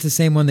see if it's the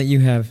same one that you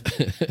have.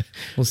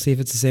 We'll see if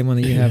it's the same one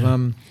that you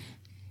have.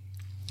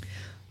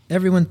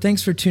 Everyone,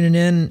 thanks for tuning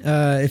in.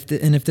 If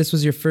this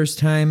was your first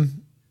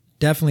time,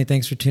 definitely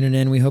thanks for tuning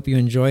in. We hope you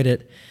enjoyed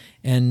it.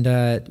 And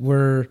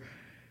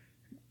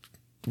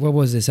what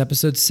was this,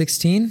 episode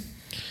 16?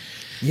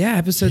 Yeah,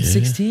 episode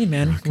 16,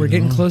 man. We're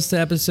getting close to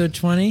episode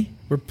 20.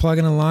 We're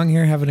plugging along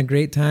here, having a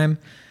great time.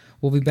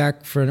 We'll be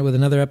back with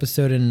another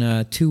episode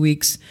in 2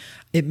 weeks.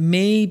 It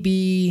may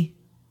be,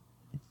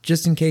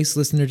 just in case,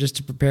 listener, just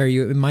to prepare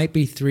you, it might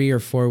be 3 or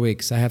 4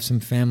 weeks. I have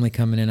some family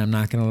coming in. I'm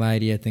not going to lie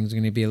to you. Things are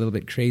going to be a little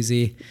bit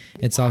crazy.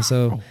 It's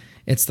also,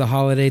 it's the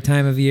holiday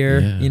time of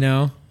year, you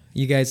know.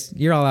 You guys,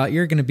 you're all out.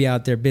 You're going to be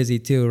out there busy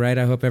too, right?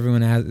 I hope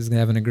everyone is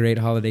having a great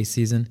holiday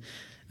season.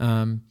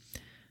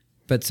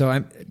 But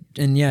so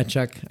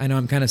Chuck, I know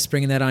I'm kind of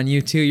springing that on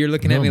you too. You're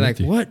looking at me like,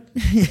 what?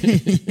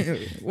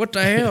 What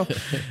the hell?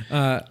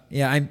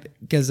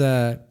 Because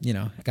I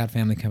got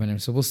family coming in,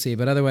 so we'll see.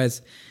 But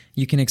otherwise,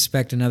 you can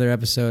expect another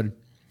episode.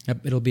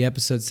 It'll be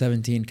episode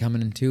 17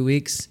 coming in 2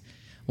 weeks.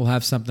 We'll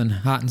have something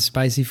hot and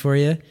spicy for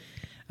you.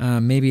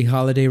 Maybe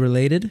holiday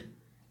related,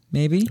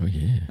 maybe. Oh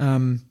yeah.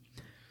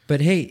 But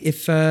hey,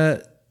 if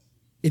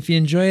you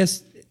enjoy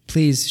us,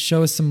 please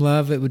show us some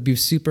love. It would be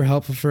super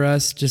helpful for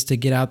us just to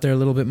get out there a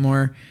little bit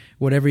more.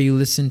 Whatever you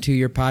listen to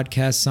your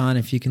podcasts on,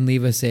 if you can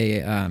leave us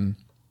a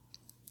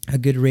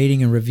good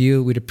rating and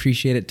review, we'd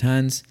appreciate it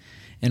tons.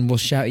 And we'll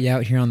shout you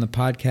out here on the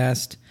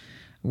podcast.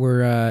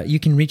 You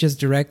can reach us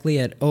directly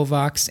at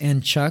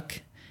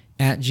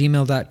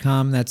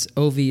ovoxandchuck@gmail.com. That's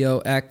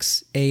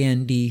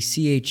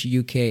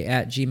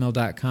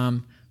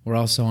OVOXANDCHUK@gmail.com. We're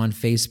also on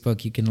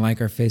Facebook. You can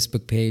like our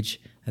Facebook page.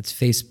 That's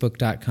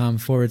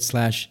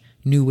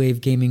facebook.com/New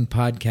Wave Gaming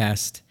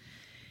Podcast.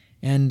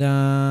 And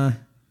we're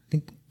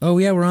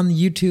on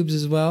the YouTubes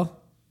as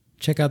well.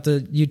 Check out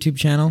the YouTube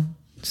channel.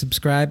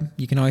 Subscribe.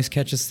 You can always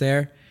catch us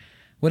there.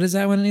 What is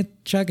that one,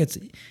 Chuck? It's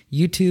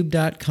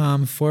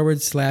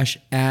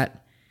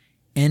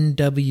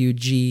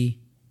youtube.com/@NWG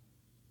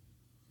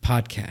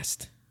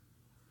Podcast.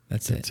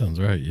 That's it. That sounds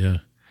right, yeah.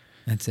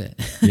 That's it.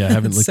 Yeah, I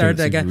haven't looked at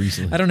it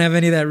recently. I don't have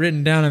any of that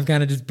written down. I'm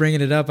kind of just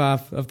bringing it up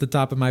off the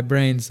top of my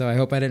brain, so I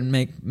hope I didn't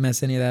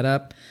mess any of that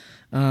up.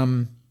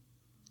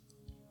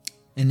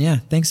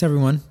 Thanks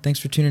everyone. Thanks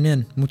for tuning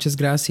in. Muchas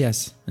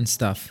gracias and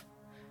stuff.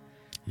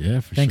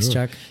 Yeah, for thanks, sure.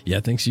 Chuck. Yeah,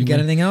 thanks you. You got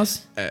anything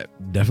else?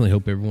 Definitely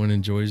hope everyone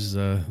enjoys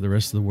the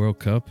rest of the World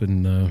Cup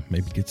and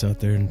maybe gets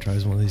out there and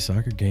tries one of these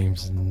soccer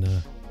games and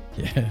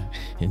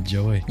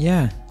enjoy.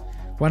 Yeah.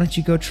 Why don't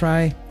you go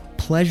try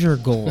Pleasure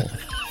Goal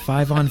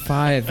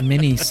 5-on-5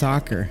 mini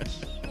soccer?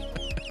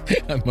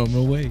 I'm on my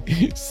way.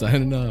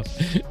 Signing off.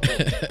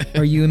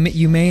 Or you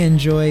may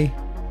enjoy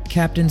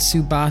Captain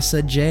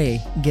Tsubasa J.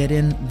 Get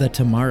in the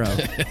tomorrow.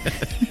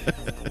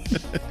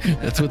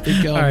 That's what they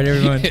call. All right,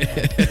 everyone.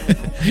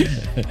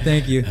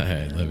 Thank you. All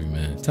right, love you,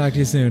 man. Talk to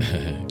you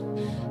soon.